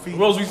saw some feet.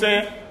 What was we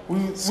saying?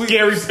 We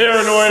Scary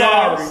paranoid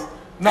Sorry. ass.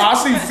 No, I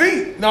see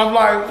feet. And I'm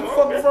like, what the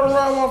fuck in front of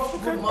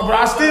around my. But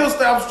I still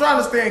I was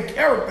trying to stay in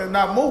character and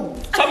not move.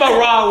 Talk about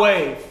Rod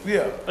Wave.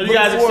 Yeah. Are you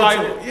guys Looking forward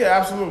excited? to it. Yeah,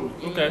 absolutely.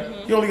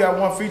 Okay. He only got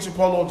one feature,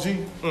 Polo G.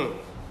 You know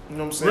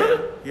what I'm saying?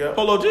 Really? Yeah.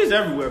 Polo G's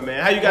everywhere,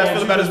 man. How you guys Yeah,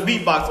 feel about his G-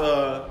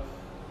 beatbox?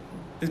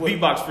 His What?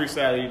 beatbox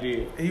freestyle he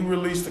did. He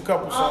released a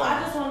couple I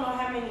songs. just want to know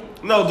how many.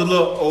 No, the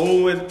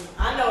little and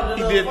I know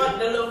He the did-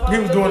 little He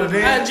was doing the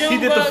dance. He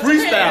did the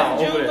freestyle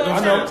over there. I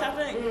know.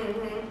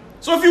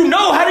 So if you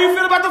know, how do you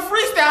feel about the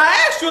freestyle?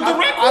 I asked you a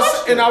direct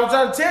question. And I was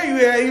trying to tell you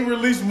that he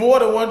released more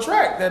than one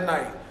track that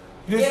night.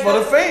 Just for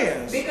the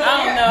fans. Because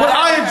I don't know. But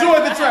I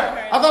enjoyed the I track.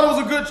 heard. I thought it was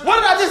a good What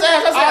did I just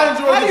ask? I said, I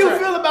enjoyed how the do you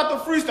track. feel about the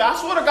freestyle? I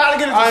swear to God, I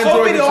get I into so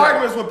enjoyed many the track.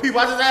 arguments with people.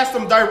 I just ask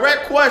them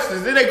direct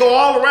questions. Then they go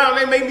all around.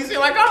 They make me seem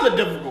like I'm the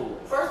difficult one.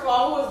 First of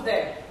all, who was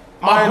that?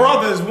 My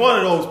brother is one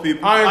of those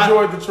people. I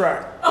enjoyed the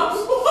track.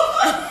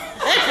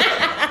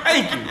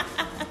 Thank you.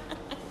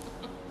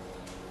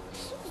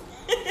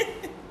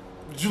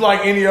 Did you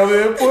like any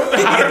other input? Make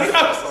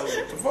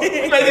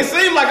it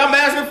seem like I'm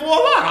asking for a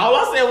lot. All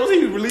I said was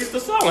he released the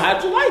song.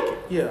 How'd you like it?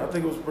 Yeah, I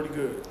think it was pretty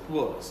good. It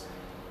was.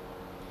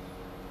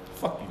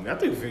 Fuck you, man. I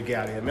think we finna get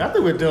out of here, man. I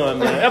think we're done,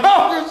 man. You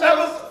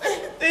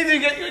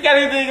got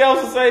anything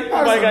else to say?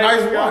 That was a Anybody got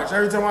nice anything else? watch.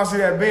 Every time I see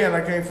that band,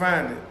 I can't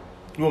find it.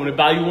 You want me to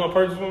buy you one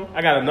purchase one?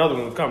 I got another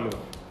one coming.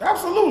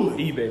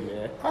 Absolutely. eBay,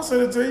 man. I'll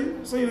send it to you.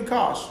 Send you the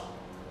cost.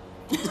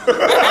 I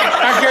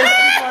can't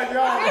speak like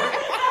y'all.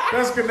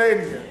 That's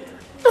Canadian.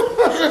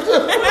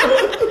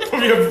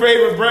 From your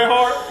favorite Bret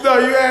Hart? No,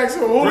 you ask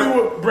him.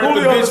 Who Bret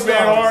the he Bitch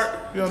Man understands. Hart?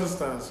 He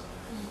understands.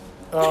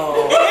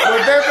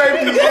 But that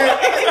may be it.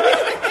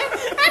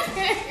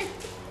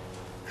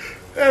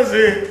 That's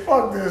it.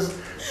 Fuck this.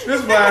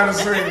 This behind the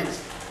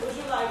scenes. Would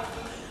you like?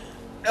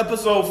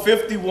 Episode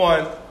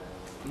 51.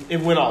 It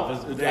went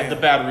off. Damn. The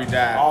battery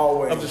died.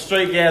 Always. Of the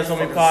Straight Gas on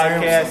Me Fucking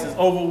podcast Samsung. is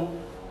over.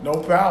 No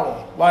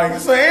power. Like,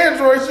 it's an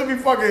Android. It should be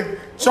fucking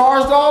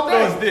charged all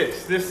No, it's day.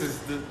 this. This is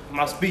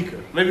my speaker.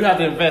 Maybe you have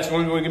to invest. You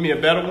want to give me a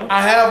better one? I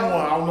have one.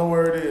 I don't know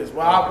where it is.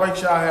 Well, I'll make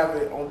sure I have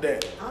it on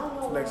deck I don't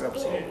know. for next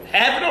episode.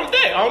 Have it on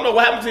deck. I don't know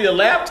what happened to your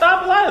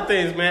laptop. A lot of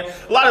things, man.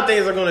 A lot of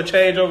things are going to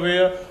change over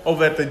here.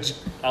 Over at the,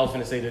 I was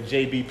going to say the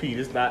JBP.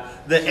 It's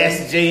not the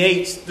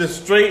SJH, the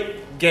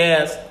Straight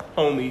Gas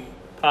Homie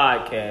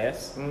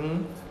Podcast.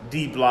 Mm-hmm.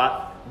 D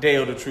Block,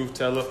 Dale the Truth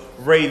Teller,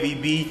 Ray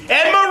VB,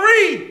 and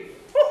Marie.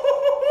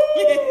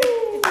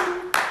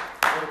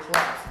 What a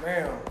class.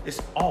 Damn. It's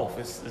off.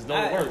 It's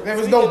don't work.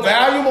 There's no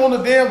volume on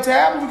the damn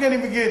tablet. We can't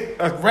even get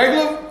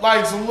regular,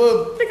 like some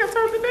little. I think I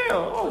turned it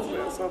down. Oh,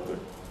 man, something.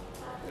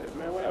 Yeah,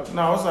 man, whatever.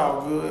 No, it's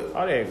all good.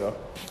 Oh, there you go.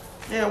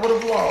 Yeah, what a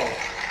vlog.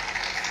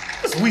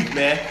 It's weak,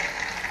 man.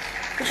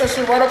 Put that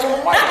shit right up on the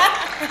mic.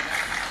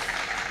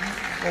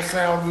 That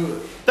sound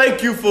good.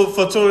 Thank you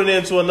for tuning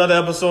in to another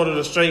episode of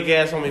the Straight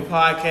Gas Homie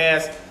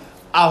Podcast.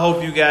 I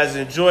hope you guys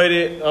enjoyed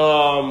it.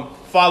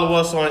 Follow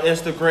us on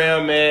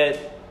Instagram at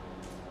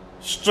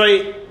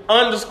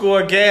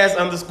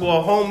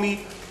straight_gas_homie.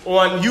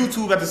 On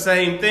YouTube at the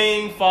same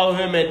thing. Follow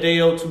him at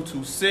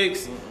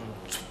Dale226.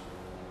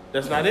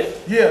 That's not it?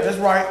 Yeah, that's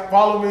right.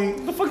 Follow me.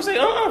 What the fuck you say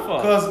for?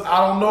 Because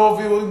I don't know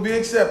if it will be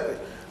accepted.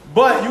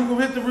 But you can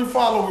hit the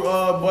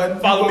refollow button.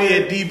 Follow me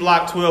at at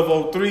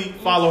DBlock1203.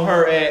 Follow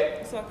her at...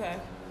 It's okay.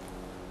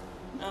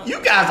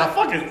 You guys are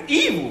fucking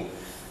evil.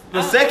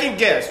 The second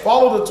guest.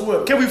 Follow the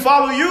Twitter. Can we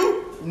follow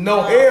you?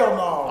 No, hell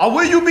no. Or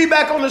will you be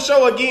back on the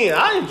show again?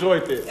 I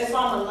enjoyed this. If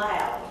I'm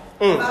allowed.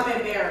 Mm. I'm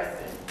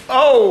embarrassing.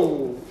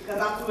 Oh. Because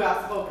I'm too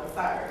outspoken.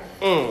 Sorry.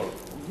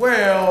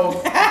 Well,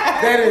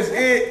 that is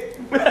it.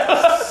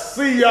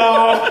 See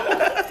y'all.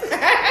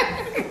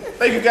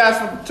 Thank you guys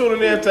for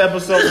tuning in to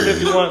episode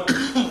 51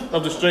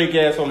 of the Straight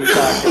Gas Homie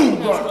Podcast.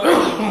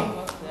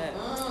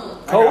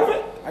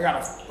 COVID? I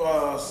got a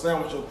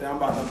sandwich up there. I'm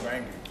about to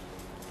bang it.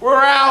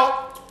 We're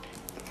out.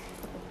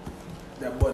 That button.